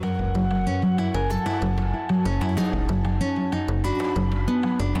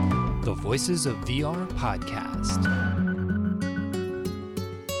Voices of VR podcast.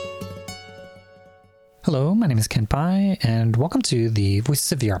 Hello, my name is Kent Pai, and welcome to the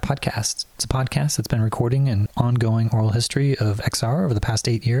Voices of VR podcast. It's a podcast that's been recording an ongoing oral history of XR over the past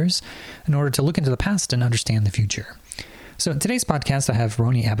 8 years in order to look into the past and understand the future. So in today's podcast, I have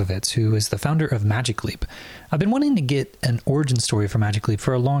Rony Abovitz, who is the founder of Magic Leap. I've been wanting to get an origin story for Magic Leap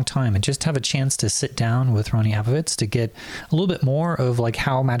for a long time and just have a chance to sit down with Rony Abovitz to get a little bit more of like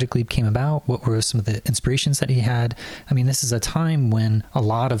how Magic Leap came about, what were some of the inspirations that he had. I mean, this is a time when a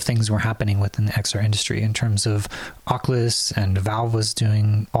lot of things were happening within the XR industry in terms of Oculus, and Valve was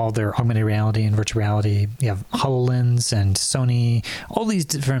doing all their augmented reality and virtual reality. You have HoloLens and Sony, all these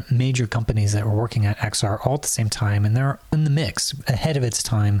different major companies that were working at XR all at the same time, and they're in the mix, ahead of its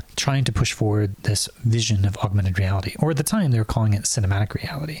time, trying to push forward this vision of augmented reality, or at the time they were calling it cinematic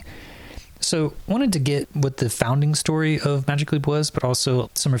reality. So wanted to get what the founding story of Magic Leap was, but also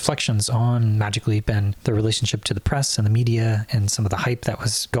some reflections on Magic Leap and the relationship to the press and the media and some of the hype that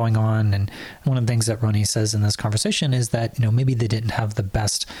was going on. And one of the things that Rony says in this conversation is that, maybe they didn't have the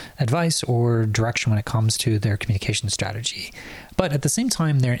best advice or direction when it comes to their communication strategy. But at the same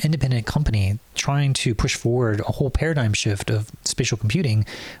time, they're an independent company trying to push forward a whole paradigm shift of spatial computing,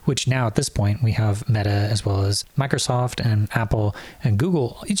 which now at this point we have Meta as well as Microsoft and Apple and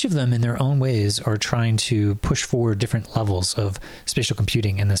Google. Each of them in their own ways are trying to push forward different levels of spatial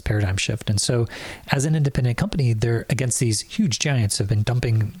computing in this paradigm shift. And so as an independent company, they're against these huge giants have been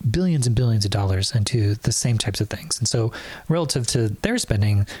dumping billions and billions of dollars into the same types of things. And so relative to their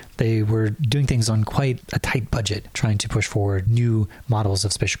spending, they were doing things on quite a tight budget, trying to push forward new models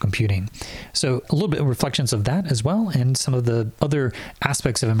of spatial computing. So a little bit of reflections of that as well, and some of the other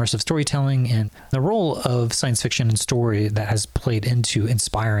aspects of immersive storytelling and the role of science fiction and story that has played into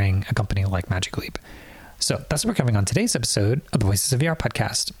inspiring a company like Magic Leap. So that's what we're covering on today's episode of the Voices of VR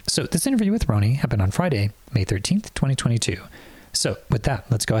podcast. So this interview with Rony happened on Friday, May 13th, 2022. So with that,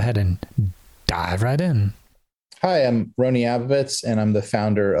 let's go ahead and dive right in. Hi, I'm Rony Abovitz, and I'm the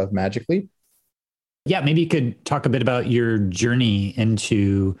founder of Magic Leap. Yeah, maybe you could talk a bit about your journey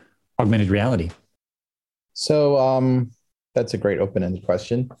into augmented reality. So that's a great open-ended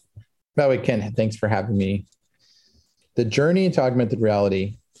question. By the way, Ken, thanks for having me. The journey into augmented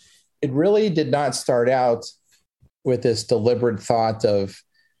reality, it really did not start out with this deliberate thought of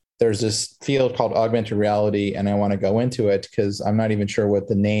there's this field called augmented reality and I want to go into it because I'm not even sure what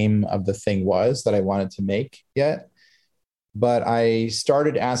the name of the thing was that I wanted to make yet. But I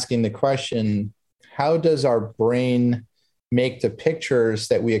started asking the question, how does our brain make the pictures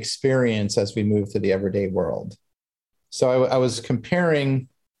that we experience as we move to the everyday world? So I was comparing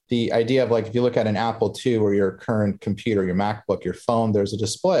the idea of like, if you look at an Apple II or your current computer, your MacBook, your phone, there's a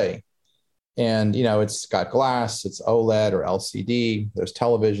display. And, it's got glass, it's OLED or LCD, there's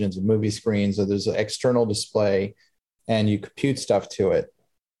televisions and movie screens, so there's an external display and you compute stuff to it.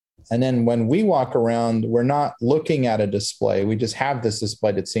 And then when we walk around, we're not looking at a display. We just have this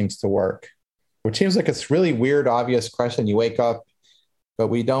display that seems to work, which seems like it's really weird, obvious question. You wake up, but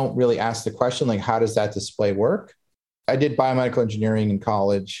we don't really ask the question, like, how does that display work? I did biomedical engineering in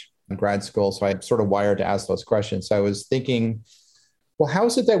college and grad school, so I sort of wired to ask those questions. So I was thinking, well, how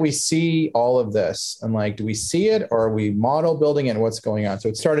is it that we see all of this? And like, do we see it or are we model building it and what's going on? So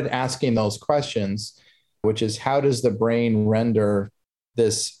it started asking those questions, which is how does the brain render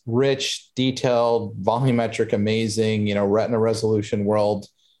this rich, detailed, volumetric, amazing, retina resolution world?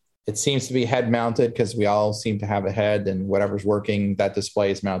 It seems to be head mounted because we all seem to have a head and whatever's working, that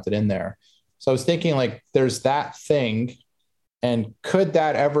display is mounted in there. So I was thinking like, there's that thing. And could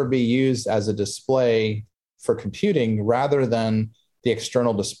that ever be used as a display for computing rather than the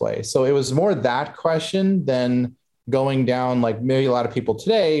external display? So it was more that question than going down like maybe a lot of people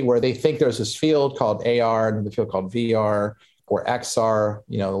today where they think there's this field called AR and the field called VR or XR,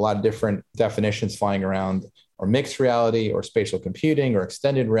 a lot of different definitions flying around, or mixed reality or spatial computing or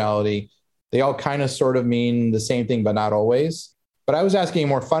extended reality. They all kind of sort of mean the same thing, but not always. But I was asking a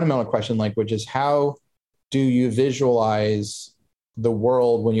more fundamental question, which is how do you visualize the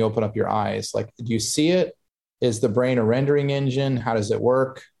world when you open up your eyes? Like, do you see it? Is the brain a rendering engine? How does it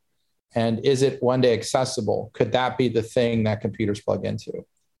work? And is it one day accessible? Could that be the thing that computers plug into?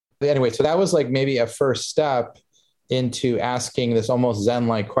 Anyway, so that was like maybe a first step into asking this almost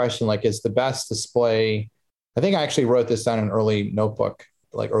Zen-like question, like, is the best display, I think I actually wrote this down in an early notebook,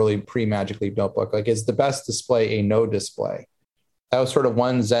 like early pre-Magic Leap notebook, like, is the best display a no display? That was sort of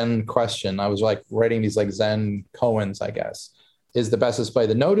one Zen question. I was like writing these like Zen koans, I guess. Is the best display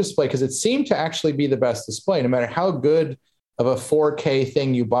the no display? Because it seemed to actually be the best display, no matter how good of a 4K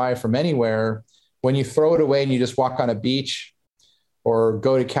thing you buy from anywhere, when you throw it away and you just walk on a beach, or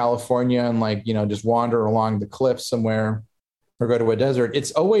go to California and like, just wander along the cliffs somewhere or go to a desert,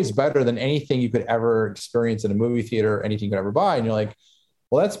 it's always better than anything you could ever experience in a movie theater, anything you could ever buy. And you're like,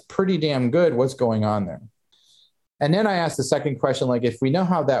 well, that's pretty damn good. What's going on there? And then I asked the second question, like, if we know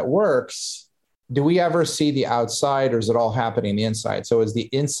how that works, do we ever see the outside, or is it all happening the inside? So is the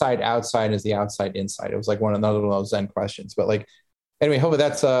inside outside, is the outside inside? It was like another one of those Zen questions. But like, anyway, hopefully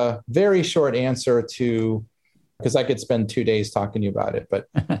that's a very short answer to, because I could spend 2 days talking to you about it, but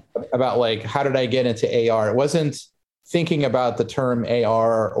about like, how did I get into AR? It wasn't thinking about the term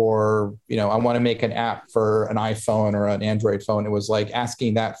AR or, I want to make an app for an iPhone or an Android phone. It was like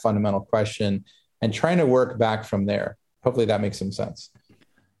asking that fundamental question and trying to work back from there. Hopefully that makes some sense.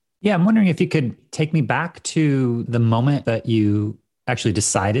 Yeah, I'm wondering if you could take me back to the moment that you actually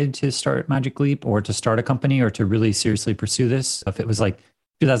decided to start Magic Leap or to start a company or to really seriously pursue this. If it was like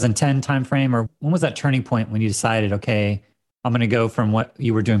 2010 timeframe, or when was that turning point when you decided, okay, I'm going to go from what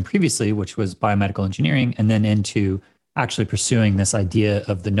you were doing previously, which was biomedical engineering, and then into actually pursuing this idea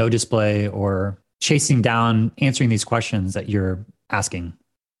of the no display or chasing down, answering these questions that you're asking?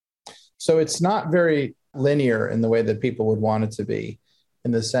 So it's not very linear in the way that people would want it to be,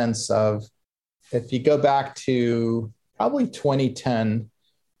 in the sense of, if you go back to probably 2010,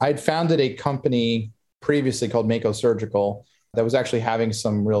 I'd founded a company previously called Mako Surgical that was actually having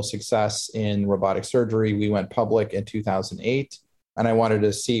some real success in robotic surgery. We went public in 2008, and I wanted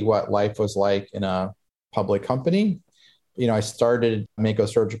to see what life was like in a public company. I started Mako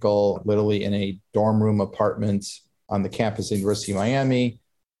Surgical literally in a dorm room apartment on the campus of the University of Miami.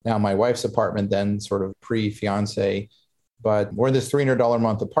 Now my wife's apartment, then sort of pre-fiance, but we're in this $300 a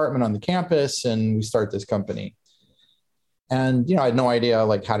month apartment on the campus, and we start this company. And, I had no idea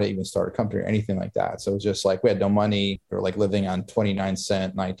like how to even start a company or anything like that. So it was just like, we had no money. We were like living on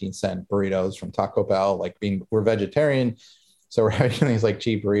 29-cent, 19-cent burritos from Taco Bell, we're vegetarian. So we're having these like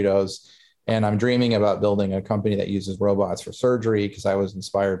cheap burritos. And I'm dreaming about building a company that uses robots for surgery because I was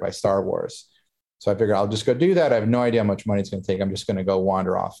inspired by Star Wars. So I figured I'll just go do that. I have no idea how much money it's going to take. I'm just going to go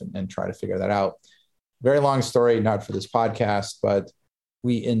wander off and try to figure that out. Very long story, not for this podcast, but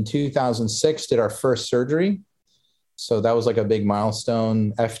we in 2006 did our first surgery. So that was like a big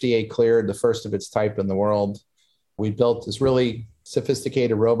milestone. FDA cleared, the first of its type in the world. We built this really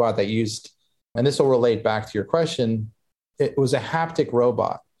sophisticated robot that used, and this will relate back to your question, it was a haptic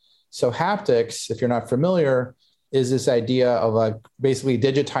robot. So haptics, if you're not familiar, is this idea of basically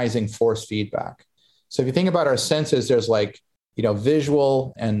digitizing force feedback. So if you think about our senses, there's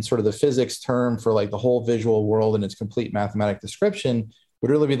visual, and sort of the physics term for like the whole visual world and its complete mathematic description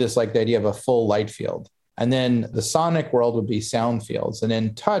would really be this like the idea of a full light field. And then the sonic world would be sound fields. And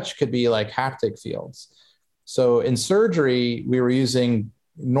then touch could be like haptic fields. So in surgery, we were using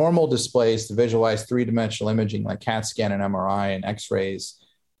normal displays to visualize three-dimensional imaging like CAT scan and MRI and X-rays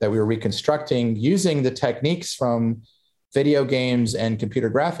that we were reconstructing using the techniques from video games and computer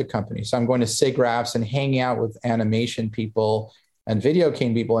graphic companies. So I'm going to SIGGRAPHs and hanging out with animation people and video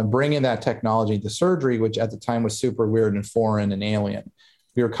game people and bringing that technology to surgery, which at the time was super weird and foreign and alien.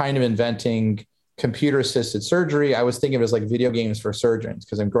 We were kind of inventing computer-assisted surgery. I was thinking of it as like video games for surgeons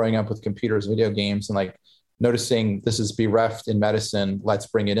because I'm growing up with computers, video games, and like noticing this is bereft in medicine. Let's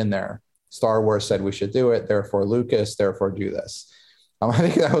bring it in there. Star Wars said we should do it. Therefore, Lucas, therefore do this. I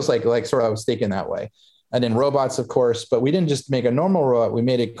think that was like sort of, I was thinking that way. And then robots, of course, but we didn't just make a normal robot. We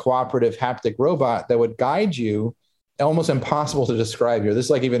made a cooperative haptic robot that would guide you. Almost impossible to describe here. This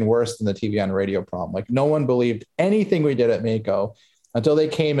is like even worse than the TV on radio problem. Like no one believed anything we did at Mako until they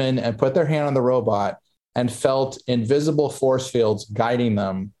came in and put their hand on the robot and felt invisible force fields guiding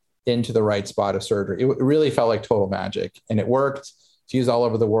them into the right spot of surgery. It really felt like total magic, and it worked. It's used all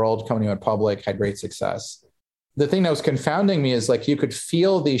over the world. Company went public, had great success. The thing that was confounding me is like you could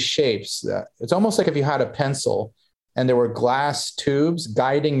feel these shapes. It's almost like if you had a pencil and there were glass tubes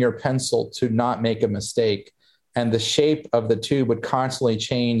guiding your pencil to not make a mistake, and the shape of the tube would constantly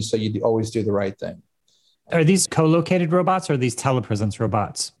change so you'd always do the right thing. Are these co-located robots or are these telepresence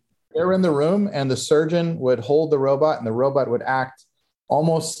robots? They're in the room, and the surgeon would hold the robot, and the robot would act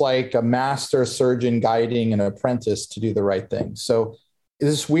almost like a master surgeon guiding an apprentice to do the right thing. So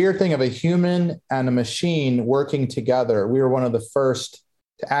this weird thing of a human and a machine working together, we were one of the first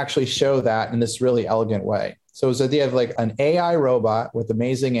to actually show that in this really elegant way. So it was the idea of like an AI robot with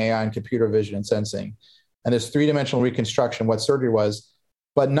amazing AI and computer vision and sensing, and this three-dimensional reconstruction, what surgery was,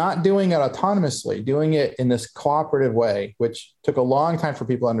 but not doing it autonomously, doing it in this cooperative way, which took a long time for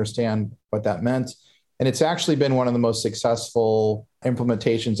people to understand what that meant. And it's actually been one of the most successful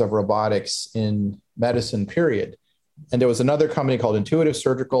implementations of robotics in medicine, period. And there was another company called Intuitive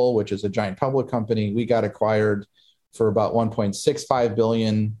Surgical, which is a giant public company. We got acquired for about 1.65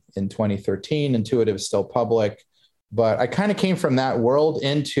 billion in 2013. Intuitive is still public, but I kind of came from that world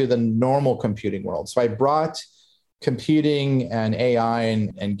into the normal computing world. So I brought computing and AI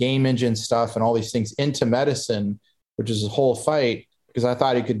and game engine stuff and all these things into medicine, which is a whole fight, because I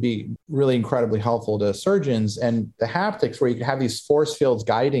thought it could be really incredibly helpful to surgeons. And the haptics, where you could have these force fields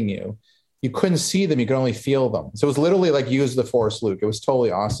guiding you, you couldn't see them, you could only feel them. So it was literally like use the force, Luke. It was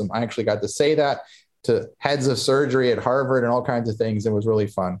totally awesome. I actually got to say that to heads of surgery at Harvard and all kinds of things. It was really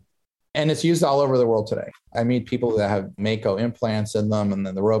fun. And it's used all over the world today. I meet people that have Mako implants in them, and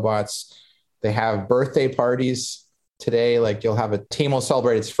then the robots, they have birthday parties today. Like you'll have a team will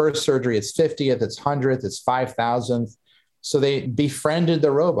celebrate its first surgery, its 50th, its 100th, its 5,000th. So they befriended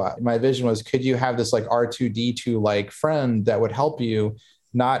the robot. My vision was, could you have this like R2D2 like friend that would help you,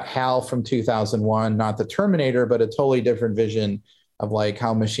 not HAL from 2001, not the Terminator, but a totally different vision of like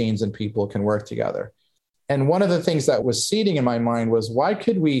how machines and people can work together. And one of the things that was seeding in my mind was, why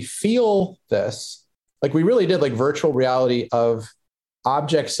could we feel this? Like we really did like virtual reality of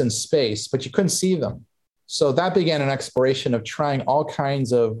objects in space, but you couldn't see them. So that began an exploration of trying all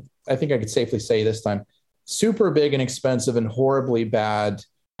kinds of, I think I could safely say this time, super big and expensive and horribly bad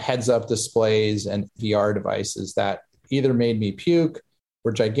heads-up displays and VR devices that either made me puke,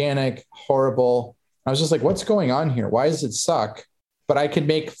 were gigantic, horrible. I was just like, what's going on here? Why does it suck? But I could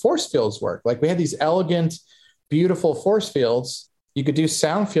make force fields work. Like we had these elegant, beautiful force fields. You could do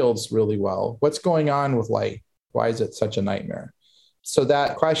sound fields really well. What's going on with light? Why is it such a nightmare? So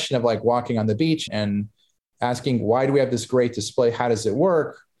that question of like walking on the beach and asking, why do we have this great display? How does it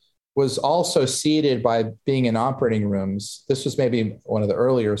work? Was also seeded by being in operating rooms. This was maybe one of the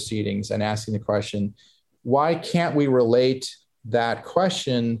earlier seedings, and asking the question, why can't we relate that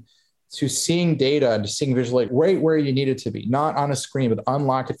question to seeing data and to seeing visually right where you need it to be, not on a screen, but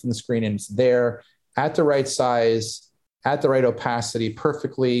unlock it from the screen and it's there at the right size, at the right opacity,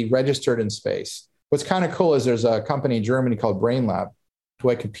 perfectly registered in space. What's kind of cool is there's a company in Germany called Brainlab, who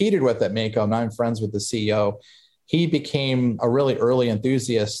I competed with at Mako, and I'm friends with the CEO. He became a really early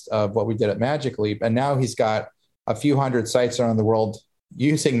enthusiast of what we did at Magic Leap, and now he's got a few hundred sites around the world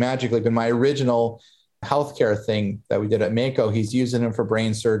using Magic Leap. And my original healthcare thing that we did at Mako, he's using them for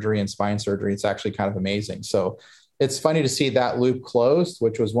brain surgery and spine surgery. It's actually kind of amazing. So it's funny to see that loop closed,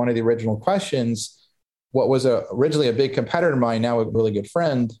 which was one of the original questions. What was originally a big competitor of mine, now a really good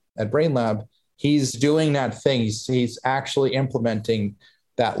friend at Brainlab, he's doing that thing. He's actually implementing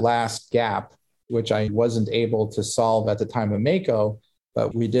that last gap, which I wasn't able to solve at the time of Mako,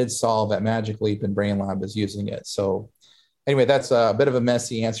 but we did solve at Magic Leap, and Brainlab is using it. So anyway, that's a bit of a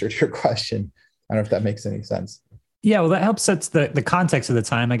messy answer to your question. I don't know if that makes any sense. Yeah, well, that helps set the context of the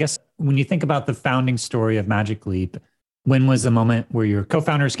time. I guess when you think about the founding story of Magic Leap, when was the moment where your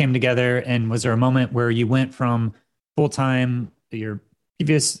co-founders came together? And was there a moment where you went from full-time, your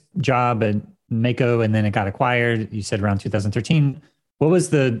previous job at Mako, and then it got acquired? You said around 2013. What was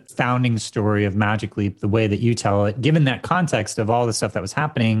the founding story of Magic Leap, the way that you tell it, given that context of all the stuff that was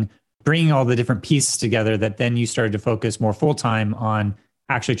happening, bringing all the different pieces together, that then you started to focus more full-time on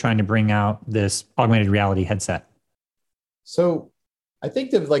actually trying to bring out this augmented reality headset? So I think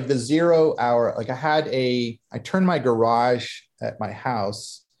that like the 0 hour, like I turned my garage at my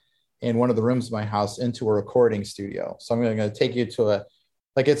house in one of the rooms of my house into a recording studio. So I'm going to take you to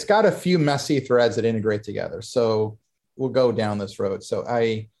it's got a few messy threads that integrate together. So we'll go down this road. So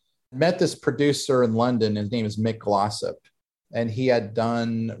I met this producer in London. His name is Mick Glossop, and he had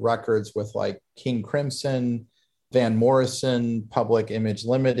done records with like King Crimson, Van Morrison, Public Image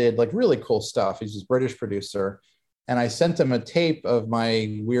Limited, like really cool stuff. He's this British producer. And I sent him a tape of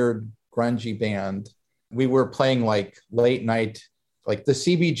my weird grungy band. We were playing like late night, like the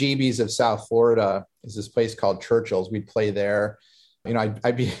CBGBs of South Florida is this place called Churchill's. We'd play there. You know,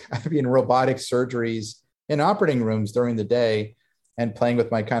 I'd be in robotic surgeries in operating rooms during the day and playing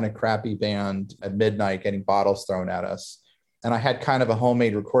with my kind of crappy band at midnight, getting bottles thrown at us. And I had kind of a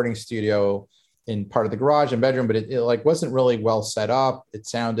homemade recording studio in part of the garage and bedroom, but it like wasn't really well set up. It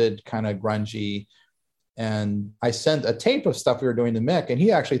sounded kind of grungy. And I sent a tape of stuff we were doing to Mick, and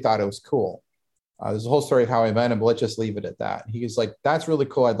he actually thought it was cool. There's a whole story of how I met him, but let's just leave it at that. He was like, that's really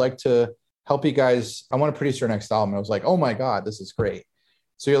cool. I'd like to help you guys. I want to produce your next album. And I was like, oh my God, this is great.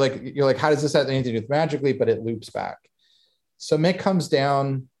 So you're like, how does this have anything to do with Magic Leap? But it loops back. So Mick comes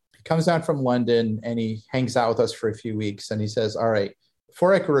down from London, and he hangs out with us for a few weeks. And he says, all right,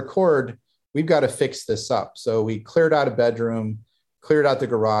 before I could record, we've got to fix this up. So we cleared out a bedroom, cleared out the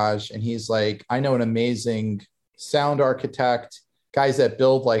garage. And he's like, I know an amazing sound architect, guys that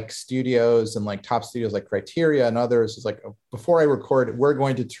build like studios and like top studios like Criteria and others. It's like, before I record, we're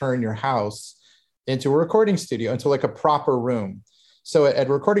going to turn your house into a recording studio, into like a proper room. So at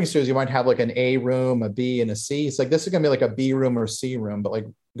recording studios, you might have like an A room, a B, and a C. It's like this is going to be like a B room or C room, but like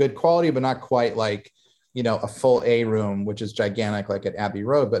good quality, but not quite like, a full A room, which is gigantic, like at Abbey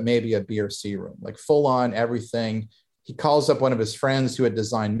Road, but maybe a B or C room, like full on everything. He calls up one of his friends who had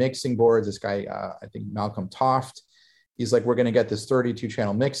designed mixing boards. This guy, I think Malcolm Toft. He's like, we're going to get this 32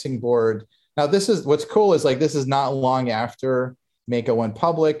 channel mixing board. Now, this is what's cool is like, this is not long after Mako went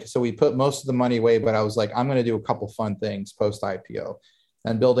public. So we put most of the money away, but I was like, I'm going to do a couple fun things post IPO,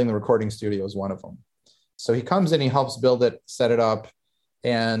 and building the recording studio is one of them. So he comes in, he helps build it, set it up.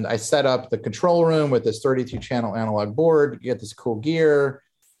 And I set up the control room with this 32 channel analog board, get this cool gear,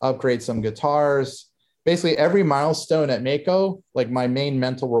 upgrade some guitars. Basically every milestone at Mako, like my main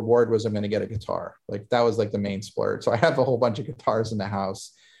mental reward was I'm going to get a guitar. Like that was like the main splurge. So I have a whole bunch of guitars in the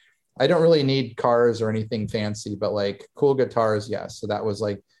house. I don't really need cars or anything fancy, but like cool guitars, yes. So that was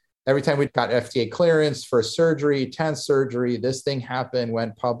like every time we got FDA clearance for surgery, 10th surgery, this thing happened,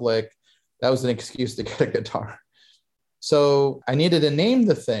 went public. That was an excuse to get a guitar. So I needed to name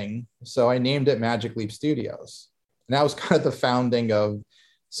the thing. So I named it Magic Leap Studios. And that was kind of the founding of,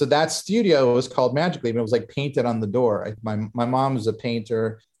 so that studio was called Magic Leap. And it was like painted on the door. My mom was a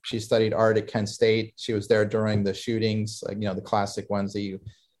painter. She studied art at Kent State. She was there during the shootings, like, the classic ones that you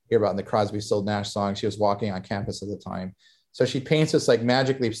hear about in the Crosby, Stills, Nash song. She was walking on campus at the time. So she paints this like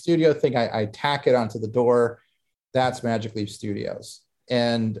Magic Leap Studio thing. I tack it onto the door. That's Magic Leap Studios.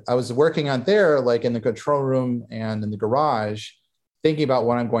 And I was working on there, like in the control room and in the garage, thinking about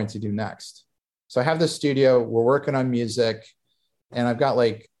what I'm going to do next. So I have this studio, we're working on music, and I've got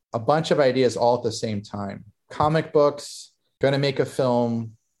like a bunch of ideas all at the same time. Comic books, going to make a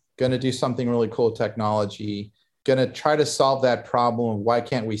film, going to do something really cool technology, going to try to solve that problem of why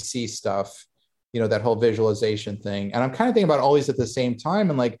can't we see stuff, that whole visualization thing. And I'm kind of thinking about all these at the same time.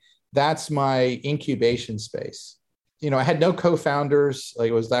 And like, that's my incubation space. I had no co-founders.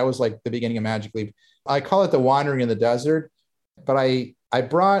 Like that was like the beginning of Magic Leap. I call it the wandering in the desert, but I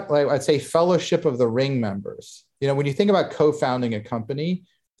brought, like, I'd say fellowship of the ring members. When you think about co-founding a company,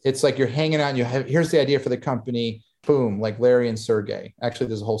 it's like you're hanging out and here's the idea for the company, boom, like Larry and Sergey. Actually,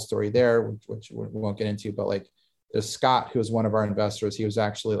 there's a whole story there, which we won't get into, but like there's Scott, who was one of our investors. He was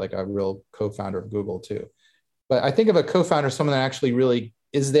actually like a real co-founder of Google too. But I think of a co-founder, someone that actually really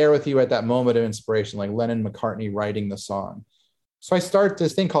is there with you at that moment of inspiration, like Lennon McCartney writing the song. So I start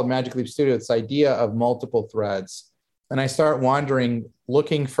this thing called Magic Leap Studio, this idea of multiple threads. And I start wandering,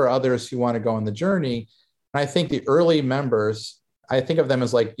 looking for others who want to go on the journey. And I think the early members, I think of them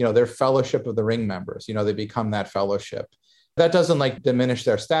as like, they're fellowship of the ring members, they become that fellowship. That doesn't like diminish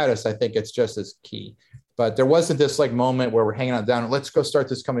their status. I think it's just as key. But there wasn't this like moment where we're hanging out down, let's go start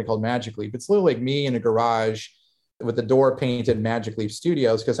this company called Magic Leap. It's literally like me in a garage with the door painted Magic Leap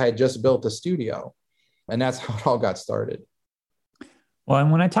Studios, because I had just built a studio. And that's how it all got started. Well,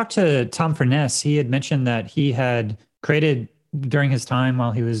 and when I talked to Tom Furness, he had mentioned that he had created during his time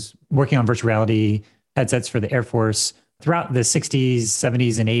while he was working on virtual reality headsets for the Air Force throughout the 60s,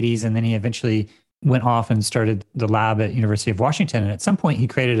 70s, and 80s. And then he eventually went off and started the lab at University of Washington. And at some point he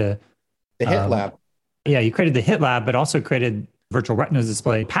created the HIT lab. Yeah, he created the HIT lab, but also created virtual retina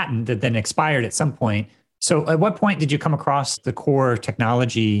display patent that then expired at some point. So at what point did you come across the core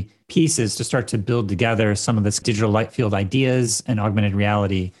technology pieces to start to build together some of this digital light field ideas and augmented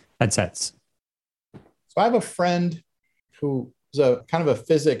reality headsets? So I have a friend who was a kind of a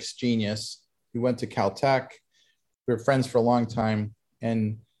physics genius who went to Caltech. We were friends for a long time.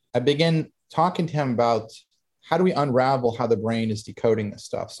 And I began talking to him about how do we unravel how the brain is decoding this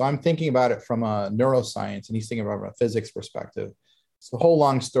stuff? So I'm thinking about it from a neuroscience, and he's thinking about it from a physics perspective. It's a whole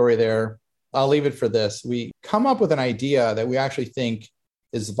long story there. I'll leave it for this. We come up with an idea that we actually think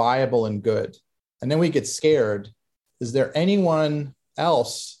is viable and good. And then we get scared. Is there anyone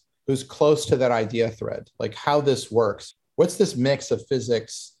else who's close to that idea thread? Like how this works? What's this mix of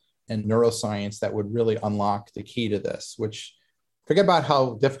physics and neuroscience that would really unlock the key to this? Which, forget about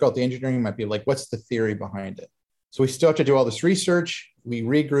how difficult the engineering might be. Like, what's the theory behind it? So we still have to do all this research. We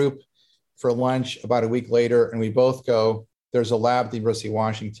regroup for lunch about a week later, and we both go, there's a lab at the University of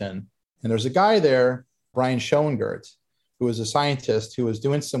Washington. And there's a guy there, Brian Schoengert, who was a scientist who was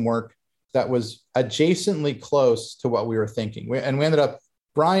doing some work that was adjacently close to what we were thinking. We ended up,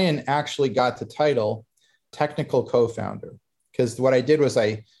 Brian actually got the title technical co-founder, because what I did was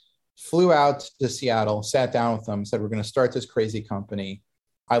I flew out to Seattle, sat down with them, said, we're going to start this crazy company.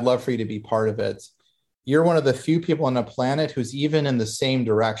 I'd love for you to be part of it. You're one of the few people on the planet who's even in the same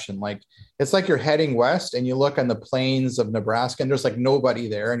direction. Like, it's like you're heading west and you look on the plains of Nebraska and there's like nobody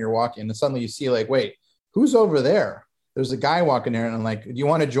there, and you're walking and suddenly you see like, wait, who's over there? there's a guy walking there and I'm like, do you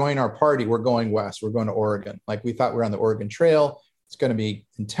want to join our party? We're going west. We're going to Oregon. Like we thought we were on the Oregon Trail. It's going to be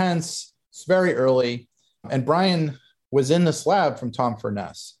intense. It's very early. And Brian was in this lab from Tom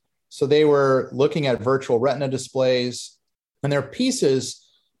Furness. So they were looking at virtual retina displays and their pieces,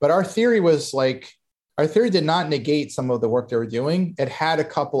 but our theory was like, our theory did not negate some of the work they were doing. It had a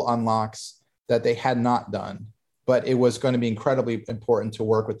couple unlocks that they had not done, but it was going to be incredibly important to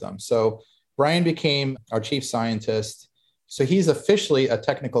work with them. So Brian became our chief scientist. So he's officially a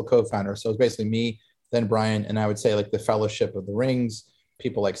technical co-founder. So it's basically me, then Brian, and I would say like the Fellowship of the Rings,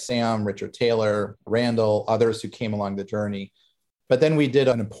 people like Sam, Richard Taylor, Randall, others who came along the journey. But then we did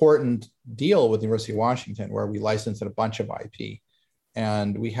an important deal with the University of Washington where we licensed a bunch of IP.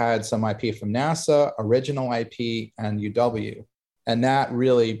 And we had some IP from NASA, original IP, and UW. And that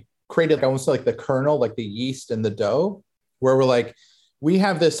really created almost like the kernel, like the yeast in the dough, where we're like, we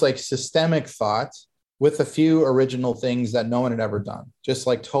have this like systemic thought with a few original things that no one had ever done, just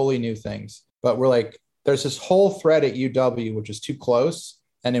like totally new things. But we're like, there's this whole thread at UW, which is too close.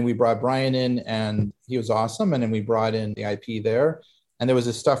 And then we brought Brian in and he was awesome. And then we brought in the IP there. And there was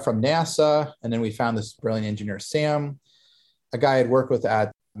this stuff from NASA. And then we found this brilliant engineer, Sam, a guy I'd worked with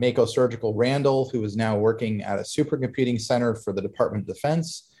at Mako Surgical, Randall, who is now working at a supercomputing center for the Department of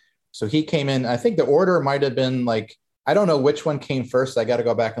Defense. So he came in, I think the order might have been like, I don't know which one came first. I got to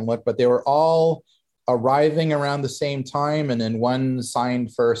go back and look, but they were all arriving around the same time. And then one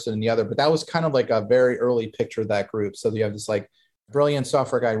signed first and the other, but that was kind of like a very early picture of that group. So you have this like brilliant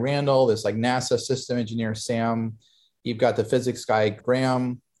software guy, Randall, this like NASA system engineer, Sam, you've got the physics guy,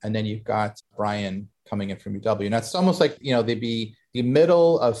 Graham, and then you've got Brian coming in from UW. And that's almost like, they'd be the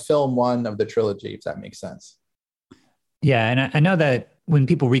middle of film one of the trilogy, if that makes sense. Yeah. And I know that when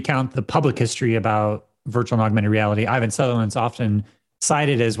people recount the public history about virtual and augmented reality, Ivan Sutherland's often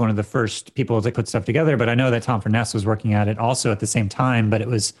cited as one of the first people to put stuff together. But I know that Tom Furness was working at it also at the same time, but it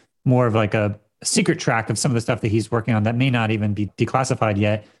was more of like a secret track of some of the stuff that he's working on that may not even be declassified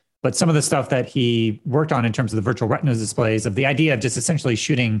yet. But some of the stuff that he worked on in terms of the virtual retina displays, of the idea of just essentially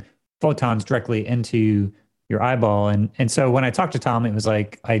shooting photons directly into your eyeball. And so when I talked to Tom, it was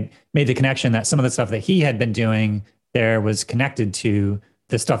like I made the connection that some of the stuff that he had been doing there was connected to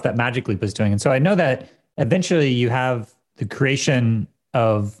the stuff that Magic Leap was doing. And so I know that eventually you have the creation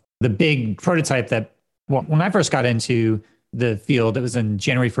of the big prototype that, well, when I first got into the field, it was in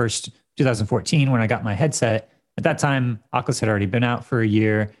January 1st, 2014, when I got my headset. At that time, Oculus had already been out for a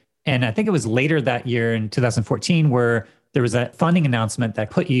year. And I think it was later that year in 2014 where there was a funding announcement that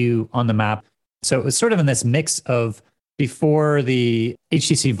put you on the map. So it was sort of in this mix of before the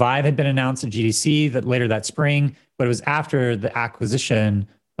HTC Vive had been announced at GDC, that later that spring, but it was after the acquisition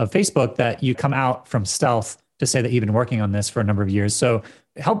of Facebook that you come out from stealth to say that you've been working on this for a number of years. So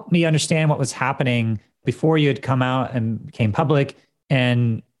help me understand what was happening before you had come out and became public.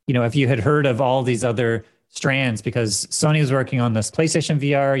 And, if you had heard of all these other strands, because Sony was working on this PlayStation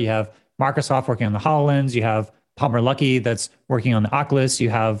VR, you have Microsoft working on the HoloLens, you have Palmer Luckey that's working on the Oculus, you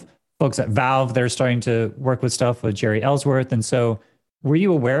have folks at Valve that are starting to work with stuff with Jerry Ellsworth. And so were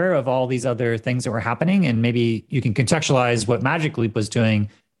you aware of all these other things that were happening? And maybe you can contextualize what Magic Leap was doing,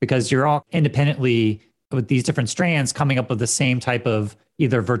 because you're all independently with these different strands coming up with the same type of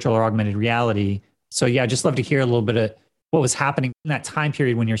either virtual or augmented reality. So yeah, I'd just love to hear a little bit of what was happening in that time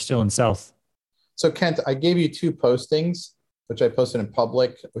period when you're still in stealth. So Kent, I gave you two postings, which I posted in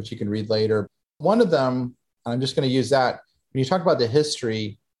public, which you can read later. One of them, I'm just going to use that. When you talk about the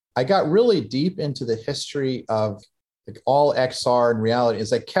history, I got really deep into the history of like all XR and reality.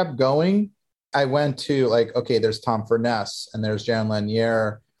 As I kept going, I went to like, okay, there's Tom Furness and there's Jaron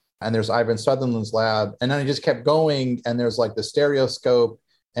Lanier and there's Ivan Sutherland's lab. And then I just kept going and there's like the stereoscope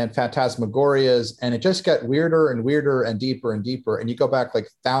and phantasmagorias, and it just got weirder and weirder and deeper and deeper. And you go back like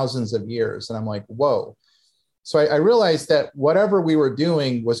thousands of years and I'm like, whoa. So I realized that whatever we were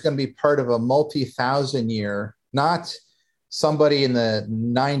doing was going to be part of a multi-thousand year, not somebody in the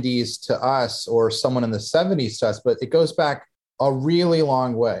 90s to us or someone in the 70s to us, but it goes back a really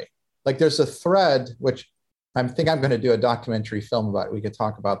long way. Like there's a thread, which I think I'm going to do a documentary film about it. We could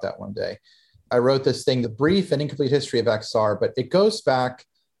talk about that one day. I wrote this thing, The Brief and Incomplete History of XR, but it goes back,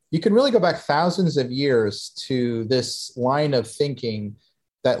 you can really go back thousands of years to this line of thinking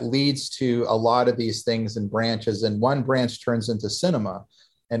that leads to a lot of these things and branches. And one branch turns into cinema,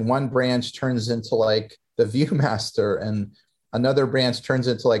 and one branch turns into like the Viewmaster, and another branch turns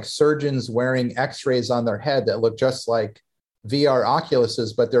into like surgeons wearing x-rays on their head that look just like VR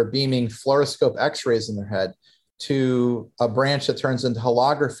Oculuses, but they're beaming fluoroscope x-rays in their head, to a branch that turns into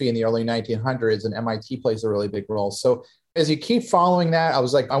holography in the early 1900s, and MIT plays a really big role. So as you keep following that, I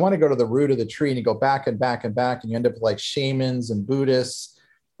was like, I want to go to the root of the tree, and you go back and back and back, and you end up with like shamans and Buddhists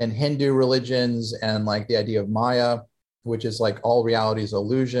and Hindu religions and like the idea of Maya, which is like all reality is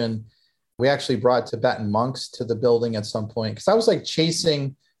illusion. We actually brought Tibetan monks to the building at some point because I was like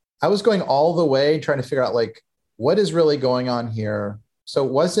I was going all the way trying to figure out like what is really going on here. So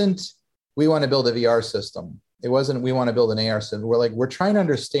it wasn't, we want to build a VR system. It wasn't, we want to build an AR system. We're trying to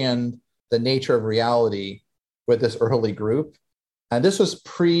understand the nature of reality with this early group. And this was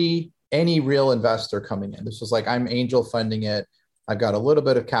pre any real investor coming in. This was like, I'm angel funding it. I've got a little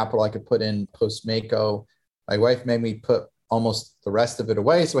bit of capital I could put in post Mako. My wife made me put almost the rest of it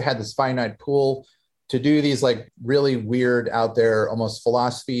away. So we had this finite pool to do these like really weird out there, almost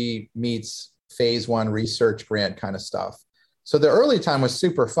philosophy meets phase one research grant kind of stuff. So the early time was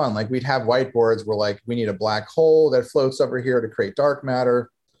super fun. Like we'd have whiteboards where like, we need a black hole that floats over here to create dark matter,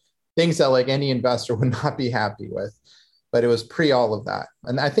 things that like any investor would not be happy with. But it was pre all of that.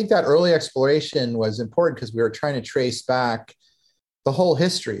 And I think that early exploration was important because we were trying to trace back the whole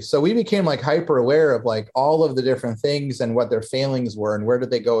history. So we became like hyper aware of like all of the different things and what their failings were and where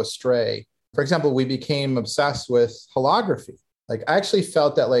did they go astray. For example, we became obsessed with holography. Like I actually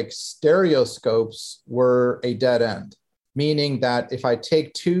felt that like stereoscopes were a dead end, meaning that if I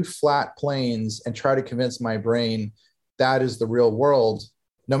take two flat planes and try to convince my brain that is the real world,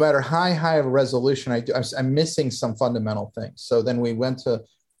 no matter how high of a resolution I do, I'm missing some fundamental things. So then we went to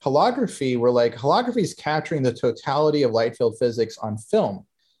holography, where like holography is capturing the totality of light field physics on film,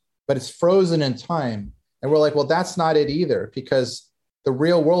 but it's frozen in time. And we're like, well, that's not it either, because the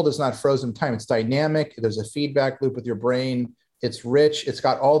real world is not frozen in time. It's dynamic. There's a feedback loop with your brain. It's rich. It's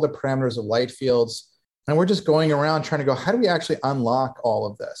got all the parameters of light fields. And we're just going around trying to go, how do we actually unlock all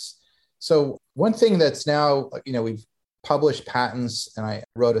of this? So one thing that's now, we've published patents, and I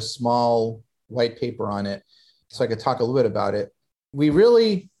wrote a small white paper on it so I could talk a little bit about it. We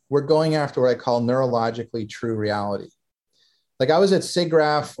really were going after what I call neurologically true reality. Like I was at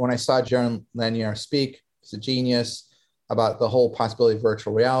SIGGRAPH when I saw Jaron Lanier speak. He's a genius about the whole possibility of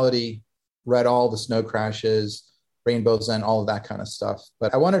virtual reality, read all the snow crashes, rainbows, and all of that kind of stuff.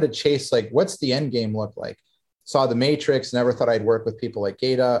 But I wanted to chase like, what's the end game look like? Saw The Matrix, never thought I'd work with people like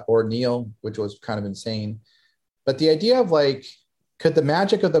Gata or Neil, which was kind of insane. But the idea of like, could the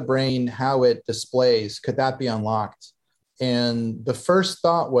magic of the brain, how it displays, could that be unlocked? And the first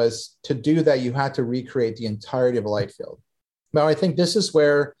thought was, to do that, you had to recreate the entirety of a light field. Now, I think this is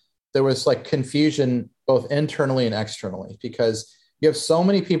where there was like confusion, both internally and externally, because you have so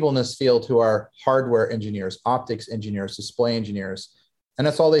many people in this field who are hardware engineers, optics engineers, display engineers, and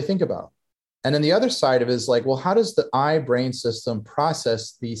that's all they think about. And then the other side of it is like, well, how does the eye brain system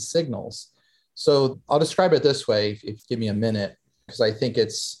process these signals? So I'll describe it this way, if you give me a minute, because I think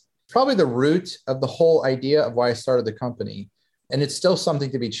it's probably the root of the whole idea of why I started the company. And it's still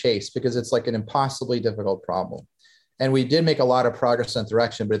something to be chased because it's like an impossibly difficult problem. And we did make a lot of progress in that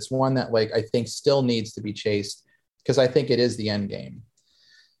direction, but it's one that like I think still needs to be chased because I think it is the end game.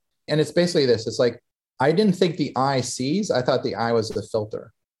 And it's basically this. It's like, I didn't think the eye sees. I thought the eye was the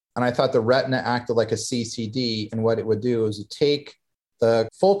filter. And I thought the retina acted like a CCD. And what it would do is take the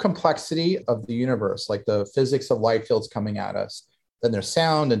full complexity of the universe, like the physics of light fields coming at us. Then there's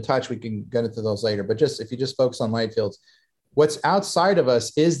sound and touch. We can get into those later. But just if you just focus on light fields, what's outside of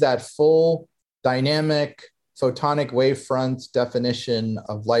us is that full dynamic photonic wavefront definition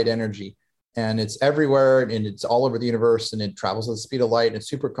of light energy. And it's everywhere and it's all over the universe and it travels at the speed of light and it's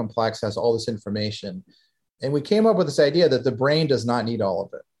super complex, has all this information. And we came up with this idea that the brain does not need all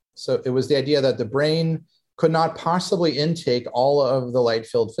of it. So it was the idea that the brain could not possibly intake all of the light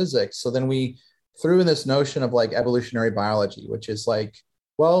field physics. So then we threw in this notion of like evolutionary biology, which is like,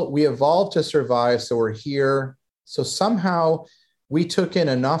 well, we evolved to survive. So we're here. So somehow we took in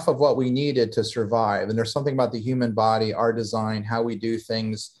enough of what we needed to survive. And there's something about the human body, our design, how we do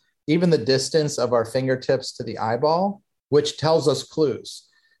things, even the distance of our fingertips to the eyeball, which tells us clues.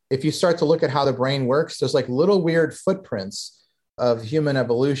 If you start to look at how the brain works, there's like little weird footprints of human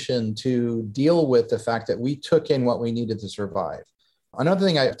evolution to deal with the fact that we took in what we needed to survive. Another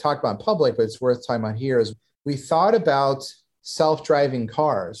thing I've talked about in public, but it's worth talking about here, is we thought about self-driving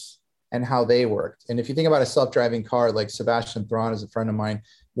cars and how they worked. And if you think about a self-driving car, like Sebastian Thrun is a friend of mine,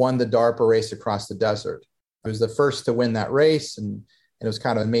 won the DARPA race across the desert. He was the first to win that race. And it was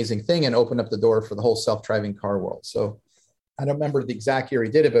kind of an amazing thing and opened up the door for the whole self-driving car world. So I don't remember the exact year he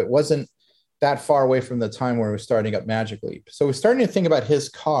did it, but it wasn't that far away from the time where we were starting up Magic Leap. So we're starting to think about his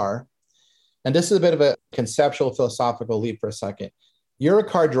car. And this is a bit of a conceptual philosophical leap for a second. You're a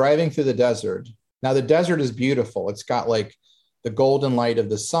car driving through the desert. Now the desert is beautiful. It's got like the golden light of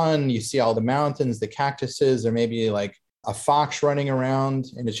the sun. You see all the mountains, the cactuses, there may be like a fox running around,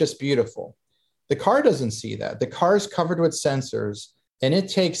 and it's just beautiful. The car doesn't see that. The car is covered with sensors, and it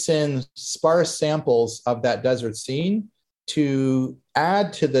takes in sparse samples of that desert scene to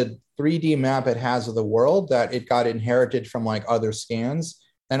add to the 3D map it has of the world that it got inherited from like other scans.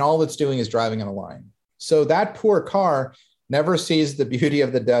 And all it's doing is driving on a line. So that poor car never sees the beauty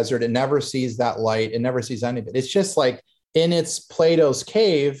of the desert. It never sees that light. It never sees any of it. It's just like in its Plato's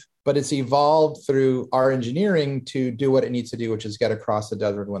cave, but it's evolved through our engineering to do what it needs to do, which is get across the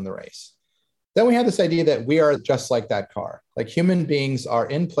desert and win the race. Then we have this idea that we are just like that car. Like human beings are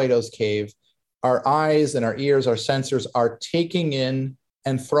in Plato's cave. Our eyes and our ears, our sensors are taking in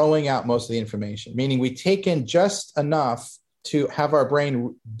and throwing out most of the information, meaning we take in just enough to have our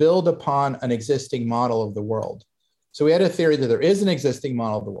brain build upon an existing model of the world. So we had a theory that there is an existing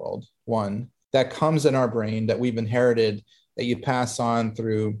model of the world, one, that comes in our brain that we've inherited, that you pass on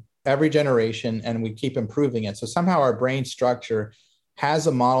through every generation, and we keep improving it. So somehow our brain structure has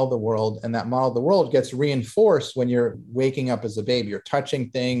a model of the world, and that model of the world gets reinforced when you're waking up as a baby. You're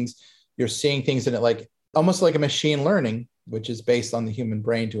touching things, you're seeing things in it, like almost like a machine learning, which is based on the human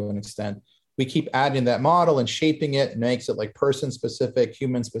brain to an extent. We keep adding that model and shaping it, and makes it like person specific,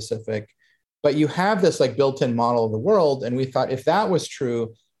 human specific. But you have this like built-in model of the world. And we thought if that was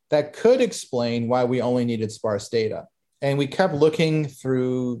true, that could explain why we only needed sparse data. And we kept looking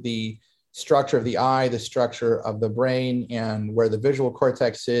through the structure of the eye, the structure of the brain, and where the visual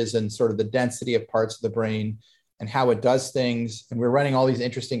cortex is, and sort of the density of parts of the brain and how it does things. And we're running all these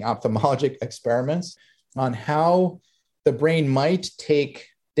interesting ophthalmologic experiments on how the brain might take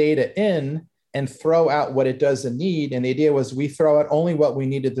data in and throw out what it doesn't need. And the idea was we throw out only what we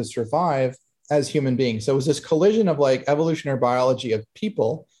needed to survive as human beings. So it was this collision of like evolutionary biology of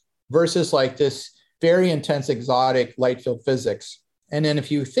people versus like this very intense exotic light field physics. And then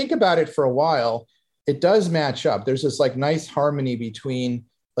if you think about it for a while, it does match up. There's this like nice harmony between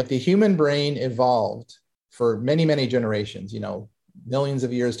like the human brain evolved for many, many generations, millions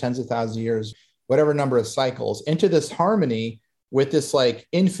of years, tens of thousands of years, whatever number of cycles, into this harmony with this like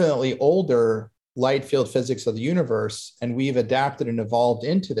infinitely older light field physics of the universe. And we've adapted and evolved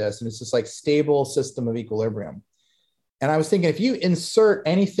into this. And it's this like stable system of equilibrium. And I was thinking, if you insert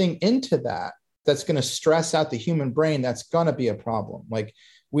anything into that, that's going to stress out the human brain, that's going to be a problem. Like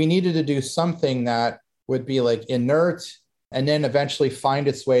we needed to do something that would be like inert and then eventually find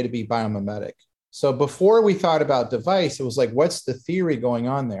its way to be biomimetic. So before we thought about device, it was like, what's the theory going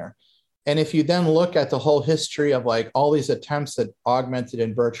on there? And if you then look at the whole history of like all these attempts at augmented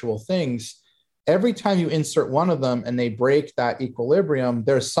and virtual things, every time you insert one of them and they break that equilibrium,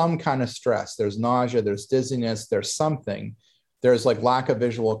 there's some kind of stress. There's nausea, there's dizziness, there's something. There's like lack of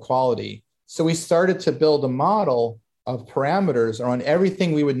visual quality. So we started to build a model of parameters around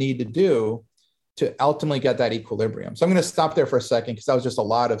everything we would need to do to ultimately get that equilibrium. So I'm going to stop there for a second because that was just a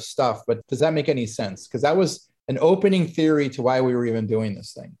lot of stuff. But does that make any sense? Because that was an opening theory to why we were even doing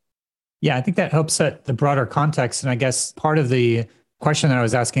this thing. Yeah, I think that helps set the broader context. And I guess part of the question that I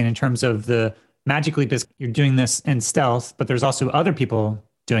was asking in terms of the Magic Leap is you're doing this in stealth, but there's also other people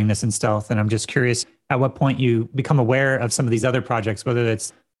doing this in stealth. And I'm just curious at what point you become aware of some of these other projects, whether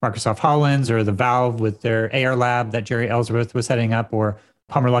it's Microsoft HoloLens or the Valve with their AR lab that Jerry Ellsworth was setting up, or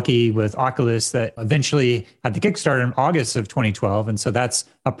Palmer Luckey with Oculus that eventually had the Kickstarter in August of 2012. And so that's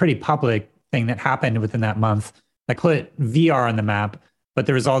a pretty public thing that happened within that month that put VR on the map. But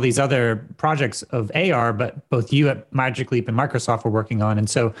there was all these other projects of AR, but both you at Magic Leap and Microsoft were working on. And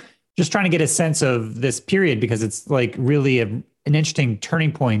so just trying to get a sense of this period, because it's like really an interesting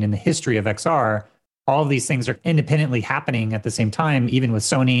turning point in the history of XR. All of these things are independently happening at the same time, even with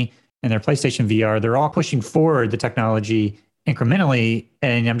Sony and their PlayStation VR. They're all pushing forward the technology incrementally.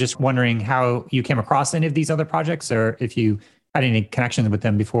 And I'm just wondering how you came across any of these other projects, or if you had any connection with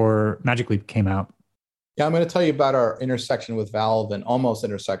them before Magic Leap came out. Yeah, I'm going to tell you about our intersection with Valve and almost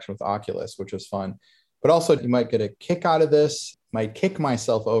intersection with Oculus, which was fun. But also you might get a kick out of this, might kick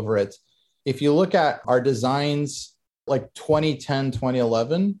myself over it. If you look at our designs, like 2010,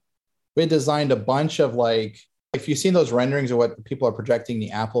 2011, we designed a bunch of like, if you've seen those renderings of what people are projecting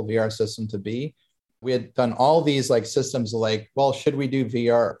the Apple VR system to be, we had done all these like systems like, well, should we do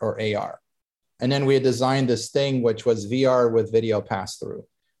VR or AR? And then we had designed this thing, which was VR with video pass-through.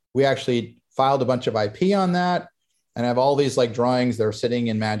 We actually filed a bunch of IP on that and have all these like drawings that are sitting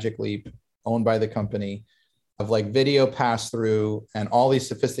in Magic Leap, owned by the company, of like video pass-through and all these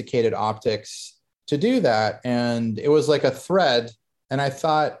sophisticated optics to do that. And it was like a thread. And I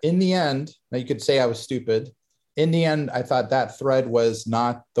thought in the end, now you could say I was stupid. In the end, I thought that thread was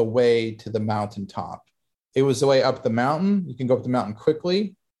not the way to the mountaintop. It was the way up the mountain. You can go up the mountain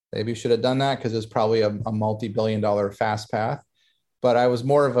quickly, Maybe should have done that because it's probably a multi-billion dollar fast path. But I was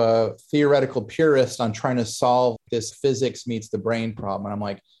more of a theoretical purist on trying to solve this physics meets the brain problem. And I'm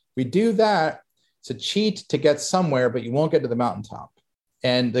like, we do that, it's a cheat to get somewhere, but you won't get to the mountaintop.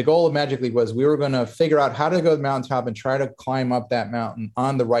 And the goal of Magic Leap was we were going to figure out how to go to the mountaintop and try to climb up that mountain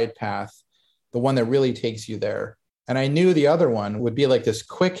on the right path, the one that really takes you there. And I knew the other one would be like this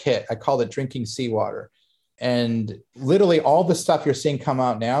quick hit. I called it drinking seawater. And literally all the stuff you're seeing come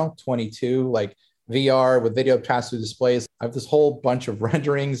out now, 22, like VR with video pass-through displays. I have this whole bunch of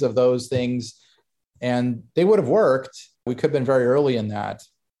renderings of those things, and they would have worked. We could have been very early in that.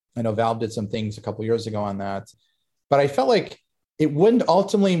 I know Valve did some things a couple of years ago on that, but I felt like it wouldn't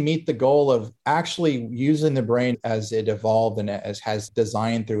ultimately meet the goal of actually using the brain as it evolved and as has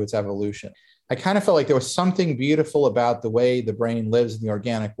designed through its evolution. I kind of felt like there was something beautiful about the way the brain lives in the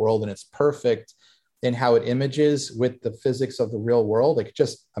organic world, and it's perfect in how it images with the physics of the real world, like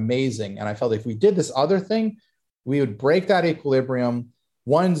just amazing. And I felt if we did this other thing, we would break that equilibrium.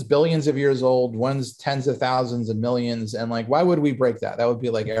 One's billions of years old, one's tens of thousands and millions. And like, why would we break that? That would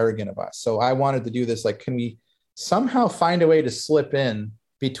be like arrogant of us. So I wanted to do this. Like, can we somehow find a way to slip in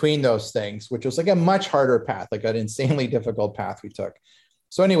between those things, which was like a much harder path, like an insanely difficult path we took.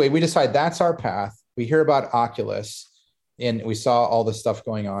 So anyway, we decided that's our path. We hear about Oculus and we saw all this stuff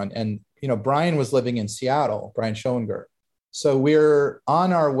going on. And Brian was living in Seattle, Brian Schoeninger. So we're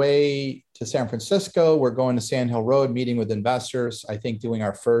on our way to San Francisco. We're going to Sand Hill Road, meeting with investors, I think doing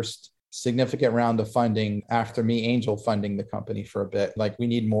our first significant round of funding after me angel funding the company for a bit. Like we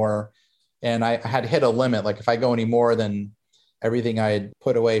need more. And I had hit a limit. Like if I go any more, then everything I had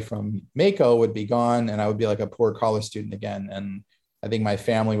put away from Mako would be gone and I would be like a poor college student again. And I think my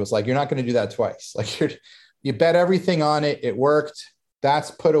family was like, you're not going to do that twice. Like you bet everything on it. It worked.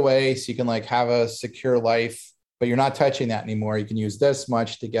 That's put away so you can like have a secure life, but you're not touching that anymore. You can use this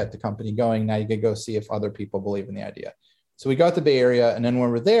much to get the company going. Now you can go see if other people believe in the idea. So we got to the Bay Area. And then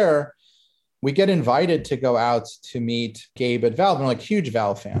when we're there, we get invited to go out to meet Gabe at Valve. I'm like huge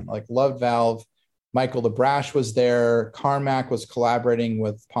Valve fan, like loved Valve. Michael LeBrash was there. Carmack was collaborating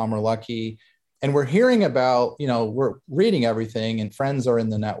with Palmer Luckey. And we're hearing about, we're reading everything and friends are in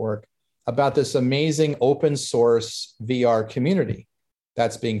the network about this amazing open source VR community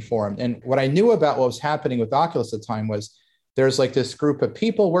that's being formed. And what I knew about what was happening with Oculus at the time was there's like this group of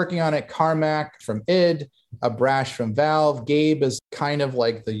people working on it, Carmack from id, Brash from Valve, Gabe is kind of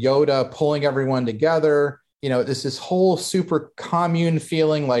like the Yoda pulling everyone together. This whole super commune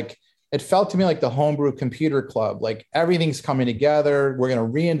feeling. Like it felt to me like the homebrew computer club, like everything's coming together. We're going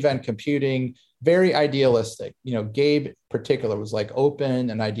to reinvent computing, very idealistic. Gabe in particular was like open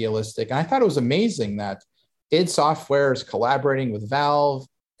and idealistic. And I thought it was amazing that id Software is collaborating with Valve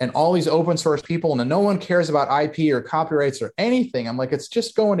and all these open source people, and no one cares about IP or copyrights or anything. I'm like, it's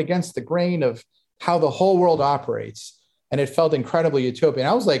just going against the grain of how the whole world operates. And it felt incredibly utopian.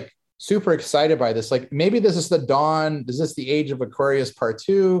 I was like super excited by this. Like maybe this is the dawn. Is this the age of Aquarius part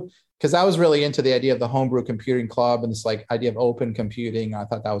 2? Because I was really into the idea of the homebrew computing club and this like idea of open computing. I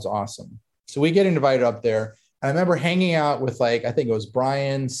thought that was awesome. So we get invited up there. And I remember hanging out with like, I think it was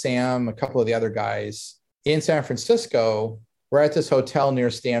Brian, Sam, a couple of the other guys in San Francisco. We're at this hotel near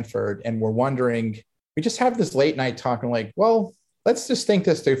Stanford and we're wondering, we just have this late night talking like, well, let's just think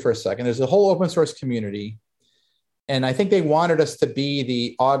this through for a second. There's a whole open source community. And I think they wanted us to be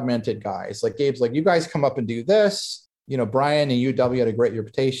the augmented guys. Like Gabe's like, you guys come up and do this. Brian and UW had a great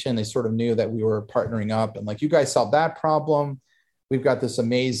reputation. They sort of knew that we were partnering up and like, you guys solved that problem. We've got this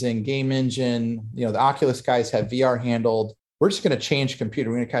amazing game engine. The Oculus guys have VR handled. We're just going to change computer.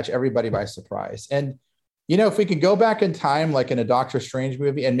 We're going to catch everybody by surprise. And, if we could go back in time, like in a Doctor Strange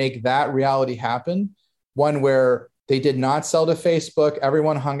movie and make that reality happen, one where they did not sell to Facebook,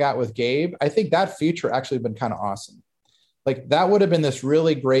 everyone hung out with Gabe, I think that future actually been kind of awesome. Like that would have been this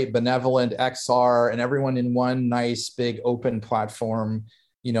really great benevolent XR and everyone in one nice big open platform.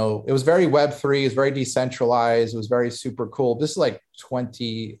 It was very Web3, it was very decentralized, it was very super cool. This is like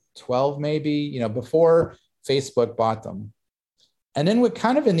 2012 maybe, before Facebook bought them. And then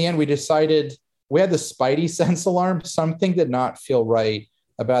in the end, we decided we had the Spidey sense alarm. Something did not feel right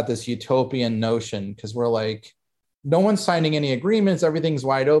about this utopian notion because we're like, no one's signing any agreements. Everything's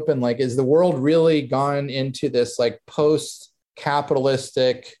wide open. Like, is the world really gone into this like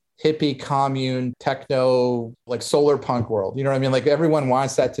post-capitalistic hippie commune techno, like solar punk world? You know what I mean? Like everyone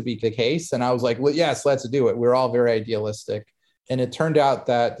wants that to be the case. And I was like, well, yes, let's do it. We're all very idealistic. And it turned out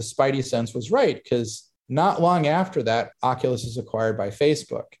that the Spidey sense was right because not long after that, Oculus is acquired by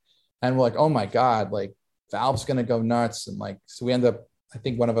Facebook. And we're like, oh my God, like Valve's going to go nuts. And like, so we end up, I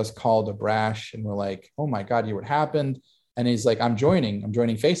think one of us called a Brash and we're like, oh my God, what happened? And he's like, I'm joining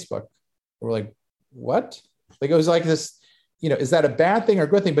Facebook. We're like, what? Like, it was like this, is that a bad thing or a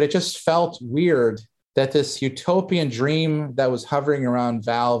good thing? But it just felt weird that this utopian dream that was hovering around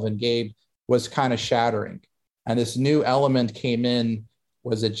Valve and Gabe was kind of shattering. And this new element came in.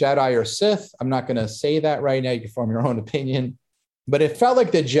 Was it Jedi or Sith? I'm not going to say that right now. You can form your own opinion. But it felt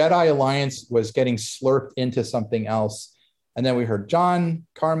like the Jedi Alliance was getting slurped into something else. And then we heard John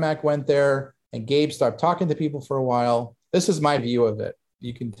Carmack went there and Gabe stopped talking to people for a while. This is my view of it.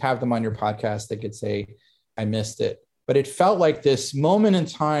 You can have them on your podcast. They could say, I missed it. But it felt like this moment in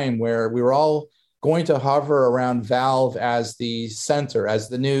time where we were all going to hover around Valve as the center, as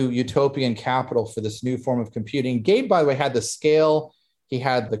the new utopian capital for this new form of computing. Gabe, by the way, had the scale. He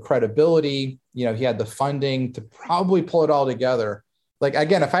had the credibility. He had the funding to probably pull it all together. Like,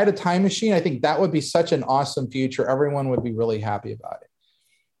 again, if I had a time machine, I think that would be such an awesome future. Everyone would be really happy about it.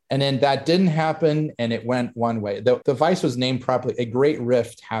 And then that didn't happen, and it went one way. The device was named properly. A great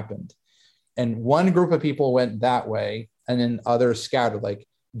rift happened. And one group of people went that way, and then others scattered. Like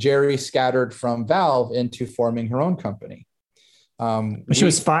Jerry scattered from Valve into forming her own company. She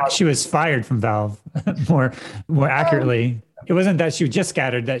was fired from Valve, more accurately. It wasn't that she just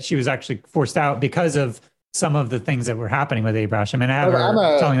scattered, that she was actually forced out because of some of the things that were happening with Abrash. I mean, I have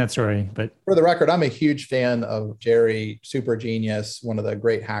her telling that story, but for the record, I'm a huge fan of Jerry, super genius, one of the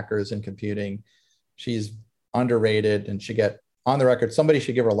great hackers in computing. She's underrated, and on the record, somebody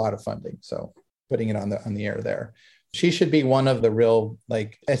should give her a lot of funding. So putting it on the air there, she should be one of the real, I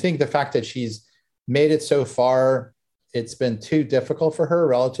think the fact that she's made it so far, it's been too difficult for her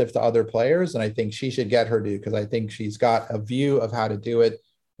relative to other players. And I think she should get her due, because I think she's got a view of how to do it,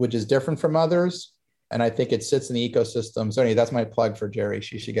 which is different from others. And I think it sits in the ecosystem. So anyway, that's my plug for Jerry.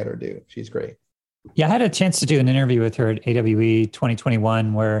 She should get her due. She's great. Yeah, I had a chance to do an interview with her at AWE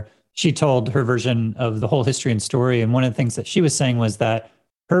 2021, where she told her version of the whole history and story. And one of the things that she was saying was that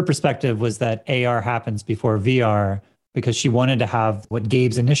her perspective was that AR happens before VR, because she wanted to have what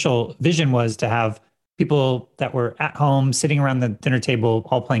Gabe's initial vision was, to have people that were at home sitting around the dinner table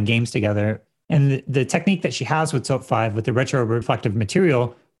all playing games together. And the technique that she has with SOAP 5 with the retroreflective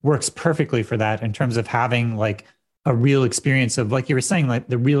material works perfectly for that, in terms of having a real experience of, like you were saying,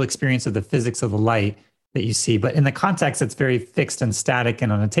 the real experience of the physics of the light that you see. But in the context, it's very fixed and static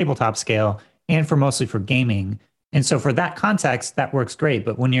and on a tabletop scale, and mostly for gaming. And so for that context, that works great.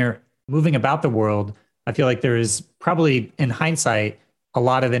 But when you're moving about the world, I feel like there is probably, in hindsight, a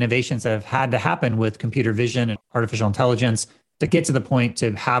lot of innovations that have had to happen with computer vision and artificial intelligence to get to the point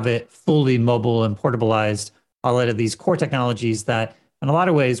to have it fully mobile and portableized, a lot of these core technologies that, in a lot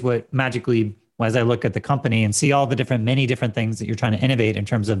of ways, what Magic Leap, as I look at the company and see all the many different things that you're trying to innovate in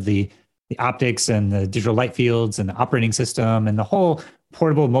terms of the optics and the digital light fields and the operating system and the whole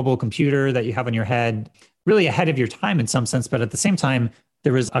portable mobile computer that you have on your head, really ahead of your time in some sense. But at the same time,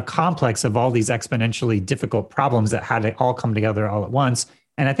 there was a complex of all these exponentially difficult problems that had to all come together all at once.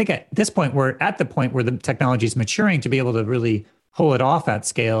 And I think at this point, we're at the point where the technology is maturing to be able to really pull it off at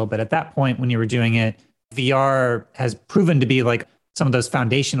scale. But at that point, when you were doing it, VR has proven to be some of those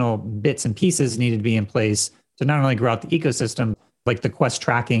foundational bits and pieces needed to be in place to not only grow out the ecosystem, like the Quest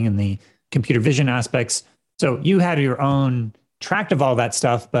tracking and the computer vision aspects. So you had your own tract of all that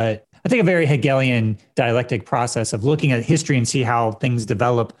stuff, but I think a very Hegelian dialectic process of looking at history and see how things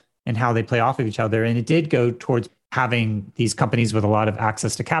develop and how they play off of each other. And it did go towards having these companies with a lot of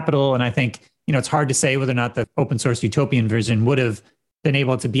access to capital. And I think, it's hard to say whether or not the open source utopian version would have been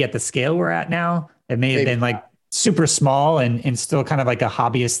able to be at the scale we're at now. It may have been super small and still kind of like a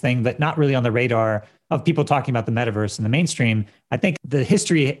hobbyist thing, but not really on the radar of people talking about the metaverse in the mainstream. I think the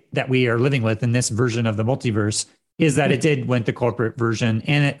history that we are living with in this version of the multiverse is that it did went the corporate version,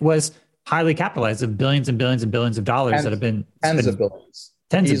 and it was highly capitalized of billions and billions and billions of dollars that have been tens of billions.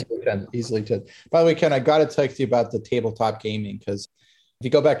 Easily. By the way, Ken, I got to text you about the tabletop gaming, because if you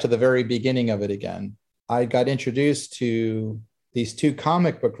go back to the very beginning of it again, I got introduced to these two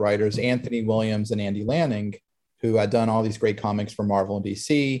comic book writers, Anthony Williams and Andy Lanning, who had done all these great comics for Marvel and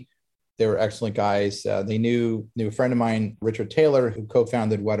DC. They were excellent guys. They knew a friend of mine, Richard Taylor, who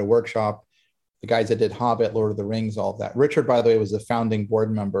co-founded Weta Workshop, the guys that did Hobbit, Lord of the Rings, all of that. Richard, by the way, was a founding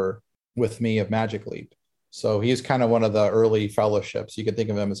board member with me of Magic Leap. So he's kind of one of the early fellowships. You could think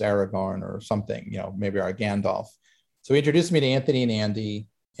of him as Aragorn or something, maybe our Gandalf. So he introduced me to Anthony and Andy,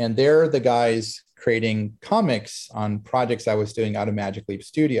 and they're the guys creating comics on projects I was doing out of Magic Leap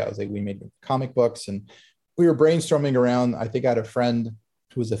Studios. We made comic books, and we were brainstorming around. I think I had a friend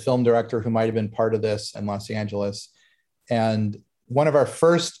who was a film director who might have been part of this in Los Angeles. And one of our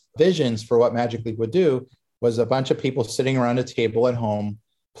first visions for what Magic Leap would do was a bunch of people sitting around a table at home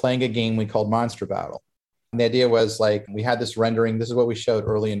playing a game we called Monster Battle. And the idea was like, we had this rendering. This is what we showed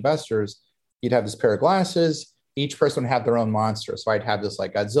early investors. You'd have this pair of glasses. Each person would have their own monster. So I'd have this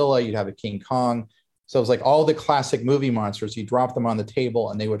like Godzilla, you'd have a King Kong. So it was like all the classic movie monsters. You drop them on the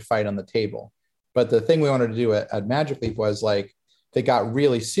table and they would fight on the table. But the thing we wanted to do at Magic Leap was like, they got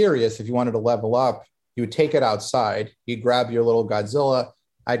really serious. If you wanted to level up, you would take it outside. You'd grab your little Godzilla.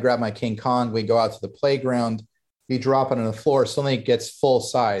 I'd grab my King Kong. We'd go out to the playground. You drop it on the floor. Suddenly it gets full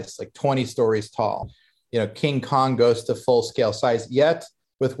size, like 20 stories tall. King Kong goes to full scale size. Yet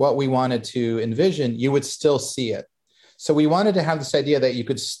with what we wanted to envision, you would still see it. So we wanted to have this idea that you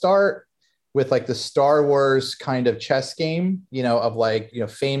could start with like the Star Wars kind of chess game, of like,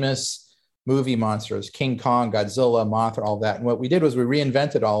 famous movie monsters, King Kong, Godzilla, Mothra, all that. And what we did was we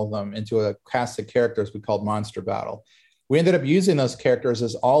reinvented all of them into a cast of characters we called Monster Battle. We ended up using those characters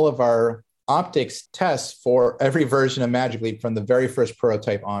as all of our optics tests for every version of Magic Leap from the very first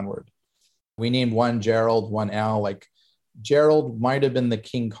prototype onward. We named one Gerald, one Al. Like Gerald might have been the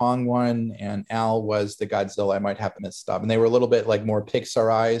King Kong one, and Al was the Godzilla. I might have messed up. And they were a little bit like more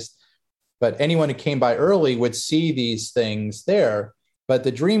Pixarized. But anyone who came by early would see these things there. But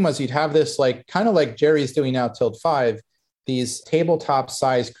the dream was you'd have this like kind of like Jerry's doing now, Tilt 5, these tabletop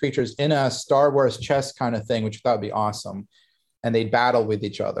sized creatures in a Star Wars chess kind of thing, which I thought would be awesome. And they'd battle with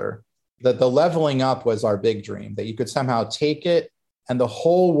each other. The leveling up was our big dream, that you could somehow take it and the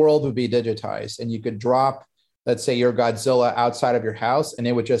whole world would be digitized. And you could drop, let's say, your Godzilla outside of your house, and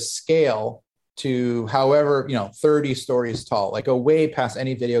it would just scale to however, 30 stories tall, like go way past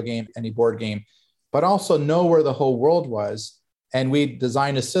any video game, any board game, but also know where the whole world was. And we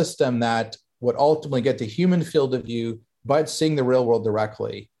designed a system that would ultimately get the human field of view, but seeing the real world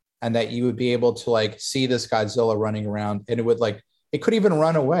directly. And that you would be able to like see this Godzilla running around, and it would like, it could even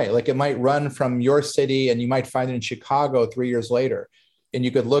run away. Like it might run from your city and you might find it in Chicago 3 years later. And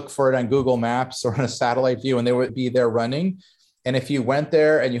you could look for it on Google Maps or on a satellite view, and they would be there running. And if you went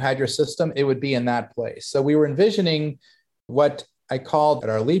there and you had your system, it would be in that place. So we were envisioning what I called at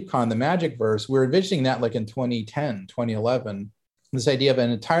our LeapCon, the Magic Verse. We were envisioning that like in 2010, 2011, this idea of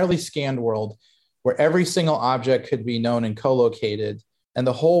an entirely scanned world where every single object could be known and co-located. And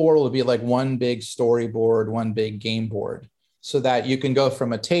the whole world would be like one big storyboard, one big game board, so that you can go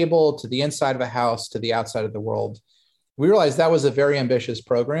from a table to the inside of a house to the outside of the world. We realized that was a very ambitious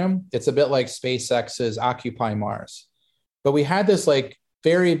program. It's a bit like SpaceX's Occupy Mars. But we had this like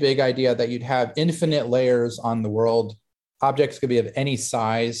very big idea that you'd have infinite layers on the world. Objects could be of any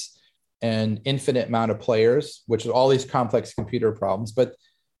size and infinite amount of players, which is all these complex computer problems. But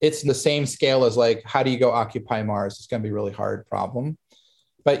it's the same scale as like, how do you go occupy Mars? It's going to be a really hard problem.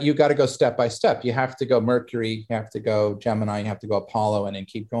 But you got to go step by step. You have to go Mercury, you have to go Gemini, you have to go Apollo, and then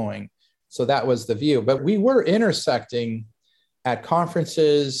keep going. So that was the view. But we were intersecting at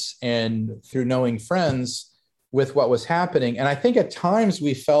conferences and through knowing friends with what was happening. And I think at times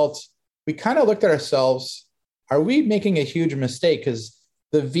we kind of looked at ourselves, are we making a huge mistake? Because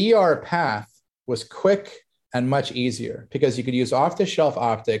the VR path was quick and much easier because you could use off-the-shelf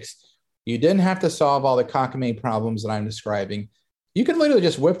optics. You didn't have to solve all the cockamamie problems that I'm describing. You could literally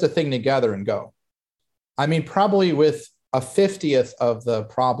just whip the thing together and go. I mean, probably with a 50th of the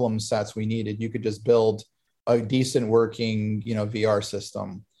problem sets we needed, you could just build a decent working, VR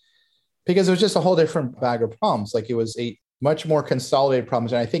system. Because it was just a whole different bag of problems. Like it was a much more consolidated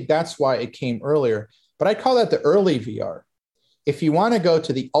problems. And I think that's why it came earlier. But I call that the early VR. If you want to go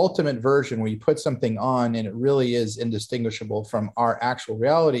to the ultimate version where you put something on and it really is indistinguishable from our actual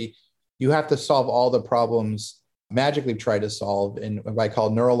reality, you have to solve all the problems Magic Leap tried to solve in what I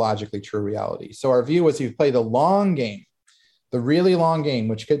call neurologically true reality. So our view was you play the long game, the really long game,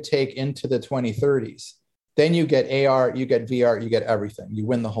 which could take into the 2030s. Then you get AR, you get VR, you get everything. You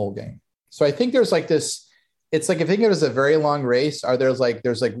win the whole game. So I think there's like this, it's like, if you think it was a very long race, there's like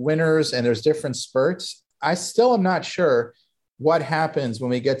winners and there's different spurts. I still am not sure what happens when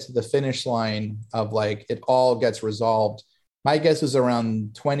we get to the finish line of like, it all gets resolved. My guess is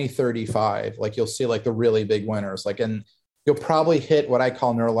around 2035, like you'll see like the really big winners, like, and you'll probably hit what I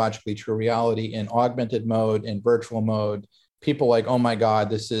call neurologically true reality in augmented mode, in virtual mode. People like, oh my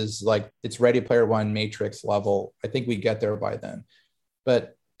God, this is like, it's Ready Player One Matrix level. I think we get there by then.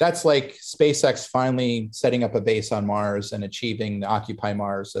 But that's like SpaceX finally setting up a base on Mars and achieving the Occupy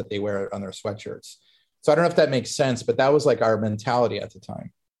Mars that they wear on their sweatshirts. So I don't know if that makes sense, but that was like our mentality at the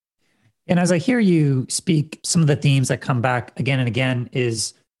time. And as I hear you speak, some of the themes that come back again and again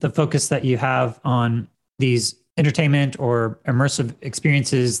is the focus that you have on these entertainment or immersive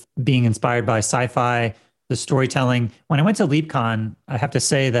experiences being inspired by sci-fi, the storytelling. When I went to LeapCon, I have to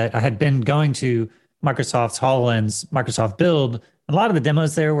say that I had been going to Microsoft's HoloLens, Microsoft Build, A lot of the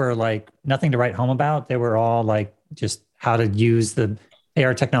demos there were like nothing to write home about. They were all like just how to use the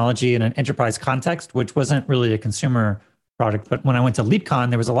AR technology in an enterprise context, which wasn't really a consumer product. But when I went to LeapCon,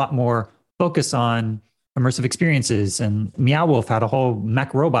 there was a lot more focus on immersive experiences. And Meow Wolf had a whole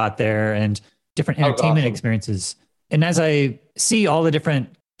mech robot there and different entertainment experiences. And as I see all the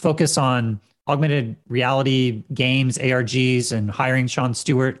different focus on augmented reality games, ARGs, and hiring Sean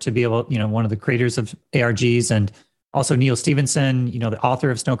Stewart to be able, one of the creators of ARGs, and also Neil Stevenson, the author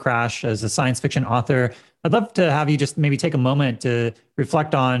of Snow Crash as a science fiction author. I'd love to have you just maybe take a moment to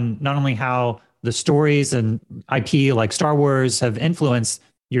reflect on not only how the stories and IP like Star Wars have influenced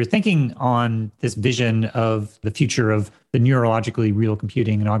your thinking on this vision of the future of the neurologically real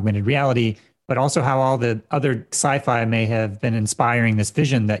computing and augmented reality, but also how all the other sci-fi may have been inspiring this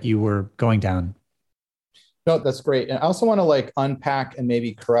vision that you were going down. No, that's great. And I also want to unpack and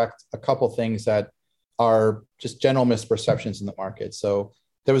maybe correct a couple things that are just general misperceptions in the market. So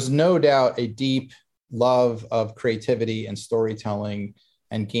there was no doubt a deep love of creativity and storytelling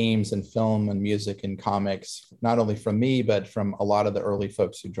and games and film and music and comics, not only from me, but from a lot of the early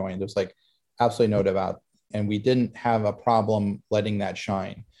folks who joined. There's absolutely no doubt about, and we didn't have a problem letting that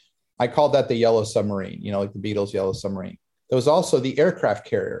shine. I called that the Yellow Submarine, like the Beatles' Yellow Submarine. There was also the aircraft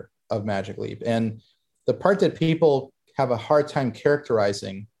carrier of Magic Leap. And the part that people have a hard time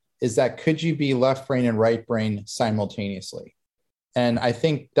characterizing is that could you be left brain and right brain simultaneously? And I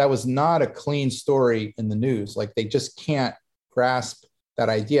think that was not a clean story in the news. They just can't grasp that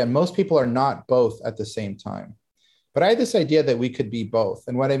idea. And most people are not both at the same time. But I had this idea that we could be both.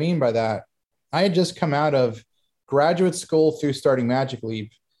 And what I mean by that, I had just come out of graduate school through starting Magic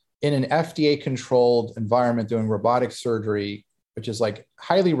Leap in an FDA-controlled environment doing robotic surgery, which is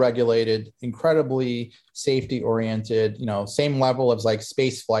highly regulated, incredibly safety-oriented, same level of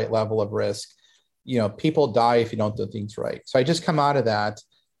space flight level of risk. People die if you don't do things right. So I just come out of that.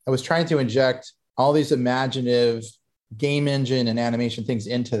 I was trying to inject all these imaginative game engine and animation things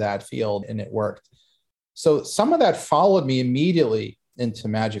into that field, and it worked. So some of that followed me immediately into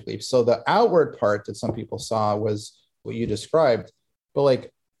Magic Leap. So the outward part that some people saw was what you described, but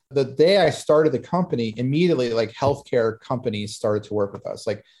the day I started the company, immediately healthcare companies started to work with us.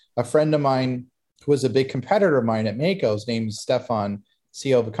 A friend of mine who was a big competitor of mine at Mako, his name's Stefan,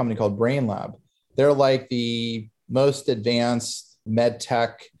 CEO of a company called BrainLab. They're the most advanced med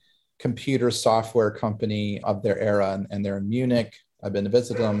tech computer software company of their era, and they're in Munich. I've been to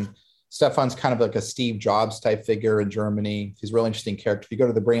visit them. Stefan's kind of a Steve Jobs type figure in Germany. He's a really interesting character. If you go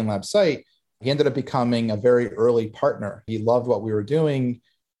to the BrainLab site, he ended up becoming a very early partner. He loved what we were doing.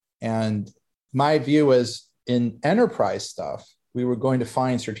 And my view is in enterprise stuff, we were going to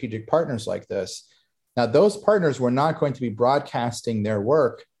find strategic partners like this. Now, those partners were not going to be broadcasting their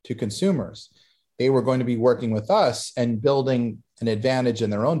work to consumers. They were going to be working with us and building an advantage in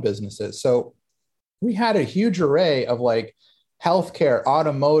their own businesses. So we had a huge array of healthcare,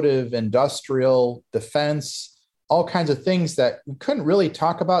 automotive, industrial, defense, all kinds of things that we couldn't really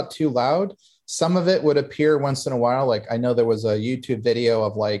talk about too loud. Some of it would appear once in a while. I know there was a YouTube video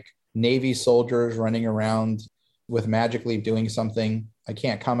of Navy soldiers running around with Magic Leap doing something. I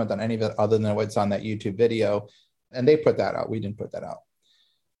can't comment on any of it other than what's on that YouTube video. And they put that out. We didn't put that out.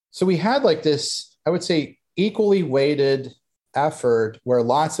 So we had this, I would say, equally weighted effort where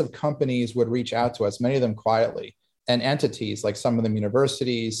lots of companies would reach out to us, many of them quietly, and entities, some of them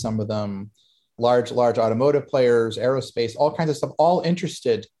universities, some of them large automotive players, aerospace, all kinds of stuff, all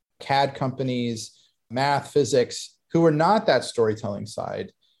interested, CAD companies, math, physics, who were not that storytelling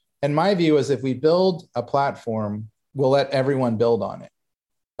side. And my view is if we build a platform, we'll let everyone build on it.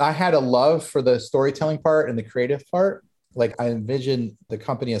 I had a love for the storytelling part and the creative part. I envisioned the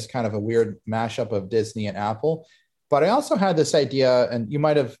company as kind of a weird mashup of Disney and Apple. But I also had this idea, and you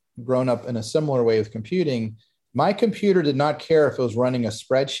might have grown up in a similar way with computing. My computer did not care if it was running a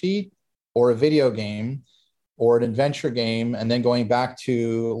spreadsheet or a video game or an adventure game, and then going back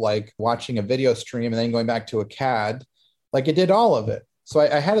to watching a video stream and then going back to a CAD. It did all of it. So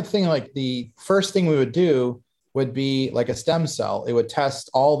I had a thing the first thing we would do would be a stem cell. It would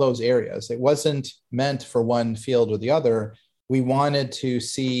test all those areas. It wasn't meant for one field or the other. We wanted to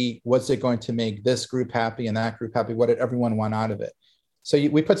see what's it going to make this group happy and that group happy. What did everyone want out of it? So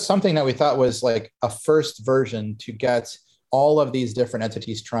we put something that we thought was a first version to get all of these different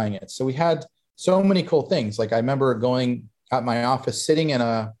entities trying it. So we had so many cool things. I remember going at my office, sitting in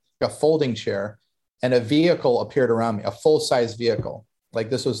a folding chair, and a vehicle appeared around me, a full-size vehicle.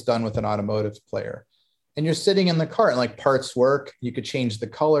 This was done with an automotive player. And you're sitting in the car and parts work. You could change the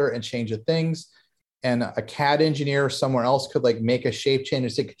color and change the things. And a CAD engineer somewhere else could make a shape change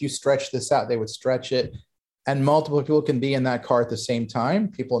and say, could you stretch this out? They would stretch it. and multiple people can be in that car at the same time,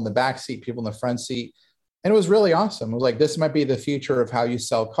 people in the back seat, people in the front seat. And it was really awesome. It was like, this might be the future of how you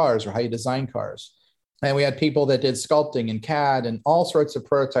sell cars or how you design cars. And we had people that did sculpting and CAD and all sorts of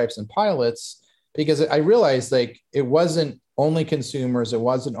prototypes and pilots, because I realized like it wasn't only consumers, it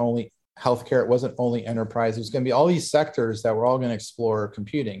wasn't only healthcare, it wasn't only enterprise. It was going to be all these sectors that were all going to explore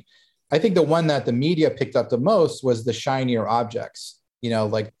computing. I think the one that the media picked up the most was the shinier objects,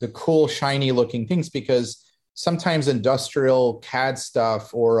 like the cool, shiny looking things, because sometimes industrial CAD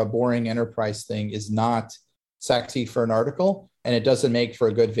stuff or a boring enterprise thing is not sexy for an article, and it doesn't make for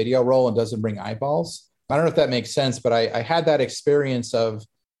a good video roll and doesn't bring eyeballs. I don't know if that makes sense, but I had that experience of,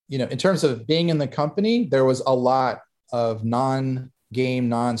 in terms of being in the company, there was a lot of non-game,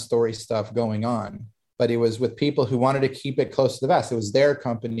 non-story stuff going on, but it was with people who wanted to keep it close to the vest. It was their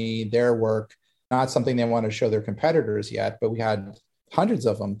company, their work, not something they wanted to show their competitors yet, but we had hundreds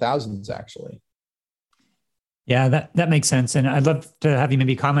of them, thousands actually. Yeah, that makes sense. And I'd love to have you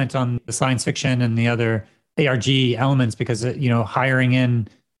maybe comment on the science fiction and the other ARG elements, because, hiring in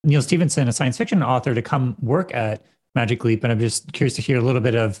Neal Stephenson, a science fiction author, to come work at Magic Leap. And I'm just curious to hear a little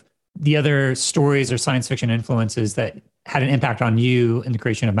bit of the other stories or science fiction influences that had an impact on you in the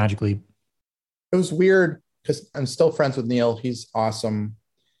creation of Magic Leap. It was weird because I'm still friends with Neal. He's awesome.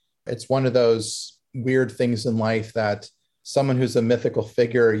 It's one of those weird things in life that someone who's a mythical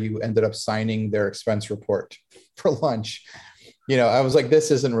figure, you ended up signing their expense report for lunch. I was like,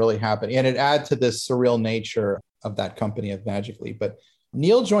 this isn't really happening. And it added to this surreal nature of that company of Magic Leap. But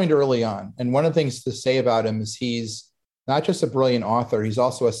Neal joined early on. And one of the things to say about him is he's not just a brilliant author, he's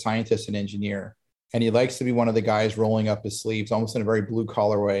also a scientist and engineer. And he likes to be one of the guys rolling up his sleeves, almost in a very blue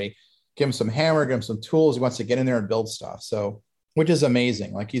collar way. Give him some hammer, give him some tools. He wants to get in there and build stuff. So, which is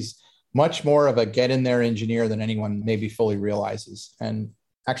amazing. Like, he's much more of a get in there engineer than anyone maybe fully realizes, and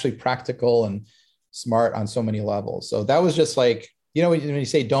actually practical and smart on so many levels. So that was just like, when you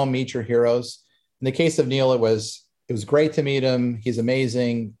say don't meet your heroes, in the case of Neal, it was great to meet him. He's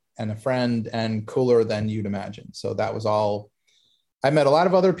amazing and a friend and cooler than you'd imagine. So that was all. I met a lot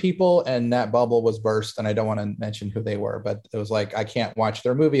of other people and that bubble was burst, and I don't want to mention who they were, but it was like, I can't watch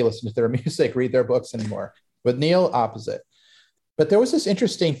their movie, listen to their music, read their books anymore. With Neal, opposite. But there was this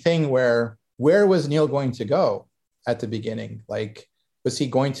interesting thing where was Neal going to go at the beginning? Like, was he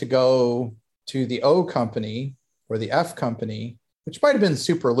going to go to the O company or the F company, which might have been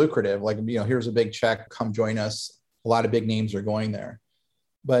super lucrative? Like, here's a big check, come join us. A lot of big names are going there.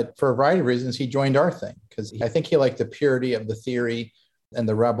 But for a variety of reasons, he joined our thing because I think he liked the purity of the theory and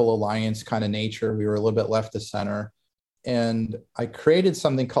the Rebel Alliance kind of nature. We were a little bit left of center. And I created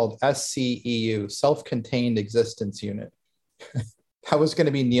something called SCEU, Self-Contained Existence Unit. That was going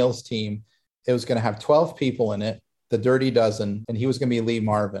to be Neal's team. It was going to have 12 people in it, the Dirty Dozen, and he was going to be Lee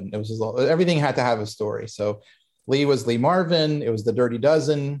Marvin. It was everything had to have a story. So Lee was Lee Marvin. It was the Dirty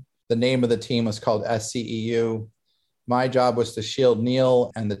Dozen. The name of the team was called SCEU. My job was to shield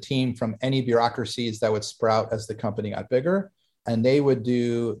Neal and the team from any bureaucracies that would sprout as the company got bigger. And they would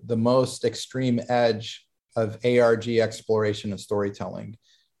do the most extreme edge of ARG exploration and storytelling,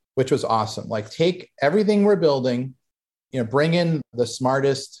 which was awesome. Like, take everything we're building, bring in the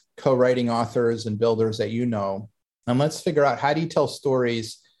smartest co-writing authors and builders that and let's figure out, how do you tell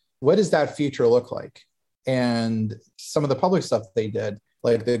stories? What does that future look like? And some of the public stuff they did,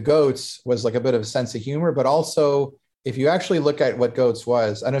 like the Goats, was like a bit of a sense of humor, but also, if you actually look at what Goats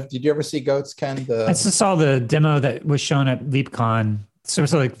was, I don't know, did you ever see Goats, Ken? I just saw the demo that was shown at LeapCon. So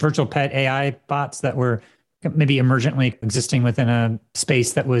like virtual pet AI bots that were maybe emergently existing within a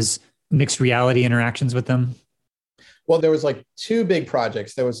space that was mixed reality interactions with them. Well, there was like two big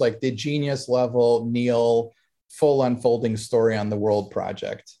projects. There was like the genius level Neal full unfolding story on the world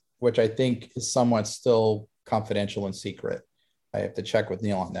project, which I think is somewhat still confidential and secret. I have to check with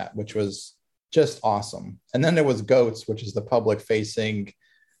Neal on that, which was just awesome. And then there was Goats, which is the public facing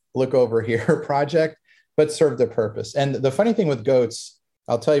look over here project, but served a purpose. And the funny thing with Goats,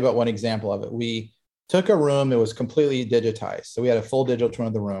 I'll tell you about one example of it. We took a room, it was completely digitized. So we had a full digital twin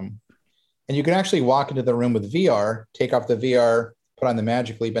of the room. And you can actually walk into the room with VR, take off the VR, put on the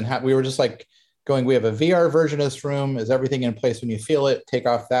Magic Leap. And we were just like going, we have a VR version of this room. Is everything in place when you feel it? Take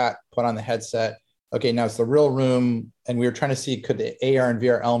off that, put on the headset. Okay, now it's the real room. And we were trying to see, could the AR and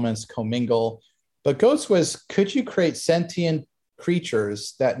VR elements commingle? But Goats was, could you create sentient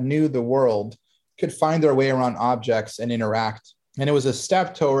creatures that knew the world, could find their way around objects and interact? And it was a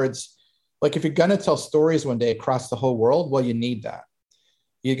step towards, like, if you're going to tell stories one day across the whole world, well, you need that.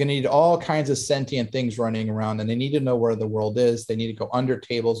 You're going to need all kinds of sentient things running around, and they need to know where the world is. They need to go under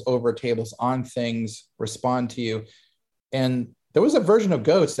tables, over tables, on things, respond to you. And There was a version of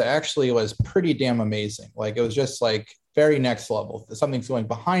Goats that actually was pretty damn amazing. Like it was just like very next level. Something's going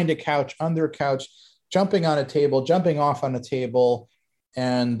behind a couch, under a couch, jumping on a table, jumping off on a table.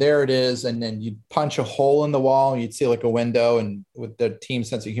 And there it is. And then you'd punch a hole in the wall. And you'd see like a window. And with the team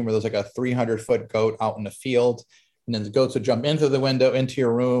sense of humor, there's like a 300-foot goat out in the field. And then the goats would jump into the window, into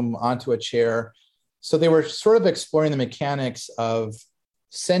your room, onto a chair. So they were sort of exploring the mechanics of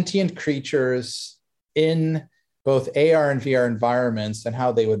sentient creatures in both AR and VR environments and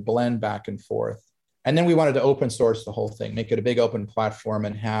how they would blend back and forth. And then we wanted to open source the whole thing, make it a big open platform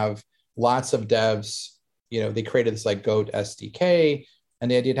and have lots of devs. They created this like Goat SDK, and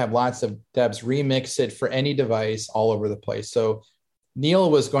the idea to have lots of devs remix it for any device all over the place. So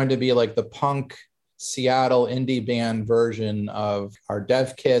Neil was going to be like the punk Seattle indie band version of our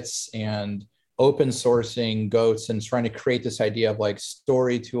dev kits and open sourcing Goats and trying to create this idea of like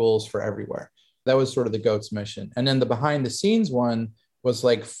story tools for everywhere. That was sort of the Goats mission. And then the behind the scenes one was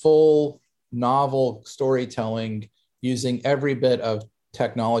like full novel storytelling using every bit of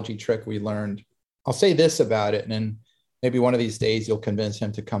technology trick we learned. I'll say this about it, and then maybe one of these days you'll convince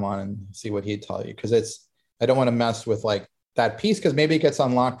him to come on and see what he'd tell you. Because I don't want to mess with like that piece, because maybe it gets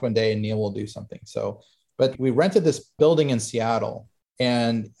unlocked one day and Neil will do something. But we rented this building in Seattle,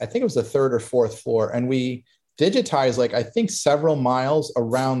 and I think it was the 3rd or 4th floor. And we digitized like, I think several miles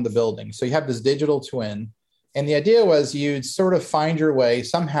around the building. So you have this digital twin. And the idea was you'd sort of find your way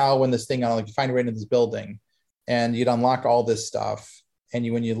somehow when this thing, like you find your way into this building and you'd unlock all this stuff. And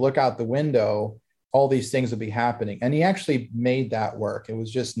when you look out the window, all these things would be happening. And he actually made that work. It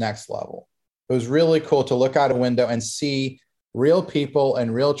was just next level. It was really cool to look out a window and see real people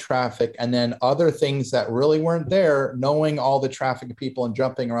and real traffic, and then other things that really weren't there, knowing all the traffic of people and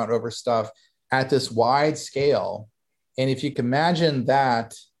jumping around over stuff at this wide scale. And if you can imagine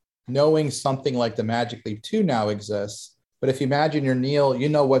that, knowing something like the Magic Leap 2 now exists, but if you imagine you're Neil, you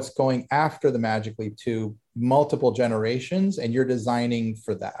know what's going after the Magic Leap 2 multiple generations, and you're designing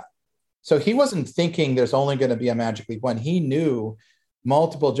for that. So he wasn't thinking there's only going to be a Magic Leap 1. He knew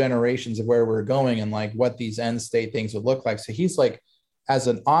multiple generations of where we're going and like what these end state things would look like. So he's like, as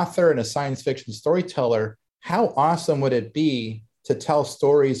an author and a science fiction storyteller, how awesome would it be to tell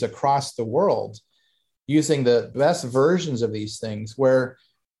stories across the world using the best versions of these things, where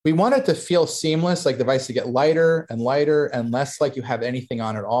we want it to feel seamless, like the device to get lighter and lighter and less like you have anything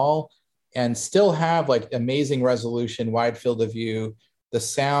on at all, and still have like amazing resolution, wide field of view, the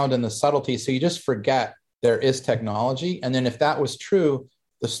sound and the subtlety. So you just forget there is technology. And then if that was true,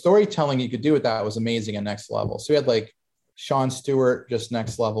 the storytelling you could do with that was amazing and next level. So we had like Sean Stewart, just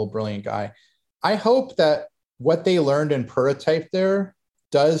next level, brilliant guy. I hope that what they learned in Prototype there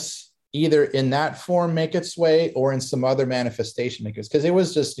does either in that form make its way or in some other manifestation, because it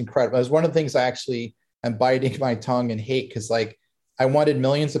was just incredible. It was one of the things I actually am biting my tongue and hate, because like I wanted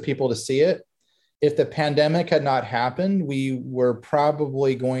millions of people to see it. If the pandemic had not happened, we were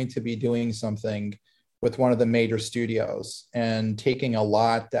probably going to be doing something with one of the major studios and taking a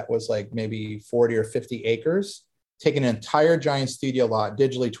lot that was like maybe 40 or 50 acres, taking an entire giant studio lot,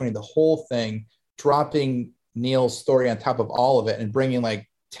 digitally twinning the whole thing, dropping Neil's story on top of all of it, and bringing like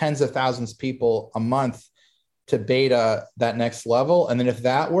tens of thousands of people a month to beta that next level. And then if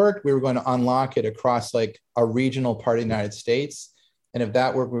that worked, we were going to unlock it across like a regional part of the United States. And if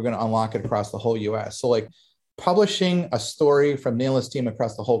that worked, we were going to unlock it across the whole US. So like publishing a story from Neil and his team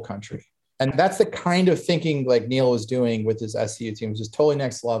across the whole country. And that's the kind of thinking like Neil was doing with his SCU team, which is totally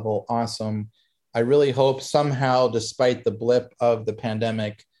next level. Awesome. I really hope somehow, despite the blip of the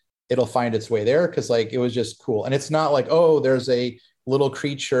pandemic, it'll find its way there, because like it was just cool. And it's not like, oh, there's a little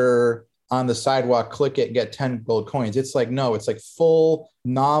creature on the sidewalk, click it, get 10 gold coins. It's like, no, it's like full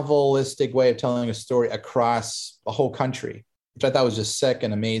novelistic way of telling a story across a whole country, which I thought was just sick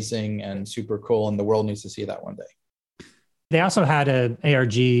and amazing and super cool. And the world needs to see that one day. They also had a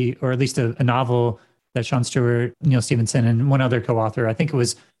ARG, or at least a novel that Sean Stewart, Neil Stephenson, and one other co-author. I think it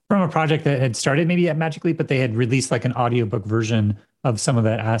was from a project that had started maybe at Magic Leap, but they had released like an audiobook version of some of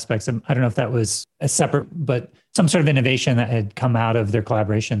the aspects. And I don't know if that was a separate, but some sort of innovation that had come out of their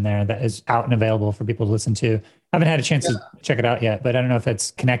collaboration there that is out and available for people to listen to. I haven't had a chance to check it out yet, but I don't know if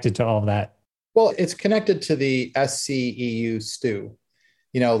it's connected to all of that. Well, it's connected to the SCEU stew,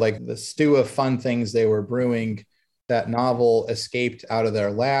 like the stew of fun things they were brewing. That novel escaped out of their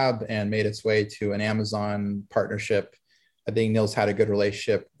lab and made its way to an Amazon partnership. I think Neil's had a good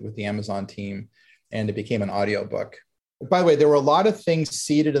relationship with the Amazon team, and it became an audiobook. By the way, there were a lot of things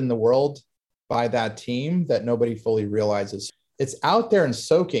seeded in the world by that team that nobody fully realizes. It's out there and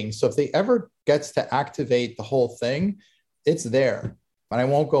soaking. So if they ever gets to activate the whole thing, it's there. And I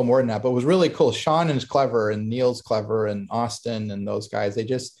won't go more than that, but it was really cool. Sean is clever and Neil's clever and Austin and those guys. They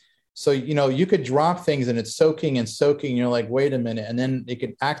just, so, you could drop things and it's soaking and soaking. You're like, wait a minute. And then it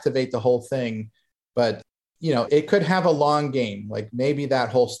could activate the whole thing. But, it could have a long game. Like maybe that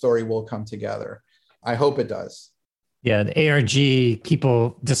whole story will come together. I hope it does. Yeah. The ARG,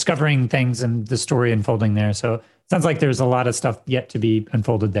 people discovering things and the story unfolding there. So it sounds like there's a lot of stuff yet to be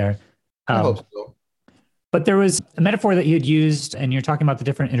unfolded there. I hope so. But there was a metaphor that you had used, and you're talking about the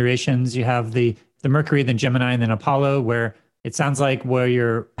different iterations. You have the Mercury, then Gemini, and then Apollo, where it sounds like where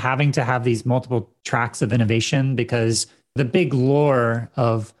you're having to have these multiple tracks of innovation, because the big lore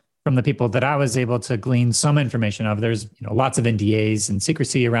from the people that I was able to glean some information of, there's lots of NDAs and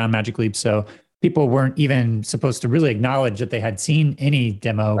secrecy around Magic Leap. So people weren't even supposed to really acknowledge that they had seen any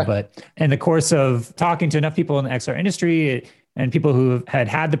demo. Right. But in the course of talking to enough people in the XR industry and people who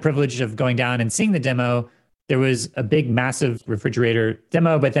had the privilege of going down and seeing the demo, there was a big, massive refrigerator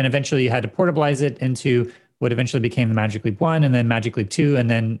demo, but then eventually you had to portabilize it into what eventually became the Magic Leap 1 and then Magic Leap 2 and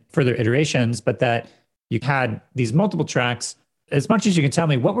then further iterations, but that you had these multiple tracks. As much as you can tell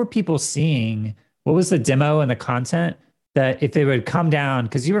me, what were people seeing? What was the demo and the content that if they would come down,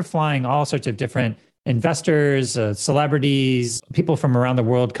 because you were flying all sorts of different investors, celebrities, people from around the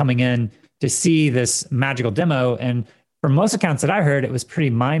world coming in to see this magical demo. And from most accounts that I heard, it was pretty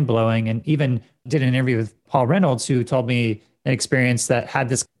mind-blowing, and even did an interview with Paul Reynolds, who told me an experience that had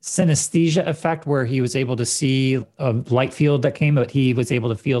this synesthesia effect where he was able to see a light field that came, but he was able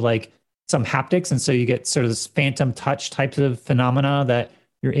to feel like some haptics. And so you get sort of this phantom touch types of phenomena that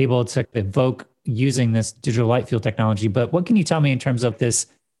you're able to evoke using this digital light field technology. But what can you tell me in terms of this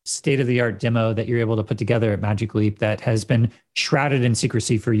state-of-the-art demo that you're able to put together at Magic Leap that has been shrouded in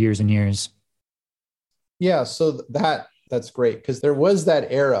secrecy for years and years? Yeah, so that's great, because there was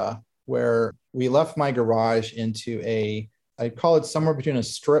that era where we left my garage into I call it somewhere between a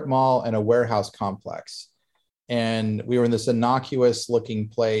strip mall and a warehouse complex. And we were in this innocuous looking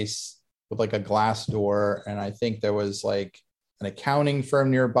place with like a glass door. And I think there was like an accounting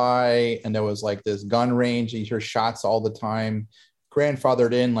firm nearby. And there was like this gun range. You hear shots all the time,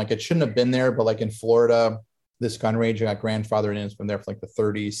 grandfathered in. Like it shouldn't have been there, but like in Florida, this gun range got grandfathered in. It's been there for like the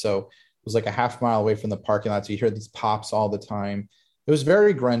 30s. So it was like a half mile away from the parking lot. So you hear these pops all the time. It was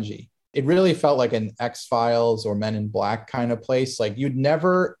very grungy. It really felt like an X-Files or Men in Black kind of place. Like you'd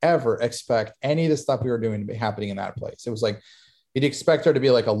never, ever expect any of the stuff we were doing to be happening in that place. It was like, you'd expect there to be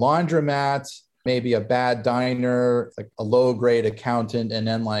like a laundromat, maybe a bad diner, like a low grade accountant. And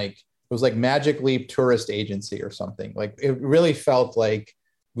then like, it was like Magic Leap tourist agency or something. Like it really felt like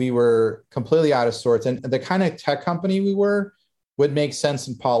we were completely out of sorts. And the kind of tech company we were would make sense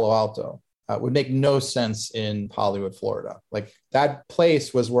in Palo Alto. Would make no sense in Hollywood, Florida. Like that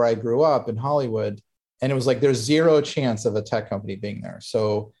place was where I grew up in Hollywood. And it was like, there's zero chance of a tech company being there.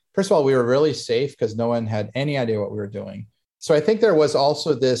 So first of all, we were really safe because no one had any idea what we were doing. So I think there was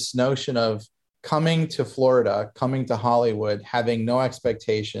also this notion of coming to Florida, coming to Hollywood, having no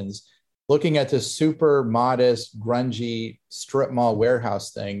expectations, looking at this super modest, grungy strip mall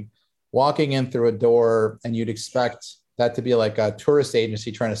warehouse thing, walking in through a door, and you'd expect that to be like a tourist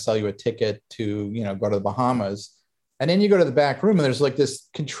agency trying to sell you a ticket to, go to the Bahamas. And then you go to the back room and there's like this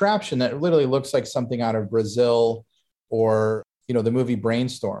contraption that literally looks like something out of Brazil or, the movie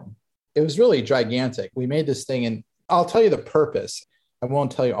Brainstorm. It was really gigantic. We made this thing, and I'll tell you the purpose. I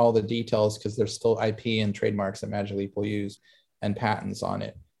won't tell you all the details because there's still IP and trademarks that Magic Leap will use and patents on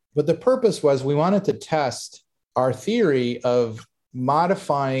it. But the purpose was we wanted to test our theory of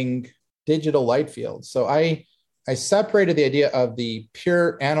modifying digital light fields. So I separated the idea of the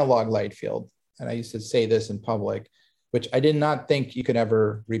pure analog light field, and I used to say this in public, which I did not think you could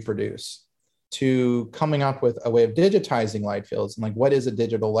ever reproduce, to coming up with a way of digitizing light fields and like, what is a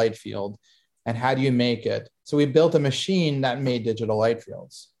digital light field and how do you make it? So we built a machine that made digital light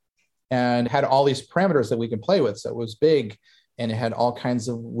fields and had all these parameters that we can play with. So it was big and it had all kinds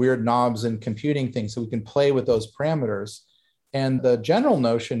of weird knobs and computing things. So we can play with those parameters. And the general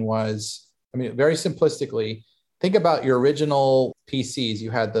notion was, very simplistically, think about your original PCs.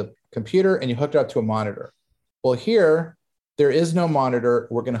 You had the computer and you hooked it up to a monitor. Well, here, there is no monitor.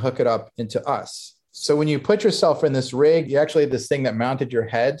 We're going to hook it up into us. So when you put yourself in this rig, you actually had this thing that mounted your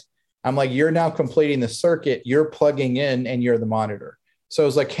head. I'm like, you're now completing the circuit. You're plugging in and you're the monitor. So it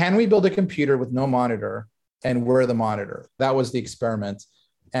was like, can we build a computer with no monitor and we're the monitor? That was the experiment.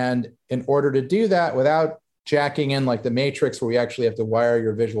 And in order to do that without jacking in like the Matrix, where we actually have to wire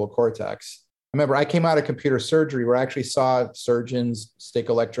your visual cortex. Remember, I came out of computer surgery where I actually saw surgeons stick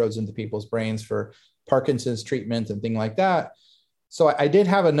electrodes into people's brains for Parkinson's treatment and things like that. So I did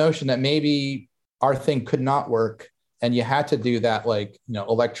have a notion that maybe our thing could not work And you had to do that, like,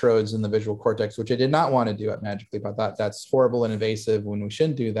 electrodes in the visual cortex, which I did not want to do at Magically. But that's horrible and invasive when we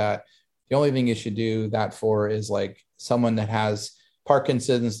shouldn't do that. The only thing you should do that for is like someone that has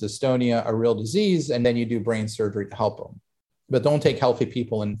Parkinson's, dystonia, a real disease, and then you do brain surgery to help them. But don't take healthy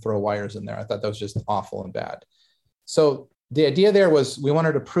people and throw wires in there. I thought that was just awful and bad. So the idea there was we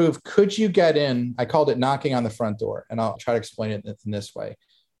wanted to prove, could you get in? I called it knocking on the front door, and I'll try to explain it in this way.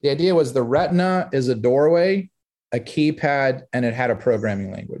 The idea was the retina is a doorway, a keypad, and it had a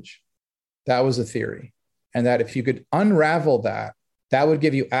programming language. That was the theory. And that if you could unravel that, that would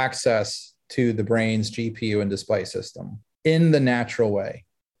give you access to the brain's GPU and display system in the natural way.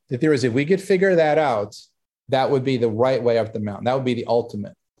 The theory is if we could figure that out, that would be the right way up the mountain. That would be the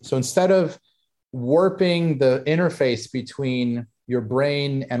ultimate. So instead of warping the interface between your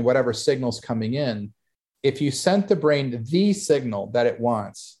brain and whatever signal's coming in, if you sent the brain the signal that it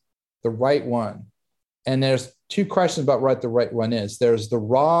wants, the right one, and there's two questions about what the right one is. There's the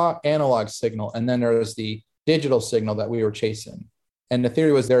raw analog signal, and then there's the digital signal that we were chasing. And the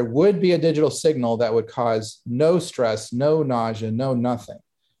theory was there would be a digital signal that would cause no stress, no nausea, no nothing.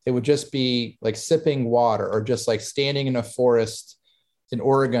 It would just be like sipping water or just like standing in a forest in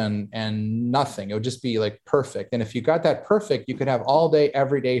Oregon and nothing. It would just be like perfect. And if you got that perfect, you could have all day,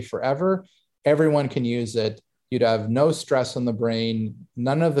 every day, forever. Everyone can use it. You'd have no stress on the brain,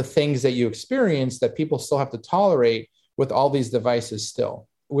 none of the things that you experience that people still have to tolerate with all these devices still.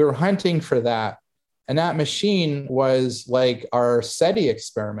 We were hunting for that. And that machine was like our SETI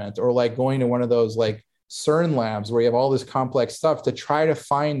experiment, or like going to one of those like CERN labs where you have all this complex stuff to try to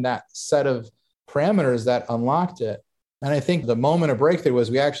find that set of parameters that unlocked it. And I think the moment of breakthrough was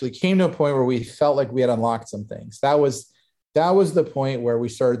we actually came to a point where we felt like we had unlocked some things. That was the point where we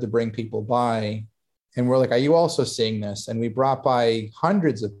started to bring people by. And we're like, are you also seeing this? And we brought by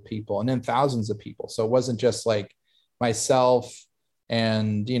hundreds of people and then thousands of people. So it wasn't just like myself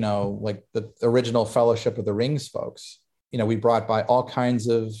and, like the original Fellowship of the Rings folks. We brought by all kinds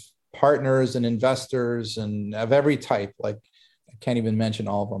of partners and investors and of every type. Like, I can't even mention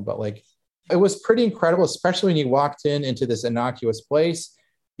all of them, but like, it was pretty incredible, especially when you walked into this innocuous place,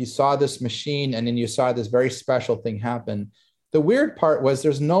 you saw this machine, and then you saw this very special thing happen. The weird part was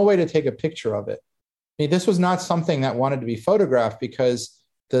there's no way to take a picture of it. I mean, this was not something that wanted to be photographed because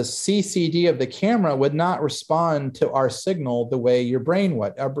the CCD of the camera would not respond to our signal the way your brain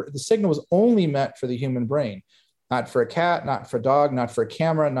would. The signal was only meant for the human brain, not for a cat, not for a dog, not for a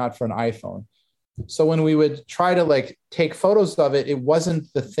camera, not for an iPhone. So when we would try to like take photos of it, it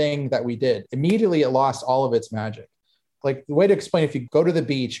wasn't the thing that we did. Immediately, it lost all of its magic. Like, the way to explain, if you go to the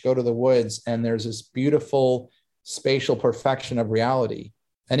beach, go to the woods, and there's this beautiful spatial perfection of reality,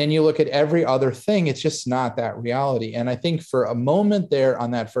 and then you look at every other thing, it's just not that reality. And I think for a moment there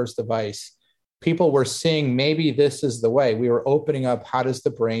on that first device, people were seeing maybe this is the way. We were opening up, how does the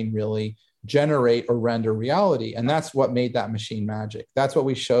brain really generate or render reality? And that's what made that machine magic. That's what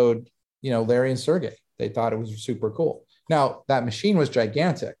we showed, Larry and Sergey. They thought it was super cool. Now, that machine was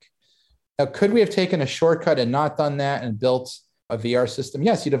gigantic. Now, could we have taken a shortcut and not done that and built a VR system?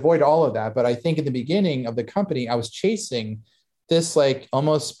 Yes, you'd avoid all of that. But I think in the beginning of the company, I was chasing this like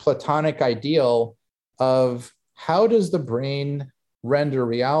almost platonic ideal of how does the brain render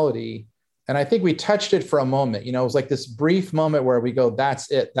reality? And I think we touched it for a moment. It was like this brief moment where we go, that's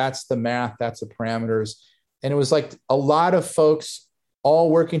it. That's the math. That's the parameters. And it was like a lot of folks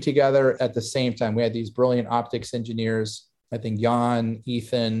all working together at the same time. We had these brilliant optics engineers, I think Jan,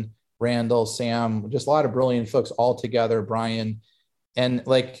 Ethan, Randall, Sam, just a lot of brilliant folks all together, Brian. And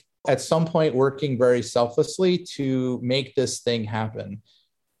like at some point working very selflessly to make this thing happen.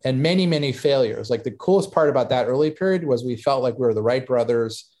 And many, many failures. Like, the coolest part about that early period was we felt like we were the Wright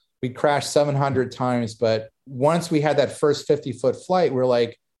brothers. We crashed 700 times, but once we had that first 50-foot flight, we're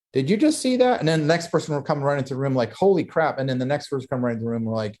like, did you just see that? And then the next person will come running into the room like, holy crap. And then the next person come running into the room,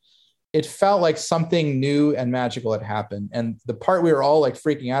 we're like, it felt like something new and magical had happened. And the part we were all like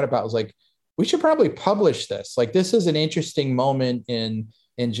freaking out about was like, we should probably publish this. Like, this is an interesting moment in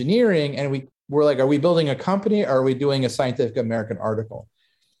engineering. And we were like, are we building a company, or are we doing a Scientific American article?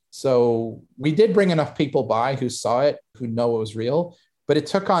 So we did bring enough people by who saw it, who know it was real, but it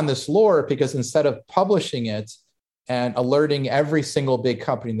took on this lore because instead of publishing it and alerting every single big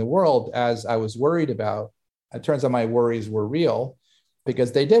company in the world, as I was worried about, it turns out my worries were real,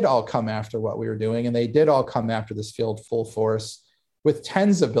 because they did all come after what we were doing, and they did all come after this field full force with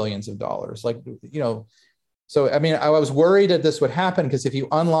tens of billions of dollars. So, I mean, I was worried that this would happen because if you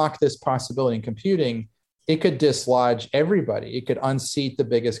unlock this possibility in computing, it could dislodge everybody. It could unseat the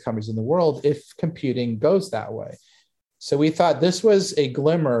biggest companies in the world if computing goes that way. So we thought this was a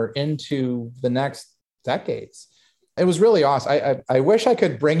glimmer into the next decades. It was really awesome. I wish I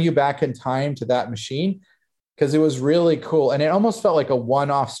could bring you back in time to that machine because it was really cool. And it almost felt like a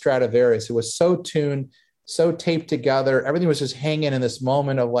one-off Stradivarius. It was so tuned, so taped together. Everything was just hanging in this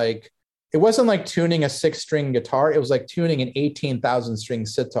moment of like, it wasn't like tuning a 6-string guitar. It was like tuning an 18,000 string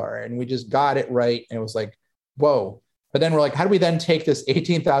sitar. And we just got it right. And it was like, whoa. But then we're like, how do we then take this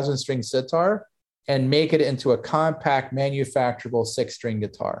 18,000 string sitar and make it into a compact manufacturable 6-string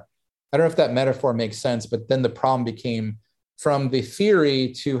guitar? I don't know if that metaphor makes sense, but then the problem became from the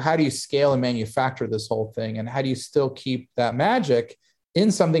theory to how do you scale and manufacture this whole thing? And how do you still keep that magic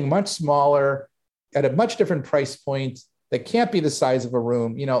in something much smaller at a much different price point that can't be the size of a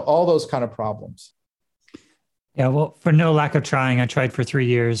room, all those kind of problems. Yeah, well, for no lack of trying, I tried for 3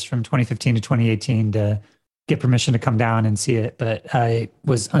 years from 2015 to 2018 to get permission to come down and see it, but I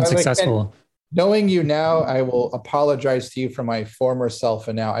was unsuccessful. Knowing you now, I will apologize to you for my former self.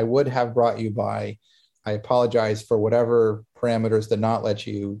 And now I would have brought you by. I apologize for whatever parameters did not let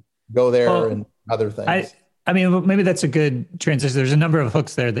you go there and other things. I mean, maybe that's a good transition. There's a number of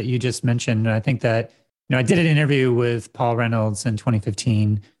hooks there that you just mentioned. And I think that, I did an interview with Paul Reynolds in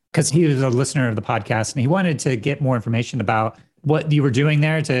 2015 because he was a listener of the podcast and he wanted to get more information about what you were doing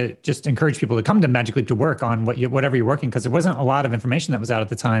there to just encourage people to come to Magic Leap to work on whatever you're working, because there wasn't a lot of information that was out at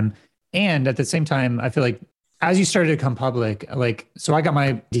the time. And at the same time, I feel like as you started to come public, so I got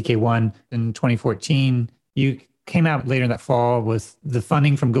my DK1 in 2014. You came out later that fall with the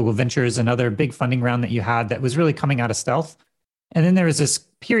funding from Google Ventures, another big funding round that you had that was really coming out of stealth. And then there was this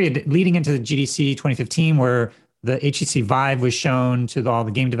period leading into the GDC 2015 where the HTC Vive was shown to all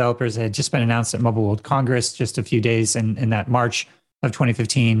the game developers. It had just been announced at Mobile World Congress just a few days in that March of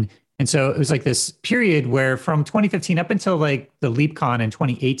 2015. And so it was like this period where from 2015 up until like the LeapCon in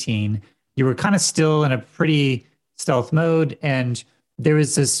 2018, you were kind of still in a pretty stealth mode. And there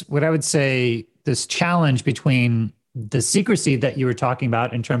was this, what I would say, this challenge between the secrecy that you were talking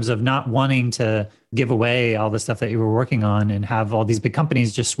about in terms of not wanting to give away all the stuff that you were working on and have all these big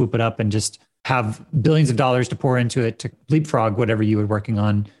companies just swoop it up and just have billions of dollars to pour into it to leapfrog whatever you were working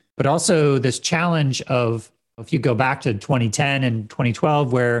on. But also this challenge of, if you go back to 2010 and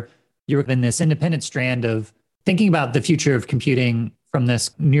 2012, where you're in this independent strand of thinking about the future of computing from this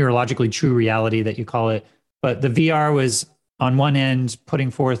neurologically true reality that you call it. But the VR was on one end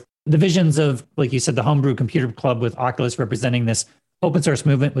putting forth the visions of, like you said, the Homebrew Computer Club with Oculus representing this open source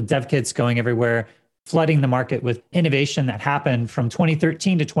movement with dev kits going everywhere, flooding the market with innovation that happened from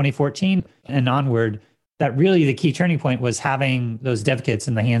 2013 to 2014 and onward. That really the key turning point was having those dev kits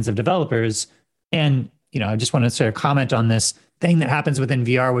in the hands of developers. And, I just want to sort of comment on this thing that happens within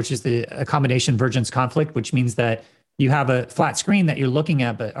VR, which is the accommodation vergence conflict, which means that you have a flat screen that you're looking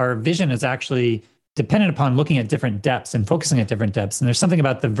at, but our vision is actually dependent upon looking at different depths and focusing at different depths. And there's something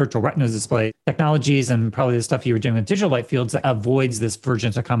about the virtual retina display technologies and probably the stuff you were doing with digital light fields that avoids this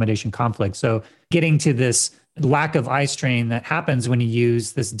vergence accommodation conflict. So getting to this lack of eye strain that happens when you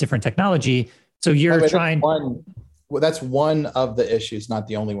use this different technology. So you're trying... That's one of the issues, not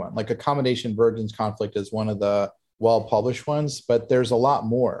the only one. Like accommodation vergence conflict is one of the well-published ones, but there's a lot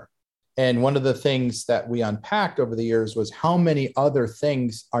more. And one of the things that we unpacked over the years was how many other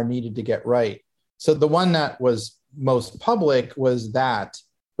things are needed to get right. So the one that was most public was that.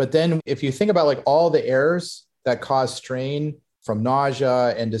 But then if you think about like all the errors that cause strain from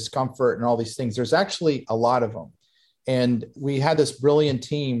nausea and discomfort and all these things, there's actually a lot of them. And we had this brilliant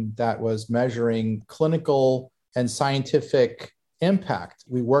team that was measuring clinical and scientific impact.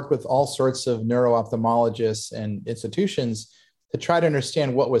 We worked with all sorts of neuro-ophthalmologists and institutions to try to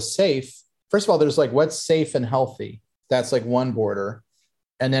understand what was safe. First of all, there's like what's safe and healthy. That's like one border.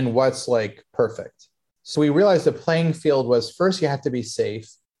 And then what's like perfect. So we realized the playing field was first you have to be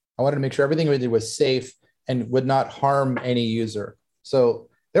safe. I wanted to make sure everything we did was safe and would not harm any user. So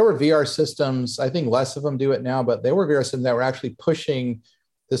there were VR systems, I think less of them do it now, but there were VR systems that were actually pushing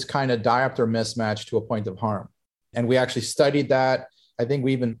this kind of diopter mismatch to a point of harm. And we actually studied that. I think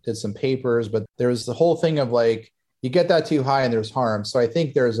we even did some papers, but there's the whole thing of like, you get that too high and there's harm. So I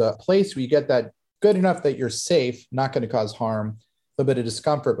think there's a place where you get that good enough that you're safe, not going to cause harm, a little bit of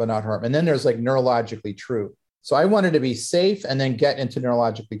discomfort, but not harm. And then there's like neurologically true. So I wanted to be safe and then get into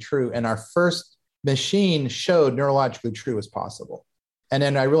neurologically true. And our first machine showed neurologically true was possible. And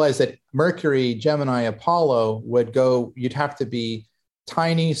then I realized that Mercury, Gemini, Apollo would go, you'd have to be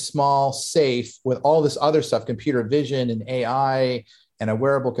tiny, small, safe with all this other stuff, computer vision and AI and a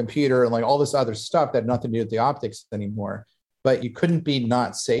wearable computer and like all this other stuff that had nothing to do with the optics anymore. But you couldn't be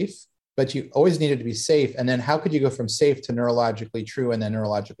not safe, but you always needed to be safe. And then how could you go from safe to neurologically true and then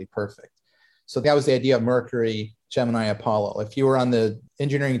neurologically perfect? So that was the idea of Mercury, Gemini, Apollo. If you were on the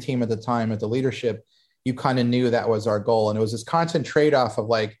engineering team at the time, at the leadership, you kind of knew that was our goal. And it was this constant trade-off of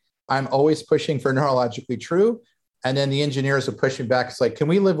like, I'm always pushing for neurologically true. And then the engineers are pushing back. It's like, can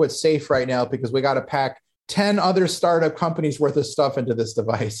we live with safe right now? Because we got to pack 10 other startup companies worth of stuff into this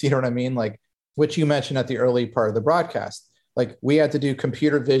device. You know what I mean? Like, which you mentioned at the early part of the broadcast. Like, we had to do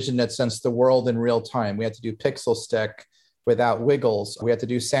computer vision that sensed the world in real time. We had to do pixel stick without wiggles. We had to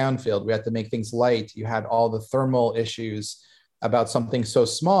do sound field. We had to make things light. You had all the thermal issues about something so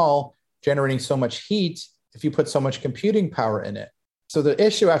small generating so much heat if you put so much computing power in it. So the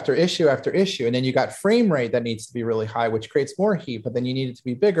issue after issue after issue, and then you got frame rate that needs to be really high, which creates more heat, but then you need it to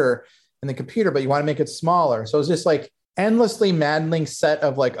be bigger in the computer, but you want to make it smaller. So it's just like endlessly maddening set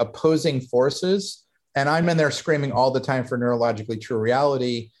of like opposing forces. And I'm in there screaming all the time for neurologically true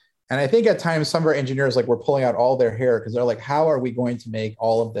reality. And I think at times some of our engineers like were pulling out all their hair because they're like, how are we going to make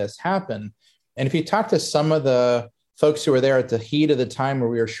all of this happen? And if you talk to some of the folks who were there at the heat of the time where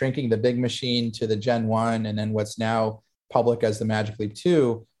we were shrinking the big machine to the Gen 1 and then what's now public as the Magic Leap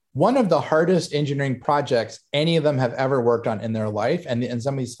 2, one of the hardest engineering projects any of them have ever worked on in their life. And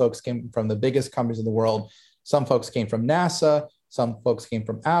some of these folks came from the biggest companies in the world. Some folks came from NASA. Some folks came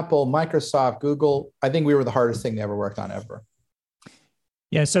from Apple, Microsoft, Google. I think we were the hardest thing they ever worked on ever.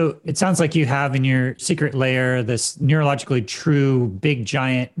 Yeah, so it sounds like you have in your secret layer this neurologically true, big,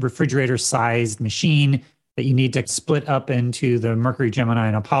 giant refrigerator-sized machine that you need to split up into the Mercury, Gemini,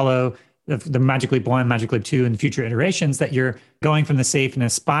 and Apollo, the Magic Leap 1, Magic Leap 2, and future iterations, that you're going from the safe and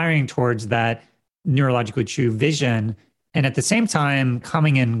aspiring towards that neurologically true vision. And at the same time,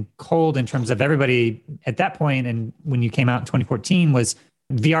 coming in cold in terms of everybody at that point, and when you came out in 2014, was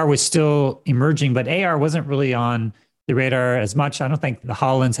VR was still emerging, but AR wasn't really on the radar as much. I don't think the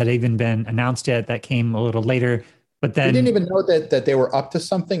HoloLens had even been announced yet. That came a little later. But then we didn't even know that they were up to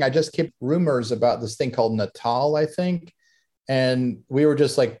something. I just kept rumors about this thing called Natal, I think. And we were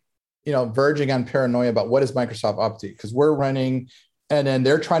just like, verging on paranoia about what is Microsoft up to? Because we're running and then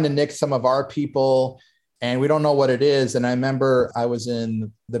they're trying to nick some of our people and we don't know what it is. And I remember I was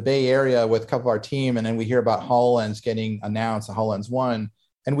in the Bay Area with a couple of our team and then we hear about HoloLens getting announced, the HoloLens 1.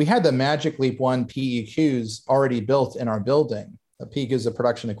 And we had the Magic Leap 1 PEQs already built in our building. The PEQ is a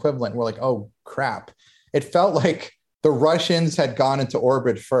production equivalent. We're like, oh, crap. It felt like the Russians had gone into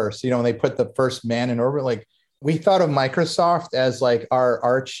orbit first. When they put the first man in orbit, like we thought of Microsoft as like our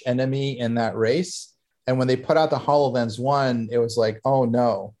arch enemy in that race. And when they put out the HoloLens 1, it was like, oh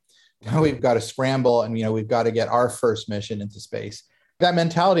no, now we've got to scramble and, we've got to get our first mission into space. That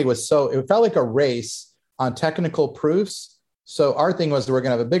mentality was it felt like a race on technical proofs. So our thing was we're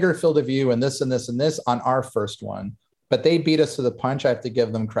going to have a bigger field of view and this and this and this on our first one. But they beat us to the punch. I have to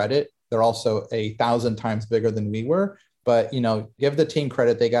give them credit. They're also 1,000 times bigger than we were. But, give the team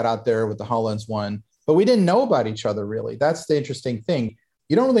credit. They got out there with the HoloLens 1. But we didn't know about each other, really. That's the interesting thing.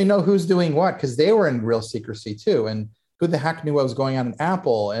 You don't really know who's doing what because they were in real secrecy, too. And who the heck knew what was going on in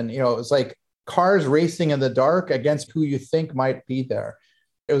Apple? And, it was like cars racing in the dark against who you think might be there.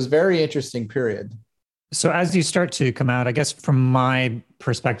 It was a very interesting period. So as you start to come out, I guess from my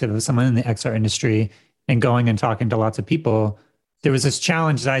perspective of someone in the XR industry and going and talking to lots of people, there was this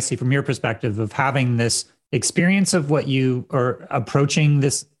challenge that I see from your perspective of having this experience of what you are approaching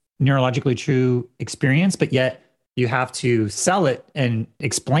this neurologically true experience, but yet you have to sell it and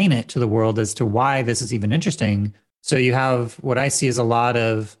explain it to the world as to why this is even interesting. So you have what I see as a lot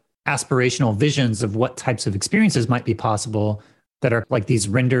of aspirational visions of what types of experiences might be possible that are like these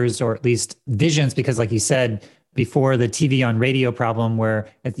renders or at least visions, because like you said before, the TV on radio problem where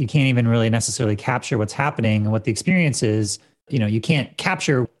you can't even really necessarily capture what's happening and what the experience is. You can't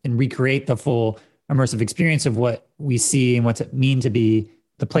capture and recreate the full immersive experience of what we see and what's it mean to be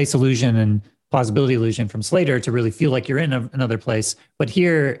the place illusion and plausibility illusion from Slater to really feel like you're in another place. But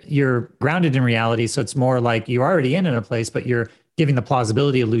here you're grounded in reality. So it's more like you're already in a place, but you're giving the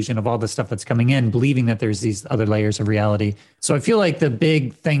plausibility illusion of all the stuff that's coming in, believing that there's these other layers of reality. So I feel like the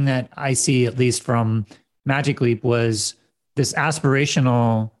big thing that I see, at least from Magic Leap, was this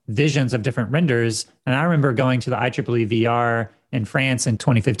aspirational visions of different renders. And I remember going to the IEEE VR in France in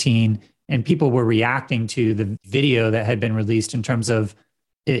 2015, and people were reacting to the video that had been released in terms of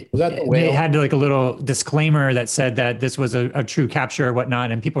it. It had like a little disclaimer that said that this was a true capture or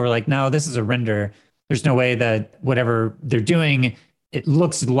whatnot. And people were like, no, this is a render. There's no way that whatever they're doing, it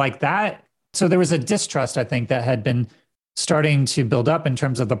looks like that. So there was a distrust, I think, that had been starting to build up in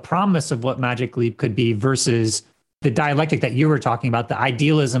terms of the promise of what Magic Leap could be versus the dialectic that you were talking about, the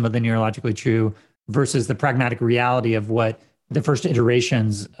idealism of the neurologically true versus the pragmatic reality of what the first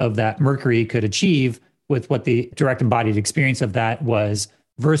iterations of that Mercury could achieve with what the direct embodied experience of that was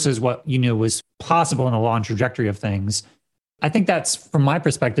versus what you knew was possible in the long trajectory of things. I think that's, from my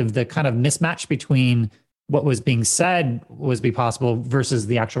perspective, the kind of mismatch between what was being said was be possible versus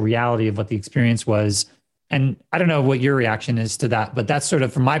the actual reality of what the experience was. And I don't know what your reaction is to that, but that's sort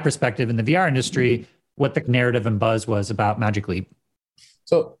of, from my perspective in the VR industry, what the narrative and buzz was about Magic Leap.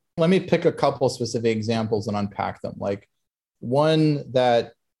 So let me pick a couple specific examples and unpack them. Like one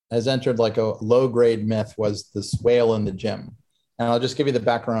that has entered like a low grade myth was this whale in the gym. And I'll just give you the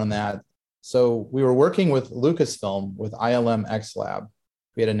background on that. So we were working with Lucasfilm with ILM X Lab.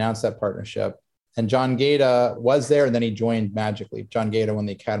 We had announced that partnership. And John Gaeta was there, and then he joined Magic Leap. John Gaeta won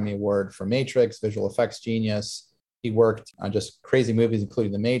the Academy Award for Matrix, visual effects genius. He worked on just crazy movies,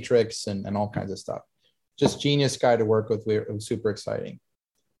 including The Matrix and all kinds of stuff. Just genius guy to work with. It was super exciting.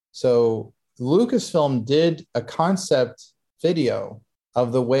 So Lucasfilm did a concept video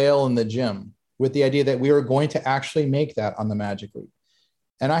of the whale in the gym with the idea that we were going to actually make that on the Magic Leap.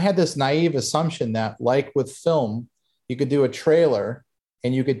 And I had this naive assumption that, like with film, you could do a trailer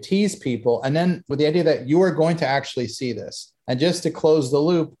and you could tease people, and then with the idea that you are going to actually see this. And just to close the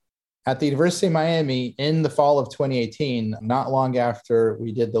loop, at the University of Miami in the fall of 2018, not long after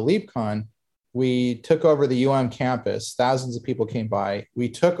we did the LeapCon, we took over the campus. Thousands of people came by. We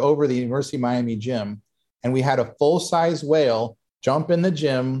took over the University of Miami gym, and we had a full-size whale jump in the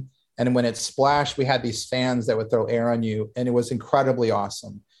gym. And when it splashed, we had these fans that would throw air on you, and it was incredibly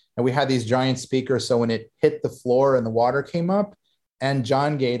awesome. And we had these giant speakers, so when it hit the floor and the water came up, and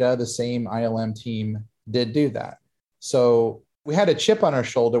John Gaeta, the same ILM team, did do that. So we had a chip on our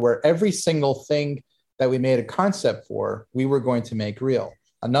shoulder where every single thing that we made a concept for, we were going to make real.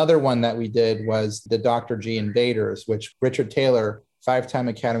 Another one that we did was the Dr. G Invaders, which Richard Taylor, 5-time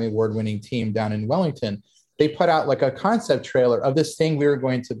Academy Award-winning team down in Wellington, they put out like a concept trailer of this thing we were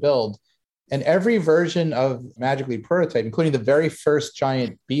going to build. And every version of Magic Leap prototype, including the very first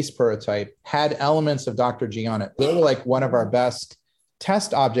giant beast prototype, had elements of Dr. G on it. They were like one of our best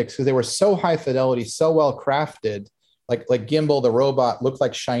test objects because they were so high fidelity, so well crafted. Like Gimbal, the robot, looked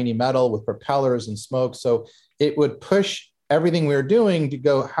like shiny metal with propellers and smoke. So it would push everything we were doing to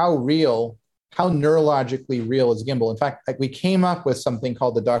go, how neurologically real is Gimbal? In fact, we came up with something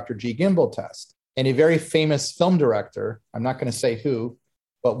called the Dr. G Gimbal test. And a very famous film director, I'm not going to say who,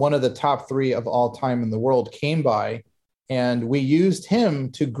 but one of the top 3 of all time in the world came by, and we used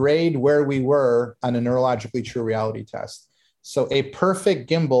him to grade where we were on a neurologically true reality test. So a perfect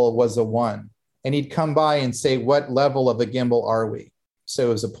gimbal was a 1. And he'd come by and say, what level of a gimbal are we? So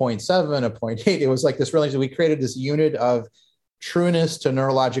it was a 0.7, a 0.8. It was like this really, we created this unit of trueness to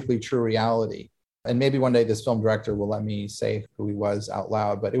neurologically true reality. And maybe one day this film director will let me say who he was out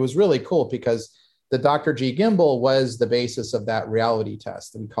loud. But it was really cool because the Dr. G gimbal was the basis of that reality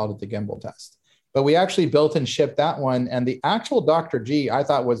test. We called it the gimbal test. But we actually built and shipped that one. And the actual Dr. G I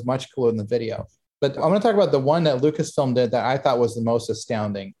thought was much cooler than the video. But I'm going to talk about the one that Lucasfilm did that I thought was the most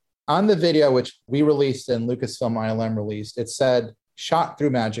astounding. On the video, which we released and Lucasfilm ILM released, it said, shot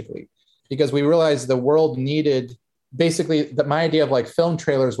through Magic Leap, because we realized the world needed, basically, my idea of like film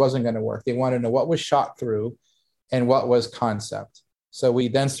trailers wasn't going to work. They wanted to know what was shot through and what was concept. So we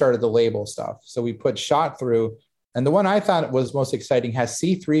then started the label stuff. So we put shot through, and the one I thought was most exciting has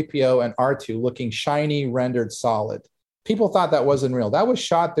C-3PO and R2 looking shiny, rendered solid. People thought that wasn't real. That was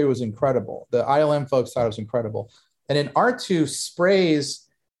shot through, was incredible. The ILM folks thought it was incredible. And then R2 sprays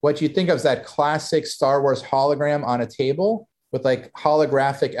what you think of as that classic Star Wars hologram on a table with like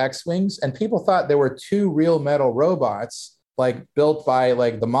holographic X-Wings. And people thought there were 2 real metal robots like built by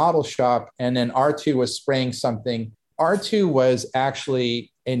like the model shop. And then R2 was spraying something. R2 was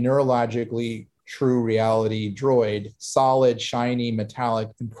actually a neurologically true reality droid, solid, shiny, metallic,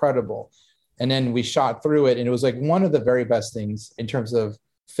 incredible. And then we shot through it, and it was like one of the very best things in terms of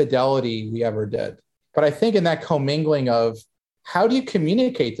fidelity we ever did. But I think in that commingling of how do you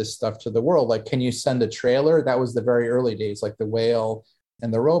communicate this stuff to the world? Like, can you send a trailer? That was the very early days, like the whale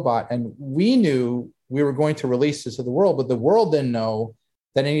and the robot. And we knew we were going to release this to the world, but the world didn't know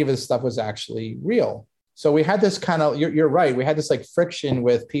that any of this stuff was actually real. So we had this kind of, you're right, we had this like friction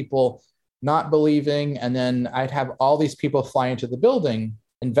with people not believing. And then I'd have all these people fly into the building,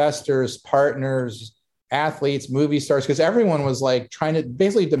 investors, partners, athletes, movie stars, because everyone was like trying to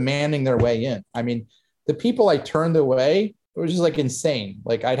basically demanding their way in. I mean, the people I turned away, it was just like insane.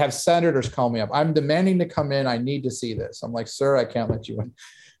 Like I'd have senators call me up. I'm demanding to come in. I need to see this. I'm like, sir, I can't let you in.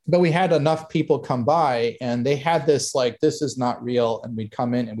 But we had enough people come by and they had this like, this is not real. And we'd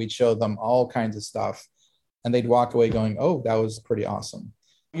come in and we'd show them all kinds of stuff. And they'd walk away going, oh, that was pretty awesome.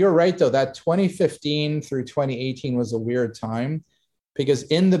 You're right, though, that 2015 through 2018 was a weird time because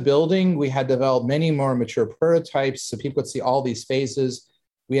in the building, we had developed many more mature prototypes so people could see all these phases.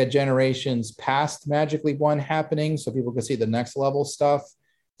 We had generations past Magic Leap 1 happening so people could see the next level stuff.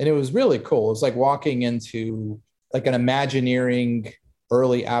 And it was really cool. It was like walking into like an Imagineering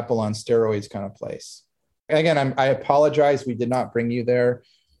early Apple on steroids kind of place. Again, I apologize. We did not bring you there.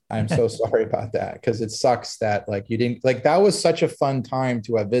 I'm so sorry about that, because it sucks that like you didn't, like that was such a fun time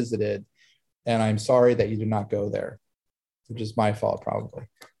to have visited. And I'm sorry that you did not go there, which is my fault probably.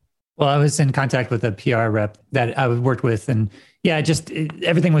 Well, I was in contact with a PR rep that I worked with, and yeah,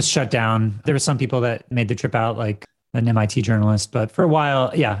 everything was shut down. There were some people that made the trip out, like an MIT journalist, but for a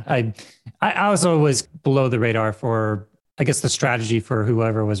while, yeah, I also was below the radar for, I guess, the strategy for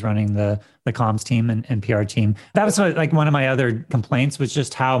whoever was running the comms team and PR team. That was like one of my other complaints, was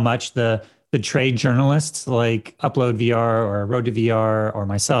just how much the trade journalists like Upload VR or Road to VR or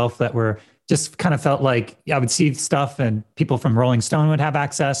myself that were just kind of felt like I would see stuff and people from Rolling Stone would have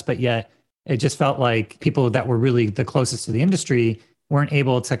access, but yet it just felt like people that were really the closest to the industry weren't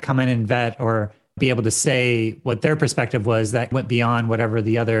able to come in and vet or be able to say what their perspective was that went beyond whatever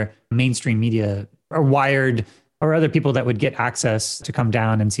the other mainstream media or Wired or other people that would get access to come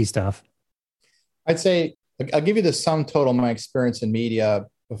down and see stuff. I'd say, I'll give you the sum total of my experience in media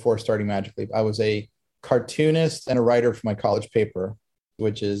before starting Magic Leap. I was a cartoonist and a writer for my college paper,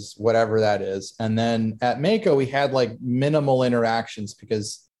 which is whatever that is. And then at Mako, we had like minimal interactions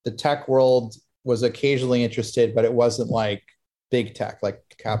because the tech world was occasionally interested, but it wasn't like big tech, like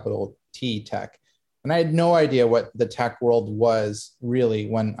capital T tech. And I had no idea what the tech world was really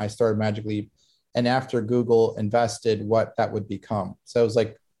when I started Magic Leap. And after Google invested, what that would become. So I was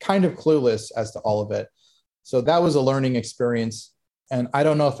like kind of clueless as to all of it. So that was a learning experience. And I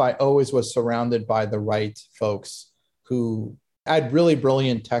don't know if I always was surrounded by the right folks who had really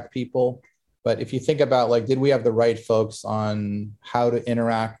brilliant tech people. But if you think about like, did we have the right folks on how to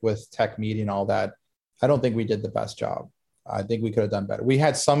interact with tech media and all that? I don't think we did the best job. I think we could have done better. We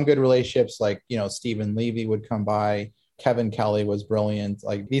had some good relationships, like, you know, Stephen Levy would come by. Kevin Kelly was brilliant.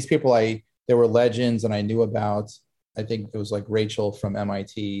 Like these people, they were legends and I knew about. I think it was like Rachel from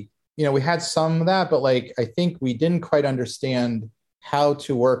MIT. You know, we had some of that, but like, I think we didn't quite understand how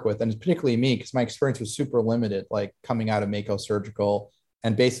to work with, and particularly me, because my experience was super limited, like coming out of Mako Surgical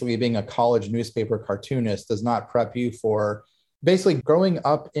and basically being a college newspaper cartoonist does not prep you for basically growing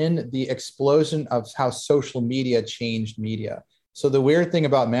up in the explosion of how social media changed media. So the weird thing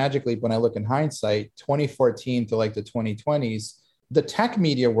about Magic Leap, when I look in hindsight, 2014 to like the 2020s, the tech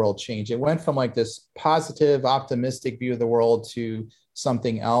media world changed. It went from like this positive, optimistic view of the world to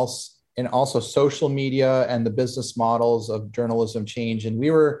something else. And also social media and the business models of journalism change. And we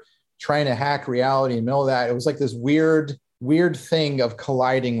were trying to hack reality in the middle of that. It was like this weird thing of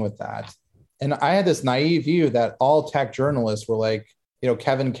colliding with that. And I had this naive view that all tech journalists were like, you know,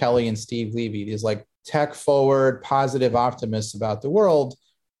 Kevin Kelly and Steve Levy, these like tech forward, positive optimists about the world.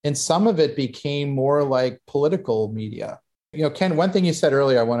 And some of it became more like political media. You know, Ken, one thing you said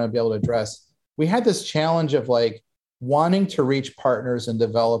earlier, I want to be able to address. We had this challenge of like wanting to reach partners and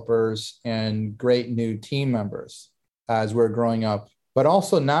developers and great new team members as we're growing up, but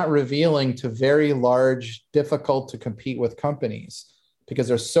also not revealing to very large, difficult to compete with companies because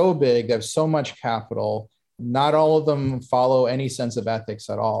they're so big, they have so much capital. Not all of them follow any sense of ethics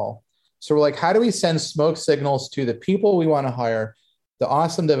at all. So we're like, how do we send smoke signals to the people we want to hire, the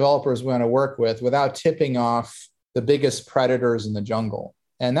awesome developers we want to work with without tipping off the biggest predators in the jungle?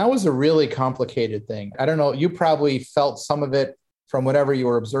 And that was a really complicated thing. I don't know, you probably felt some of it from whatever you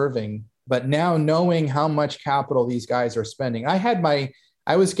were observing, but now knowing how much capital these guys are spending, I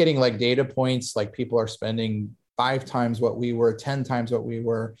was getting like data points, like people are spending 5 times what we were, 10 times what we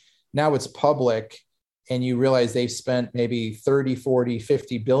were. Now it's public and you realize they've spent maybe 30, 40,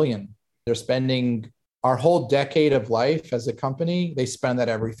 50 billion. They're spending our whole decade of life as a company. They spend that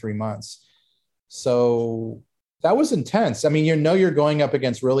every 3 months. So that was intense. I mean, you're going up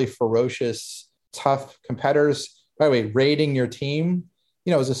against really ferocious, tough competitors. By the way, rating your team,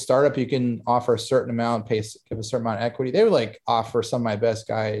 you know, as a startup, you can offer a certain amount, give a certain amount of equity. They would like offer some of my best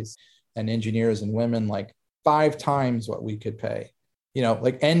guys and engineers and women like 5 times what we could pay, you know,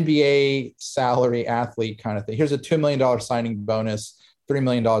 like NBA salary athlete kind of thing. Here's a $2 million signing bonus, $3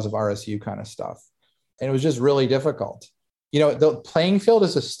 million of RSU kind of stuff. And it was just really difficult. You know, the playing field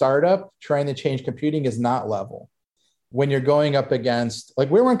as a startup trying to change computing is not level. When you're going up against, like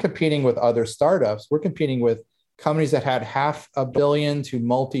we weren't competing with other startups, we're competing with companies that had $500 million to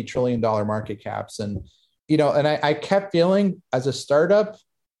multi-trillion-dollar market caps. And, you know, and I kept feeling as a startup,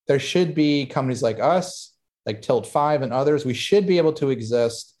 there should be companies like us, like Tilt5 and others. We should be able to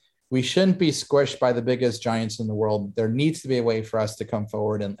exist. We shouldn't be squished by the biggest giants in the world. There needs to be a way for us to come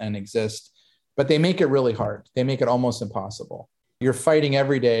forward and exist. But they make it really hard. They make it almost impossible. You're fighting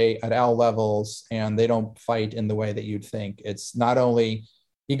every day at all levels, and they don't fight in the way that you'd think. It's not only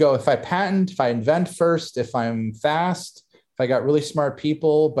you go, if I patent, if I invent first, if I'm fast, if I got really smart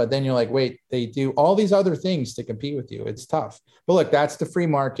people, but then you're like, wait, they do all these other things to compete with you. It's tough. But look, that's the free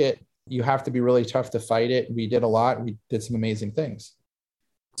market. You have to be really tough to fight it. We did a lot. We did some amazing things.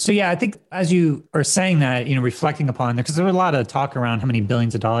 So yeah, I think as you are saying that, reflecting upon there, because there was a lot of talk around how many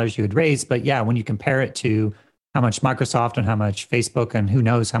billions of dollars you had raised, but yeah, when you compare it to how much Microsoft and how much Facebook and who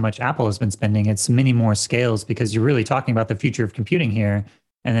knows how much Apple has been spending, it's many more scales because you're really talking about the future of computing here.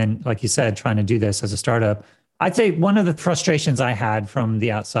 And then, like you said, trying to do this as a startup. I'd say one of the frustrations I had from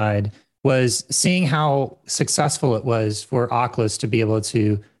the outside was seeing how successful it was for Oculus to be able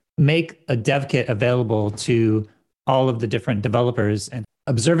to make a dev kit available to all of the different developers and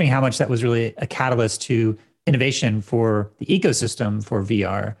observing how much that was really a catalyst to innovation for the ecosystem for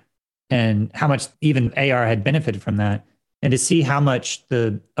VR and how much even AR had benefited from that. And to see how much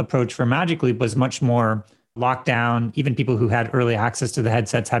the approach for Magic Leap was much more locked down. Even people who had early access to the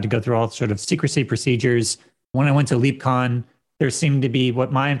headsets had to go through all sort of secrecy procedures. When I went to LeapCon, there seemed to be,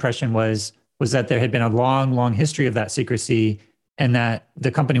 what my impression was that there had been a long, long history of that secrecy and that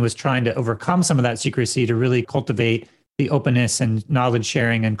the company was trying to overcome some of that secrecy to really cultivate the openness and knowledge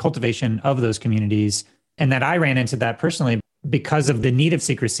sharing and cultivation of those communities. And that I ran into that personally because of the need of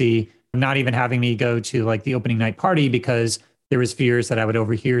secrecy, not even having me go to like the opening night party because there was fears that I would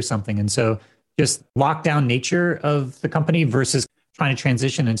overhear something. And so just lockdown nature of the company versus trying to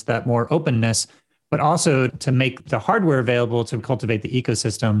transition into that more openness, but also to make the hardware available to cultivate the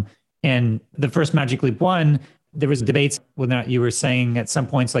ecosystem. And the first Magic Leap 1, there was debates whether or not you were saying at some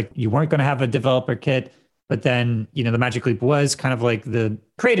points like you weren't going to have a developer kit, but then, the Magic Leap was kind of like the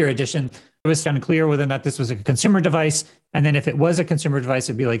creator edition. It was unclear whether or not this was a consumer device. And then if it was a consumer device,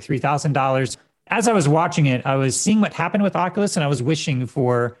 it'd be like $3,000. As I was watching it, I was seeing what happened with Oculus, and I was wishing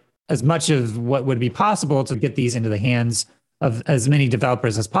for as much of what would be possible to get these into the hands of as many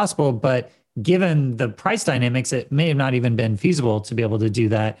developers as possible. But given the price dynamics, it may have not even been feasible to be able to do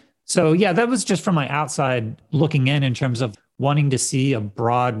that. So yeah, that was just from my outside looking in terms of wanting to see a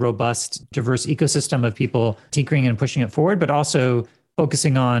broad, robust, diverse ecosystem of people tinkering and pushing it forward, but also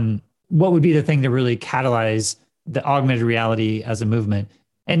focusing on what would be the thing to really catalyze the augmented reality as a movement.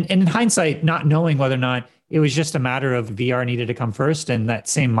 And in hindsight, not knowing whether or not it was just a matter of VR needed to come first, and that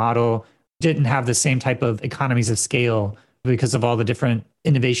same model didn't have the same type of economies of scale because of all the different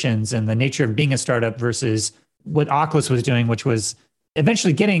innovations and the nature of being a startup versus what Oculus was doing, which was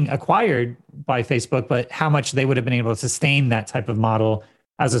eventually getting acquired by Facebook, but how much they would have been able to sustain that type of model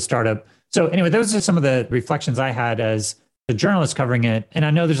as a startup. So anyway, those are some of the reflections I had as a journalist covering it. And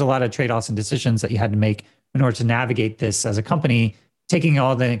I know there's a lot of trade-offs and decisions that you had to make in order to navigate this as a company, taking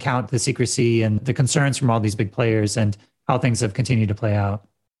all into account the secrecy and the concerns from all these big players and how things have continued to play out.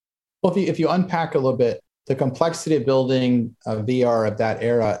 Well, if you unpack a little bit, the complexity of building a VR of that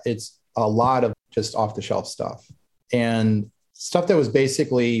era, it's a lot of just off-the-shelf stuff. And stuff that was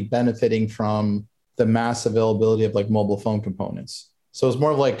basically benefiting from the mass availability of like mobile phone components. So it's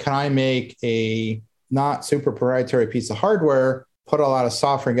more of like, can I make a not super proprietary piece of hardware, put a lot of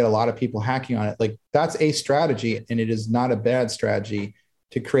software and get a lot of people hacking on it? Like that's a strategy, and it is not a bad strategy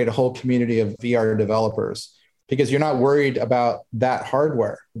to create a whole community of VR developers because you're not worried about that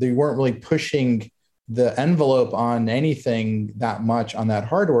hardware. They weren't really pushing the envelope on anything that much on that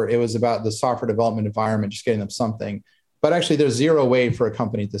hardware. It was about the software development environment, just getting them something. But actually, there's zero way for a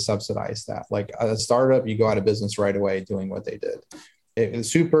company to subsidize that. Like a startup, you go out of business right away doing what they did. It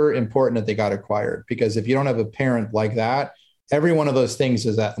was super important that they got acquired because if you don't have a parent like that, every one of those things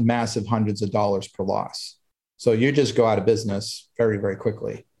is at massive hundreds of dollars per loss. So you just go out of business very, very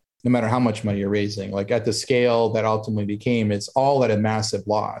quickly, no matter how much money you're raising. Like at the scale that ultimately became, it's all at a massive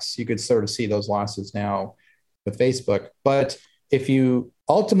loss. You could sort of see those losses now with Facebook. But if you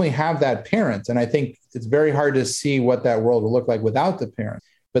ultimately have that parent, and I think it's very hard to see what that world will look like without the parent.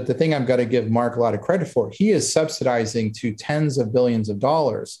 But the thing I've got to give Mark a lot of credit for, he is subsidizing to tens of billions of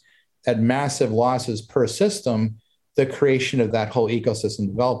dollars at massive losses per system, the creation of that whole ecosystem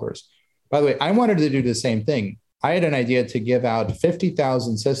of developers. By the way, I wanted to do the same thing. I had an idea to give out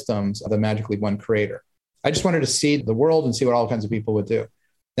 50,000 systems of the Magic Leap 1 creator. I just wanted to see the world and see what all kinds of people would do.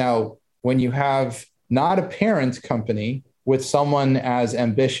 Now, when you have not a parent company with someone as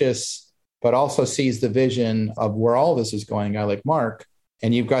ambitious, but also sees the vision of where all this is going, a guy like Mark,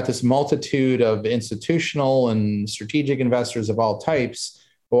 and you've got this multitude of institutional and strategic investors of all types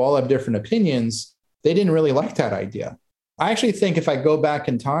who all have different opinions, they didn't really like that idea. I actually think if I go back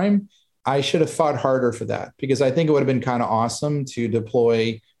in time, I should have fought harder for that because I think it would have been kind of awesome to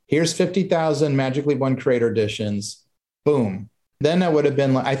deploy, here's 50,000 Magic Leap 1 creator editions, boom. Then that would have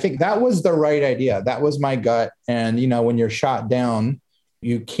been, I think that was the right idea. That was my gut. And, when you're shot down,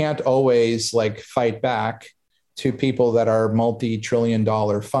 you can't always fight back to people that are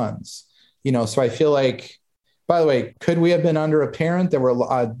multi-trillion-dollar funds. So I feel like, by the way, could we have been under a parent? There were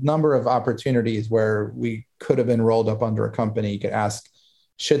a number of opportunities where we could have been rolled up under a company. You could ask,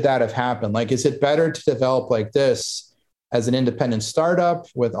 should that have happened? Is it better to develop like this as an independent startup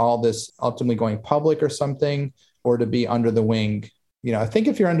with all this ultimately going public or something, or to be under the wing? I think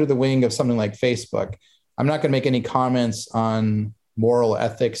if you're under the wing of something like Facebook, I'm not going to make any comments on moral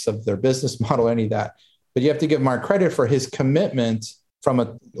ethics of their business model, any of that. But you have to give Mark credit for his commitment from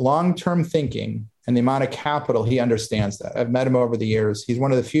a long-term thinking and the amount of capital. He understands that. I've met him over the years. He's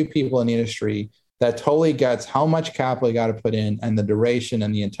one of the few people in the industry that totally gets how much capital you got to put in and the duration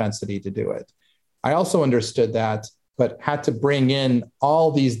and the intensity to do it. I also understood that, but had to bring in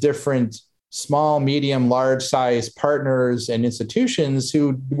all these different small, medium, large size partners and institutions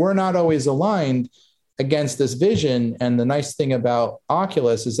who were not always aligned against this vision. And the nice thing about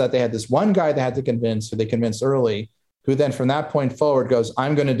Oculus is that they had this one guy they had to convince, who they convinced early, who then from that point forward goes,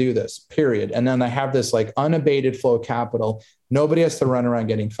 I'm going to do this, period. And then they have this unabated flow of capital. Nobody has to run around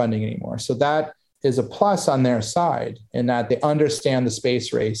getting funding anymore. So that is a plus on their side in that they understand the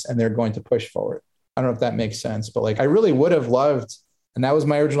space race and they're going to push forward. I don't know if that makes sense, but I really would have loved, and that was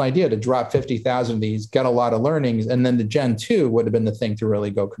my original idea, to drop 50,000 of these, get a lot of learnings. And then the Gen 2 would have been the thing to really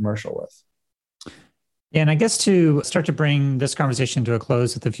go commercial with. Yeah, and I guess to start to bring this conversation to a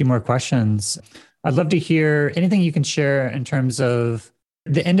close with a few more questions, I'd love to hear anything you can share in terms of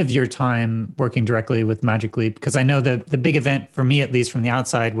the end of your time working directly with Magic Leap, because I know that the big event for me, at least from the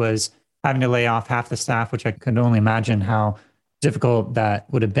outside, was having to lay off half the staff, which I could only imagine how difficult that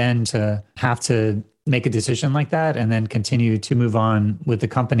would have been to have to make a decision like that and then continue to move on with the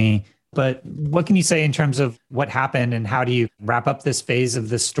company. But what can you say in terms of what happened and how do you wrap up this phase of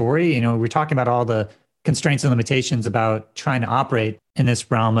this story? We're talking about all the constraints and limitations about trying to operate in this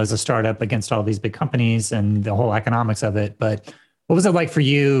realm as a startup against all these big companies and the whole economics of it. But what was it like for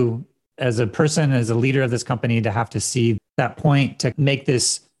you as a person, as a leader of this company, to have to see that point, to make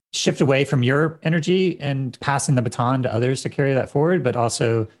this shift away from your energy and passing the baton to others to carry that forward, but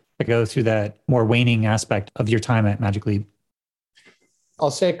also to go through that more waning aspect of your time at Magic Leap?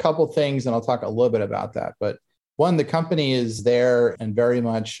 I'll say a couple things and I'll talk a little bit about that. But one, the company is there and very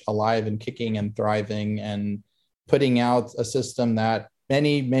much alive and kicking and thriving and putting out a system that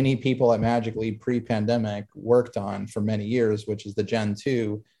many, many people at Magic Leap pre-pandemic worked on for many years, which is the Gen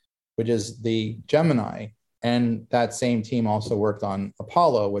 2, which is the Gemini. And that same team also worked on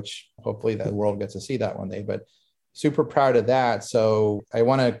Apollo, which hopefully the world gets to see that one day, but super proud of that. So I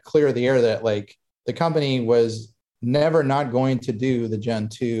want to clear the air that the company was never not going to do the Gen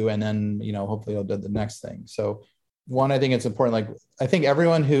 2 and then, hopefully it'll do the next thing. So one, I think it's important. I think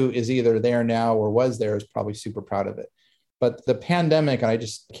everyone who is either there now or was there is probably super proud of it. But the pandemic, and I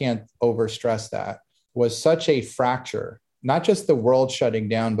just can't overstress that, was such a fracture, not just the world shutting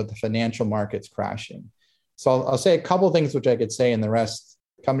down, but the financial markets crashing. So I'll say a couple of things which I could say, and the rest,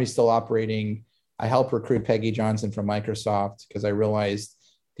 company's still operating. I helped recruit Peggy Johnson from Microsoft because I realized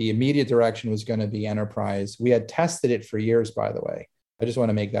the immediate direction was going to be enterprise. We had tested it for years, by the way. I just want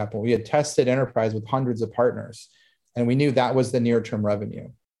to make that point. We had tested enterprise with hundreds of partners, and we knew that was the near-term revenue.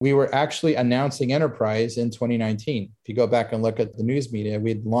 We were actually announcing enterprise in 2019. If you go back and look at the news media, we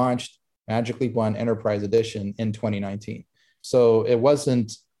had launched Magic Leap One Enterprise Edition in 2019. So it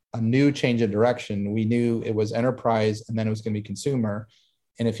wasn't a new change of direction. We knew it was enterprise and then it was going to be consumer.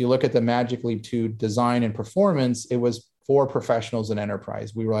 And if you look at the Magic Leap 2 design and performance, it was for professionals and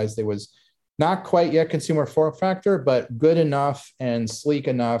enterprise. We realized it was not quite yet consumer form factor, but good enough and sleek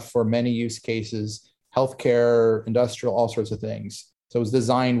enough for many use cases, healthcare, industrial, all sorts of things. So it was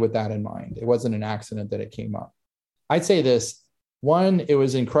designed with that in mind. It wasn't an accident that it came up. I'd say this, one, it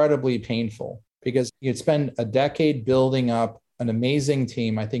was incredibly painful because you'd spend a decade building up an amazing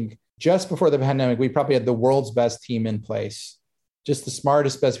team. I think just before the pandemic, we probably had the world's best team in place, just the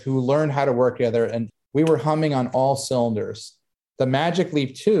smartest, best, who learned how to work together. And we were humming on all cylinders. The Magic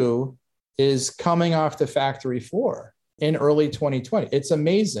Leap 2 is coming off the factory floor in early 2020. It's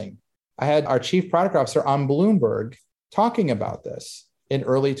amazing. I had our chief product officer on Bloomberg talking about this in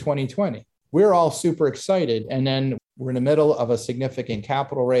early 2020. We're all super excited. And then we're in the middle of a significant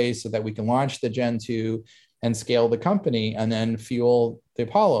capital raise so that we can launch the Gen 2 and scale the company and then fuel the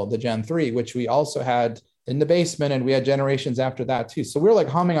Apollo, the Gen 3, which we also had in the basement. And we had generations after that too. So we're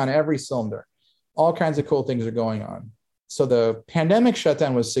humming on every cylinder. All kinds of cool things are going on. So the pandemic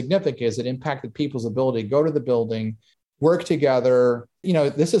shutdown was significant as it impacted people's ability to go to the building, work together.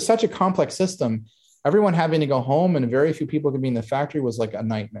 This is such a complex system. everyone having to go home and very few people could be in the factory was like a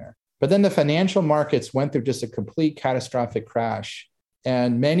nightmare. But then the financial markets went through just a complete catastrophic crash.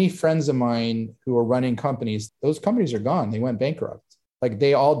 And many friends of mine who were running companies, those companies are gone. They went bankrupt. Like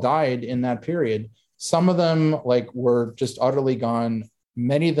they all died in that period. Some of them like were just utterly gone.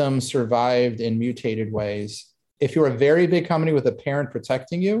 Many of them survived in mutated ways. If you're a very big company with a parent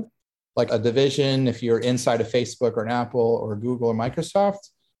protecting you, like a division, if you're inside of Facebook or an Apple or Google or Microsoft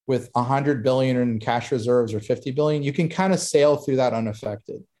with 100 billion in cash reserves or 50 billion, you can kind of sail through that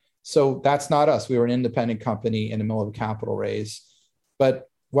unaffected. So that's not us. We were an independent company in the middle of a capital raise. But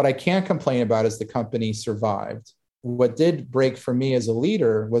what I can't complain about is the company survived. What did break for me as a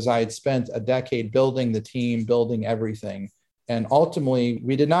leader was I had spent a decade building the team, building everything. And ultimately,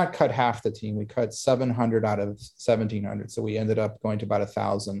 we did not cut half the team. We cut 700 out of 1,700. So we ended up going to about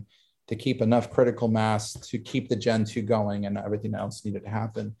 1,000 to keep enough critical mass to keep the Gen 2 going, and everything else needed to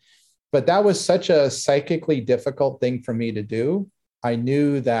happen. But that was such a psychically difficult thing for me to do. I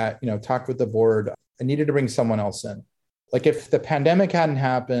knew that, talk with the board, I needed to bring someone else in. Like if the pandemic hadn't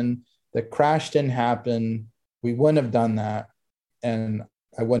happened, the crash didn't happen, we wouldn't have done that. And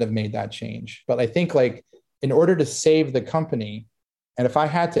I wouldn't have made that change. But I think like in order to save the company, and if I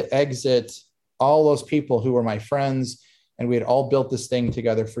had to exit all those people who were my friends and we had all built this thing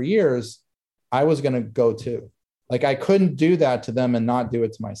together for years, I was going to go too. Like I couldn't do that to them and not do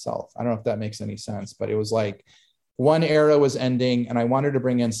it to myself. I don't know if that makes any sense, but it was like one era was ending and I wanted to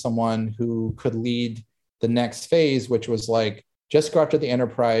bring in someone who could lead the next phase, which was like, just go after the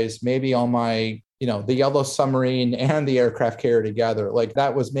enterprise, maybe all my, the yellow submarine and the aircraft carrier together. Like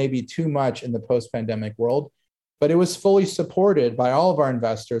that was maybe too much in the post-pandemic world, but it was fully supported by all of our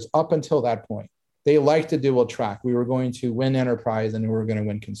investors up until that point. They liked the dual track. We were going to win enterprise and we were going to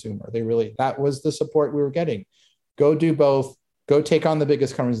win consumer. That was the support we were getting. Go do both, go take on the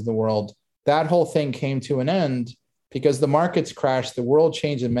biggest companies in the world. That whole thing came to an end because the markets crashed, the world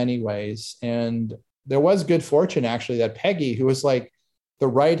changed in many ways. And there was good fortune actually that Peggy, who was like the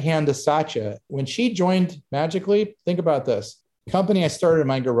right hand to Satya, when she joined Magic Leap, think about this, company I started in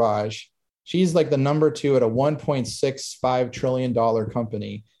my garage, she's like the number 2 at a $1.65 trillion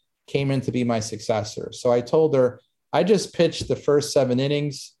company, came in to be my successor. So I told her, I just pitched the first 7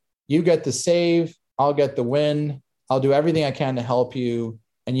 innings. You get the save, I'll get the win. I'll do everything I can to help you.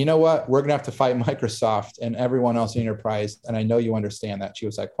 And you know what? We're going to have to fight Microsoft and everyone else in enterprise. And I know you understand that. She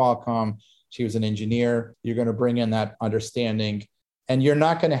was at Qualcomm. She was an engineer. You're going to bring in that understanding. And you're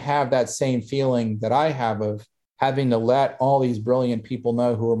not going to have that same feeling that I have of having to let all these brilliant people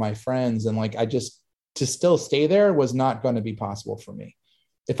know who are my friends. And like, to still stay there was not going to be possible for me.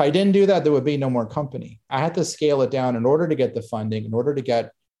 If I didn't do that, there would be no more company. I had to scale it down in order to get the funding, in order to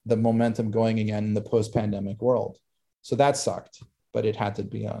get the momentum going again in the post-pandemic world. So that sucked, but it had to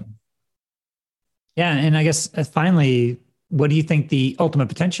be done. Yeah. And I guess finally, what do you think the ultimate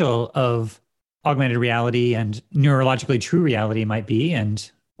potential of augmented reality and neurologically true reality might be,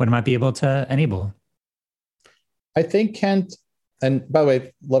 and what it might be able to enable? I think, Kent, and by the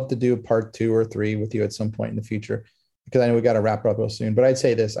way, love to do a part 2 or 3 with you at some point in the future, because I know we got to wrap up real soon. But I'd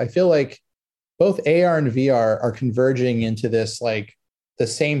say this, I feel like both AR and VR are converging into this, like the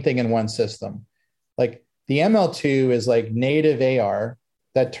same thing in one system. Like the ML2 is like native AR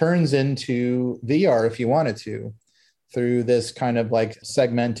that turns into VR if you wanted to, through this kind of like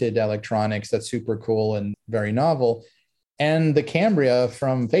segmented electronics that's super cool and very novel. And the Cambria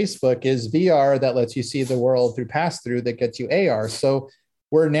from Facebook is VR that lets you see the world through pass-through that gets you AR. So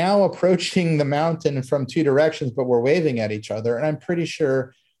we're now approaching the mountain from 2 directions, but we're waving at each other. And I'm pretty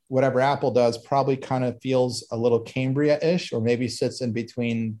sure whatever Apple does probably kind of feels a little Cambria-ish, or maybe sits in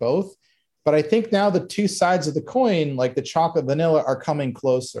between both. But I think now the 2 sides of the coin, like the chocolate vanilla, are coming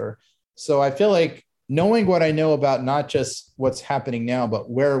closer. So I feel like knowing what I know about not just what's happening now, but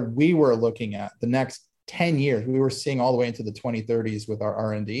where we were looking at the next 10 years, we were seeing all the way into the 2030s with our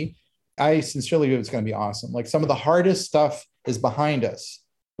R&D. I sincerely believe it's going to be awesome. Like some of the hardest stuff is behind us.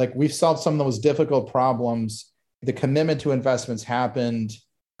 Like we've solved some of those difficult problems. The commitment to investments happened.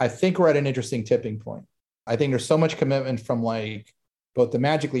 I think we're at an interesting tipping point. I think there's so much commitment from like both the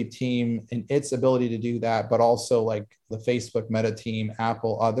Magic Leap team and its ability to do that, but also like the Facebook Meta team,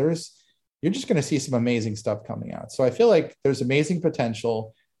 Apple, others. You're just going to see some amazing stuff coming out. So I feel like there's amazing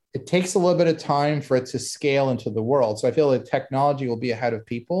potential. It takes a little bit of time for it to scale into the world. So I feel like technology will be ahead of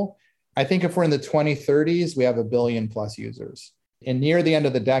people. I think if we're in the 2030s, we have 1 billion plus users. And near the end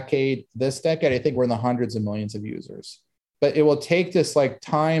of the decade, this decade, I think we're in the hundreds of millions of users. But it will take this like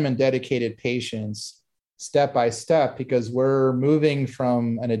time and dedicated patience step by step, because we're moving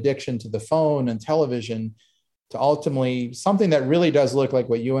from an addiction to the phone and television to ultimately something that really does look like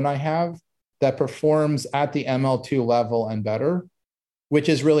what you and I have, that performs at the ML2 level and better, which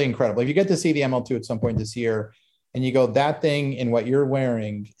is really incredible. If you get to see the ML2 at some point this year and you go, that thing in what you're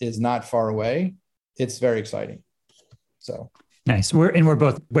wearing is not far away, it's very exciting. So nice. We're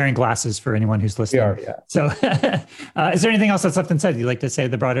both wearing glasses for anyone who's listening. We are, yeah. So is there anything else that's left unsaid you'd like to say to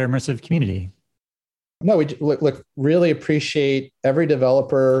the broader immersive community? No, we look, really appreciate every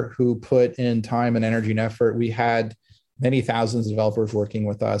developer who put in time and energy and effort. We had many thousands of developers working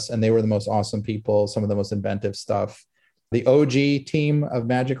with us, and they were the most awesome people, some of the most inventive stuff. The OG team of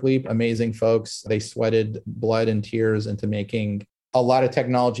Magic Leap, amazing folks. They sweated blood and tears into making a lot of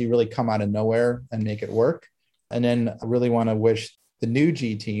technology really come out of nowhere and make it work. And then I really want to wish the new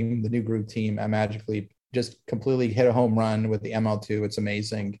G team, the new group team at Magic Leap, just completely hit a home run with the ML2. It's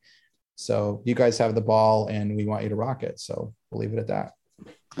amazing. So you guys have the ball and we want you to rock it. So we'll leave it at that.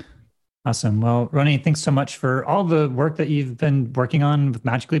 Awesome. Well, Rony, thanks so much for all the work that you've been working on with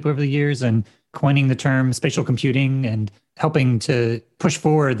Magic Leap over the years and coining the term spatial computing and helping to push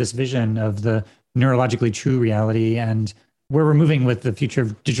forward this vision of the neurologically true reality and where we're moving with the future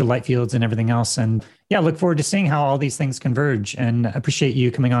of digital light fields and everything else. And yeah, look forward to seeing how all these things converge, and appreciate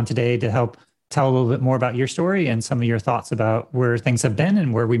you coming on today to help tell a little bit more about your story and some of your thoughts about where things have been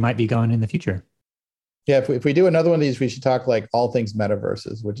and where we might be going in the future. Yeah, if we do another one of these, we should talk like all things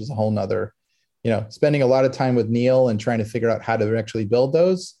metaverses, which is a whole nother, spending a lot of time with Neil and trying to figure out how to actually build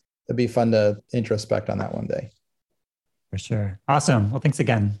those. It'd be fun to introspect on that one day. For sure. Awesome. Well, thanks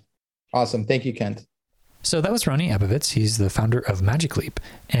again. Awesome. Thank you, Kent. So that was Rony Abovitz. He's the founder of Magic Leap.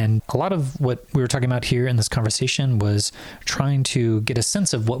 And a lot of what we were talking about here in this conversation was trying to get a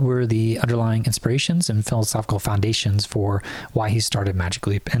sense of what were the underlying inspirations and philosophical foundations for why he started Magic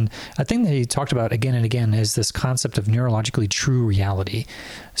Leap. And a thing that he talked about again and again is this concept of neurologically true reality.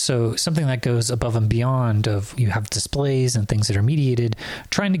 So something that goes above and beyond of you have displays and things that are mediated,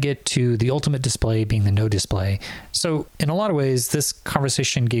 trying to get to the ultimate display being the no display. So in a lot of ways, this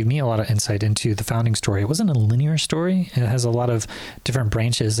conversation gave me a lot of insight into the founding story. It wasn't a linear story. It has a lot of different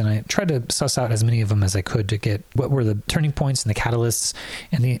branches, and I tried to suss out as many of them as I could to get what were the turning points and the catalysts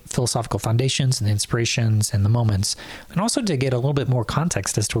and the philosophical foundations and the inspirations and the moments, and also to get a little bit more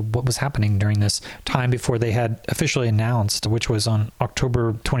context as to what was happening during this time before they had officially announced, which was on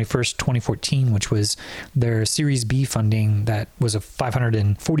October 21st, 2014, which was their Series B funding. That was a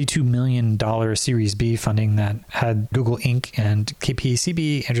 $542 million Series B funding that had Google Inc. and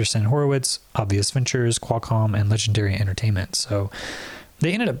KPCB, Andreessen Horowitz, Obvious Ventures, Qualcomm, and Legendary Entertainment. So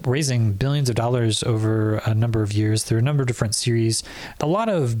they ended up raising billions of dollars over a number of years. There are a number of different series, a lot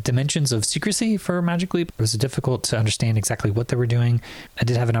of dimensions of secrecy for Magic Leap. It was difficult to understand exactly what they were doing. I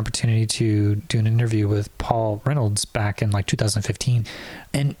did have an opportunity to do an interview with Paul Reynolds back in 2015.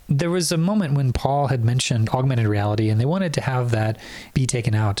 And there was a moment when Paul had mentioned augmented reality, and they wanted to have that be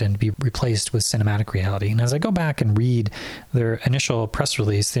taken out and be replaced with cinematic reality. And as I go back and read their initial press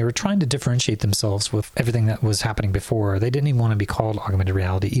release, they were trying to differentiate themselves with everything that was happening before. They didn't even want to be called augmented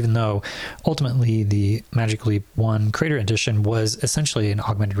reality, even though ultimately the Magic Leap 1 Creator Edition was essentially an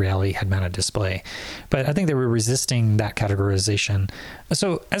augmented reality head-mounted display. But I think they were resisting that categorization.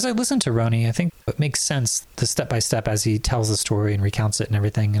 So as I listen to Rony, I think it makes sense the step-by-step as he tells the story and recounts it and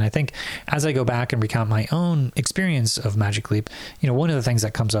everything. And I think as I go back and recount my own experience of Magic Leap, one of the things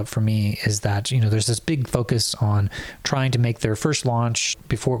that comes up for me is that, there's this big focus on trying to make their first launch.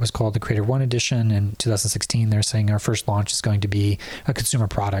 Before it was called the Creator 1 Edition in 2016, they're saying our first launch is going to be a consumer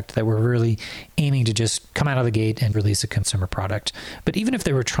product, that we're really aiming to just come out of the gate and release a consumer product. But even if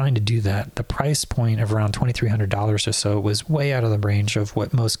they were trying to do that, the price point of around $2,300 or so was way out of the range of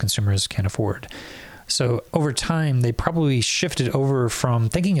what most consumers can afford. So over time, they probably shifted over from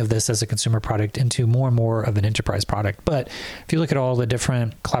thinking of this as a consumer product into more and more of an enterprise product. But if you look at all the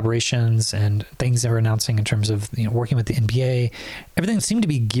different collaborations and things they were announcing in terms of working with the NBA, everything seemed to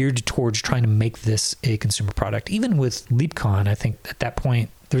be geared towards trying to make this a consumer product. Even with LeapCon, I think at that point,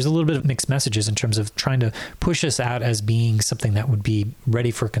 there's a little bit of mixed messages in terms of trying to push us out as being something that would be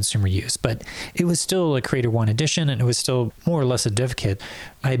ready for consumer use. But it was still a Creator 1 edition, and it was still more or less a dev kit.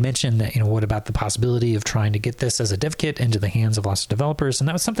 I had mentioned that, what about the possibility of trying to get this as a dev kit into the hands of lots of developers? And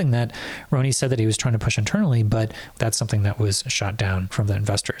that was something that Rony said that he was trying to push internally, but that's something that was shot down from the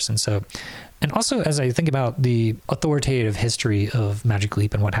investors. And also, as I think about the authoritative history of Magic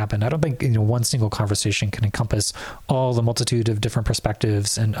Leap and what happened, I don't think one single conversation can encompass all the multitude of different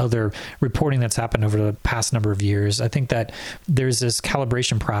perspectives and other reporting that's happened over the past number of years. I think that there's this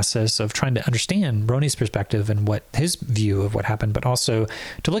calibration process of trying to understand Rony's perspective and what his view of what happened, but also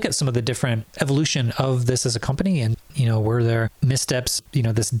to look at some of the different evolution of this as a company and Were there missteps,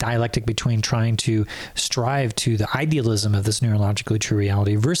 this dialectic between trying to strive to the idealism of this neurologically true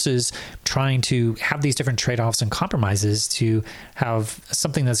reality versus trying to have these different trade-offs and compromises to have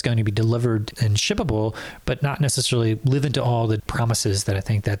something that's going to be delivered and shippable, but not necessarily live into all the promises that I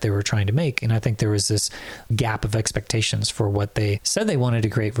think that they were trying to make. And I think there was this gap of expectations for what they said they wanted to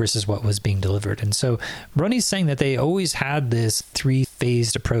create versus what was being delivered. And so Roni's saying that they always had this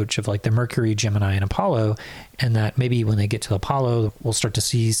three-phased approach of like the Mercury, Gemini, and Apollo, and that maybe when they get to Apollo, we'll start to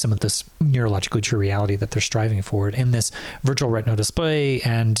see some of this neurologically true reality that they're striving for in this virtual retinal display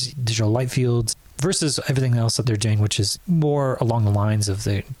and digital light fields versus everything else that they're doing, which is more along the lines of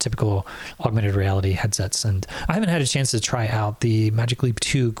the typical augmented reality headsets. And I haven't had a chance to try out the Magic Leap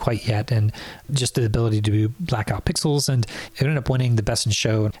 2 quite yet, and just the ability to do blackout pixels, and it ended up winning the Best in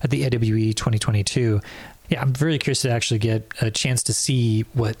Show at the AWE 2022. Yeah, I'm very curious to actually get a chance to see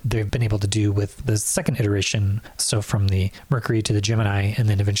what they've been able to do with the second iteration. So from the Mercury to the Gemini, and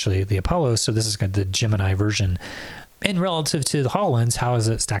then eventually the Apollo. So this is kind of the Gemini version. And relative to the HoloLens, how does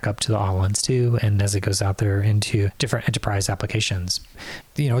it stack up to the HoloLens 2? And as it goes out there into different enterprise applications.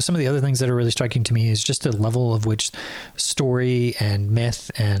 Some of the other things that are really striking to me is just the level of which story and myth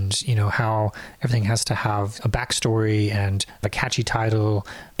and, how everything has to have a backstory and a catchy title.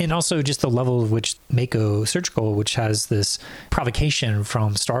 And also just the level of which Mako Surgical, which has this provocation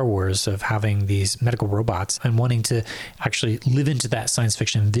from Star Wars of having these medical robots and wanting to actually live into that science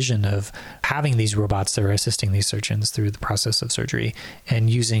fiction vision of having these robots that are assisting these surgeons through the process of surgery and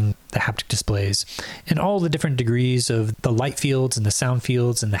using the haptic displays and all the different degrees of the light fields and the sound fields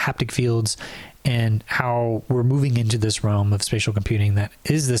and the haptic fields, and how we're moving into this realm of spatial computing that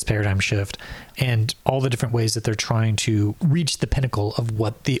is this paradigm shift, and all the different ways that they're trying to reach the pinnacle of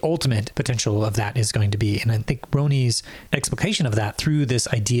what the ultimate potential of that is going to be. And I think Roni's explication of that through this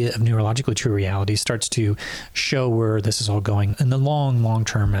idea of neurologically true reality starts to show where this is all going in the long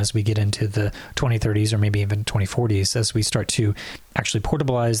term as we get into the 2030s or maybe even 2040s, as we start to actually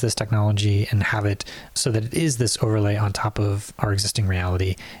portabilize this technology and have it so that it is this overlay on top of our existing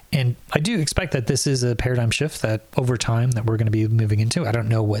reality. And I do expect that this is a paradigm shift that over time that we're going to be moving into. I don't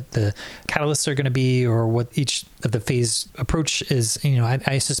know what the catalysts are going to be or what each of the phase approach is.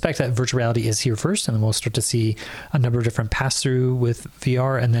 I suspect that virtual reality is here first, and then we'll start to see a number of different pass-through with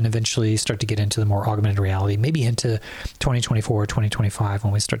VR, and then eventually start to get into the more augmented reality, maybe into 2024, 2025,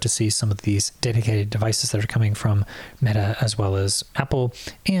 when we start to see some of these dedicated devices that are coming from Meta as well as Apple,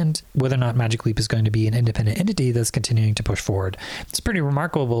 and whether or not Magic Leap is going to be an independent entity that's continuing to push forward. It's pretty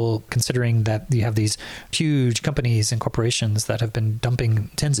remarkable considering that you have these huge companies and corporations that have been dumping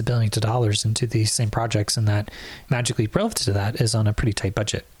tens of billions of dollars into these same projects, and that Magic Leap relative to that is on a pretty tight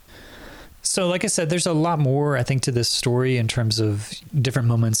budget. So like I said, there's a lot more, I think, to this story in terms of different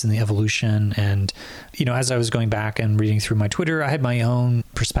moments in the evolution. And, as I was going back and reading through my Twitter, I had my own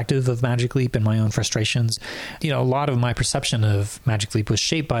perspective of Magic Leap and my own frustrations. A lot of my perception of Magic Leap was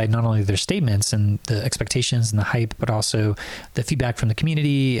shaped by not only their statements and the expectations and the hype, but also the feedback from the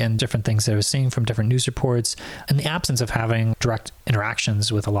community and different things that I was seeing from different news reports. And the absence of having direct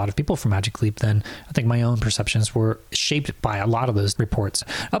interactions with a lot of people from Magic Leap, then I think my own perceptions were shaped by a lot of those reports.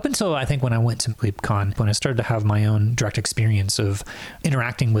 Up until I think when I went to LeapCon, when I started to have my own direct experience of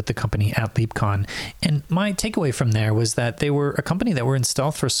interacting with the company at LeapCon. And my takeaway from there was that they were a company that were in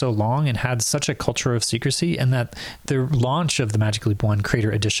stealth for so long and had such a culture of secrecy, and that the launch of the Magic Leap 1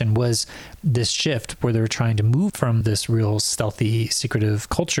 Creator Edition was this shift where they were trying to move from this real stealthy, secretive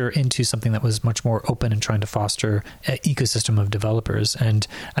culture into something that was much more open and trying to foster an ecosystem of developers. And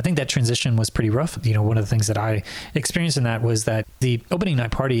I think that transition was pretty rough. One of the things that I experienced in that was that the opening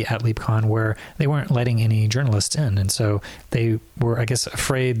night party at LeapCon, where they weren't letting any journalists in. And so they were, I guess,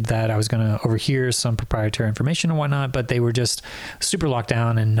 afraid that I was going to overhear some proprietary information and whatnot, but they were just super locked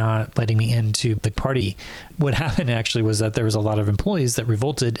down and not letting me into the party. What happened actually was that there was a lot of employees that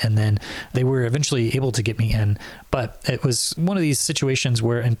revolted, and then they were eventually able to get me in. But it was one of these situations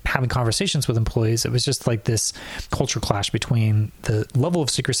where, in having conversations with employees, it was just like this culture clash between the level of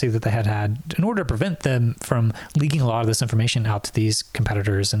secrecy that they had in order to prevent them from leaking a lot of this information out to these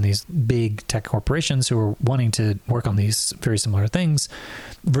competitors and these big tech corporations who were wanting to work on these very similar things,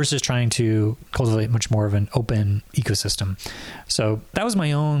 versus trying to cultivate much more of an open ecosystem. So that was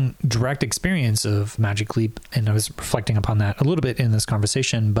my own direct experience of Magic Leap, and I was reflecting upon that a little bit in this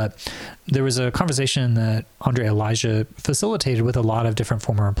conversation. But there was a conversation that Andre Elijah facilitated with a lot of different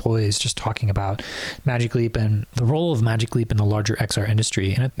former employees, just talking about Magic Leap and the role of Magic Leap in the larger XR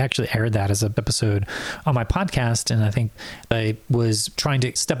industry. And I actually aired that as an episode on my podcast. And I think I was trying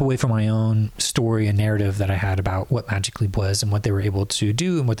to step away from my own story and narrative that I had about what Magic Leap was and what they were able to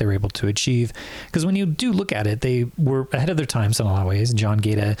do and what they were able to achieve. Because when you do look at it, they were ahead of their times in a lot of ways. John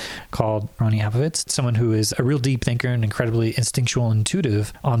Gaeta called Ronnie Apovitz someone who is a real deep thinker and incredibly instinctual and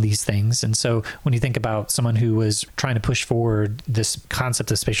intuitive on these things. And so when you think about someone who was trying to push forward this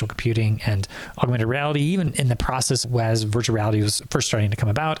concept of spatial computing and augmented reality, even in the process as virtual reality was first starting to come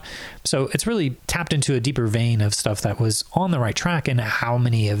about. So it's really tapped into a deeper vein of stuff that was on the right track, and how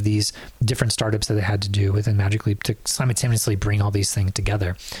many of these different startups that they had to do within Magic Leap to simultaneously bring all these things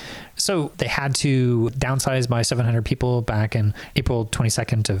together. So they had to downsize by 700 people back in April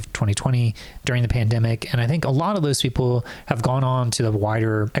 22nd of 2020 during the pandemic. And I think a lot of those people have gone on to the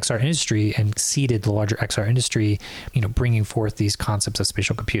wider XR industry and seeded the larger XR industry, bringing forth these concepts of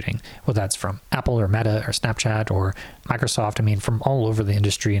spatial computing, whether that's from Apple or Meta or Snapchat or Microsoft. I mean, from all over the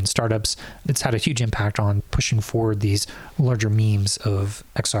industry and startups, it's had a huge impact on pushing forward these larger memes of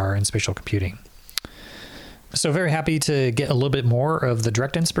XR and spatial computing. So very happy to get a little bit more of the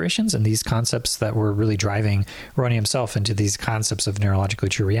direct inspirations and these concepts that were really driving Ronnie himself into these concepts of neurologically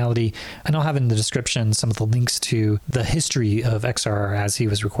true reality. And I'll have in the description some of the links to the history of XR as he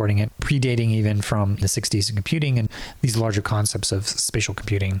was recording it, predating even from the 60s in computing and these larger concepts of spatial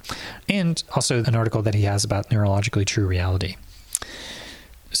computing. And also an article that he has about neurologically true reality.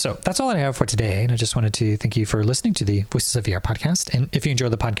 So that's all I have for today. And I just wanted to thank you for listening to the Voices of VR podcast. And if you enjoy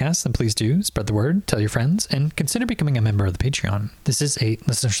the podcast, then please do spread the word, tell your friends, and consider becoming a member of the Patreon. This is a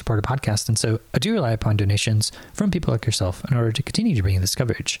listener-supported podcast, and so I do rely upon donations from people like yourself in order to continue to bring this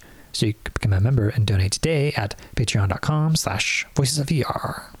coverage. So you can become a member and donate today at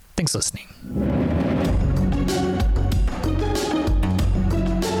patreon.com/voicesofvr. Thanks for listening.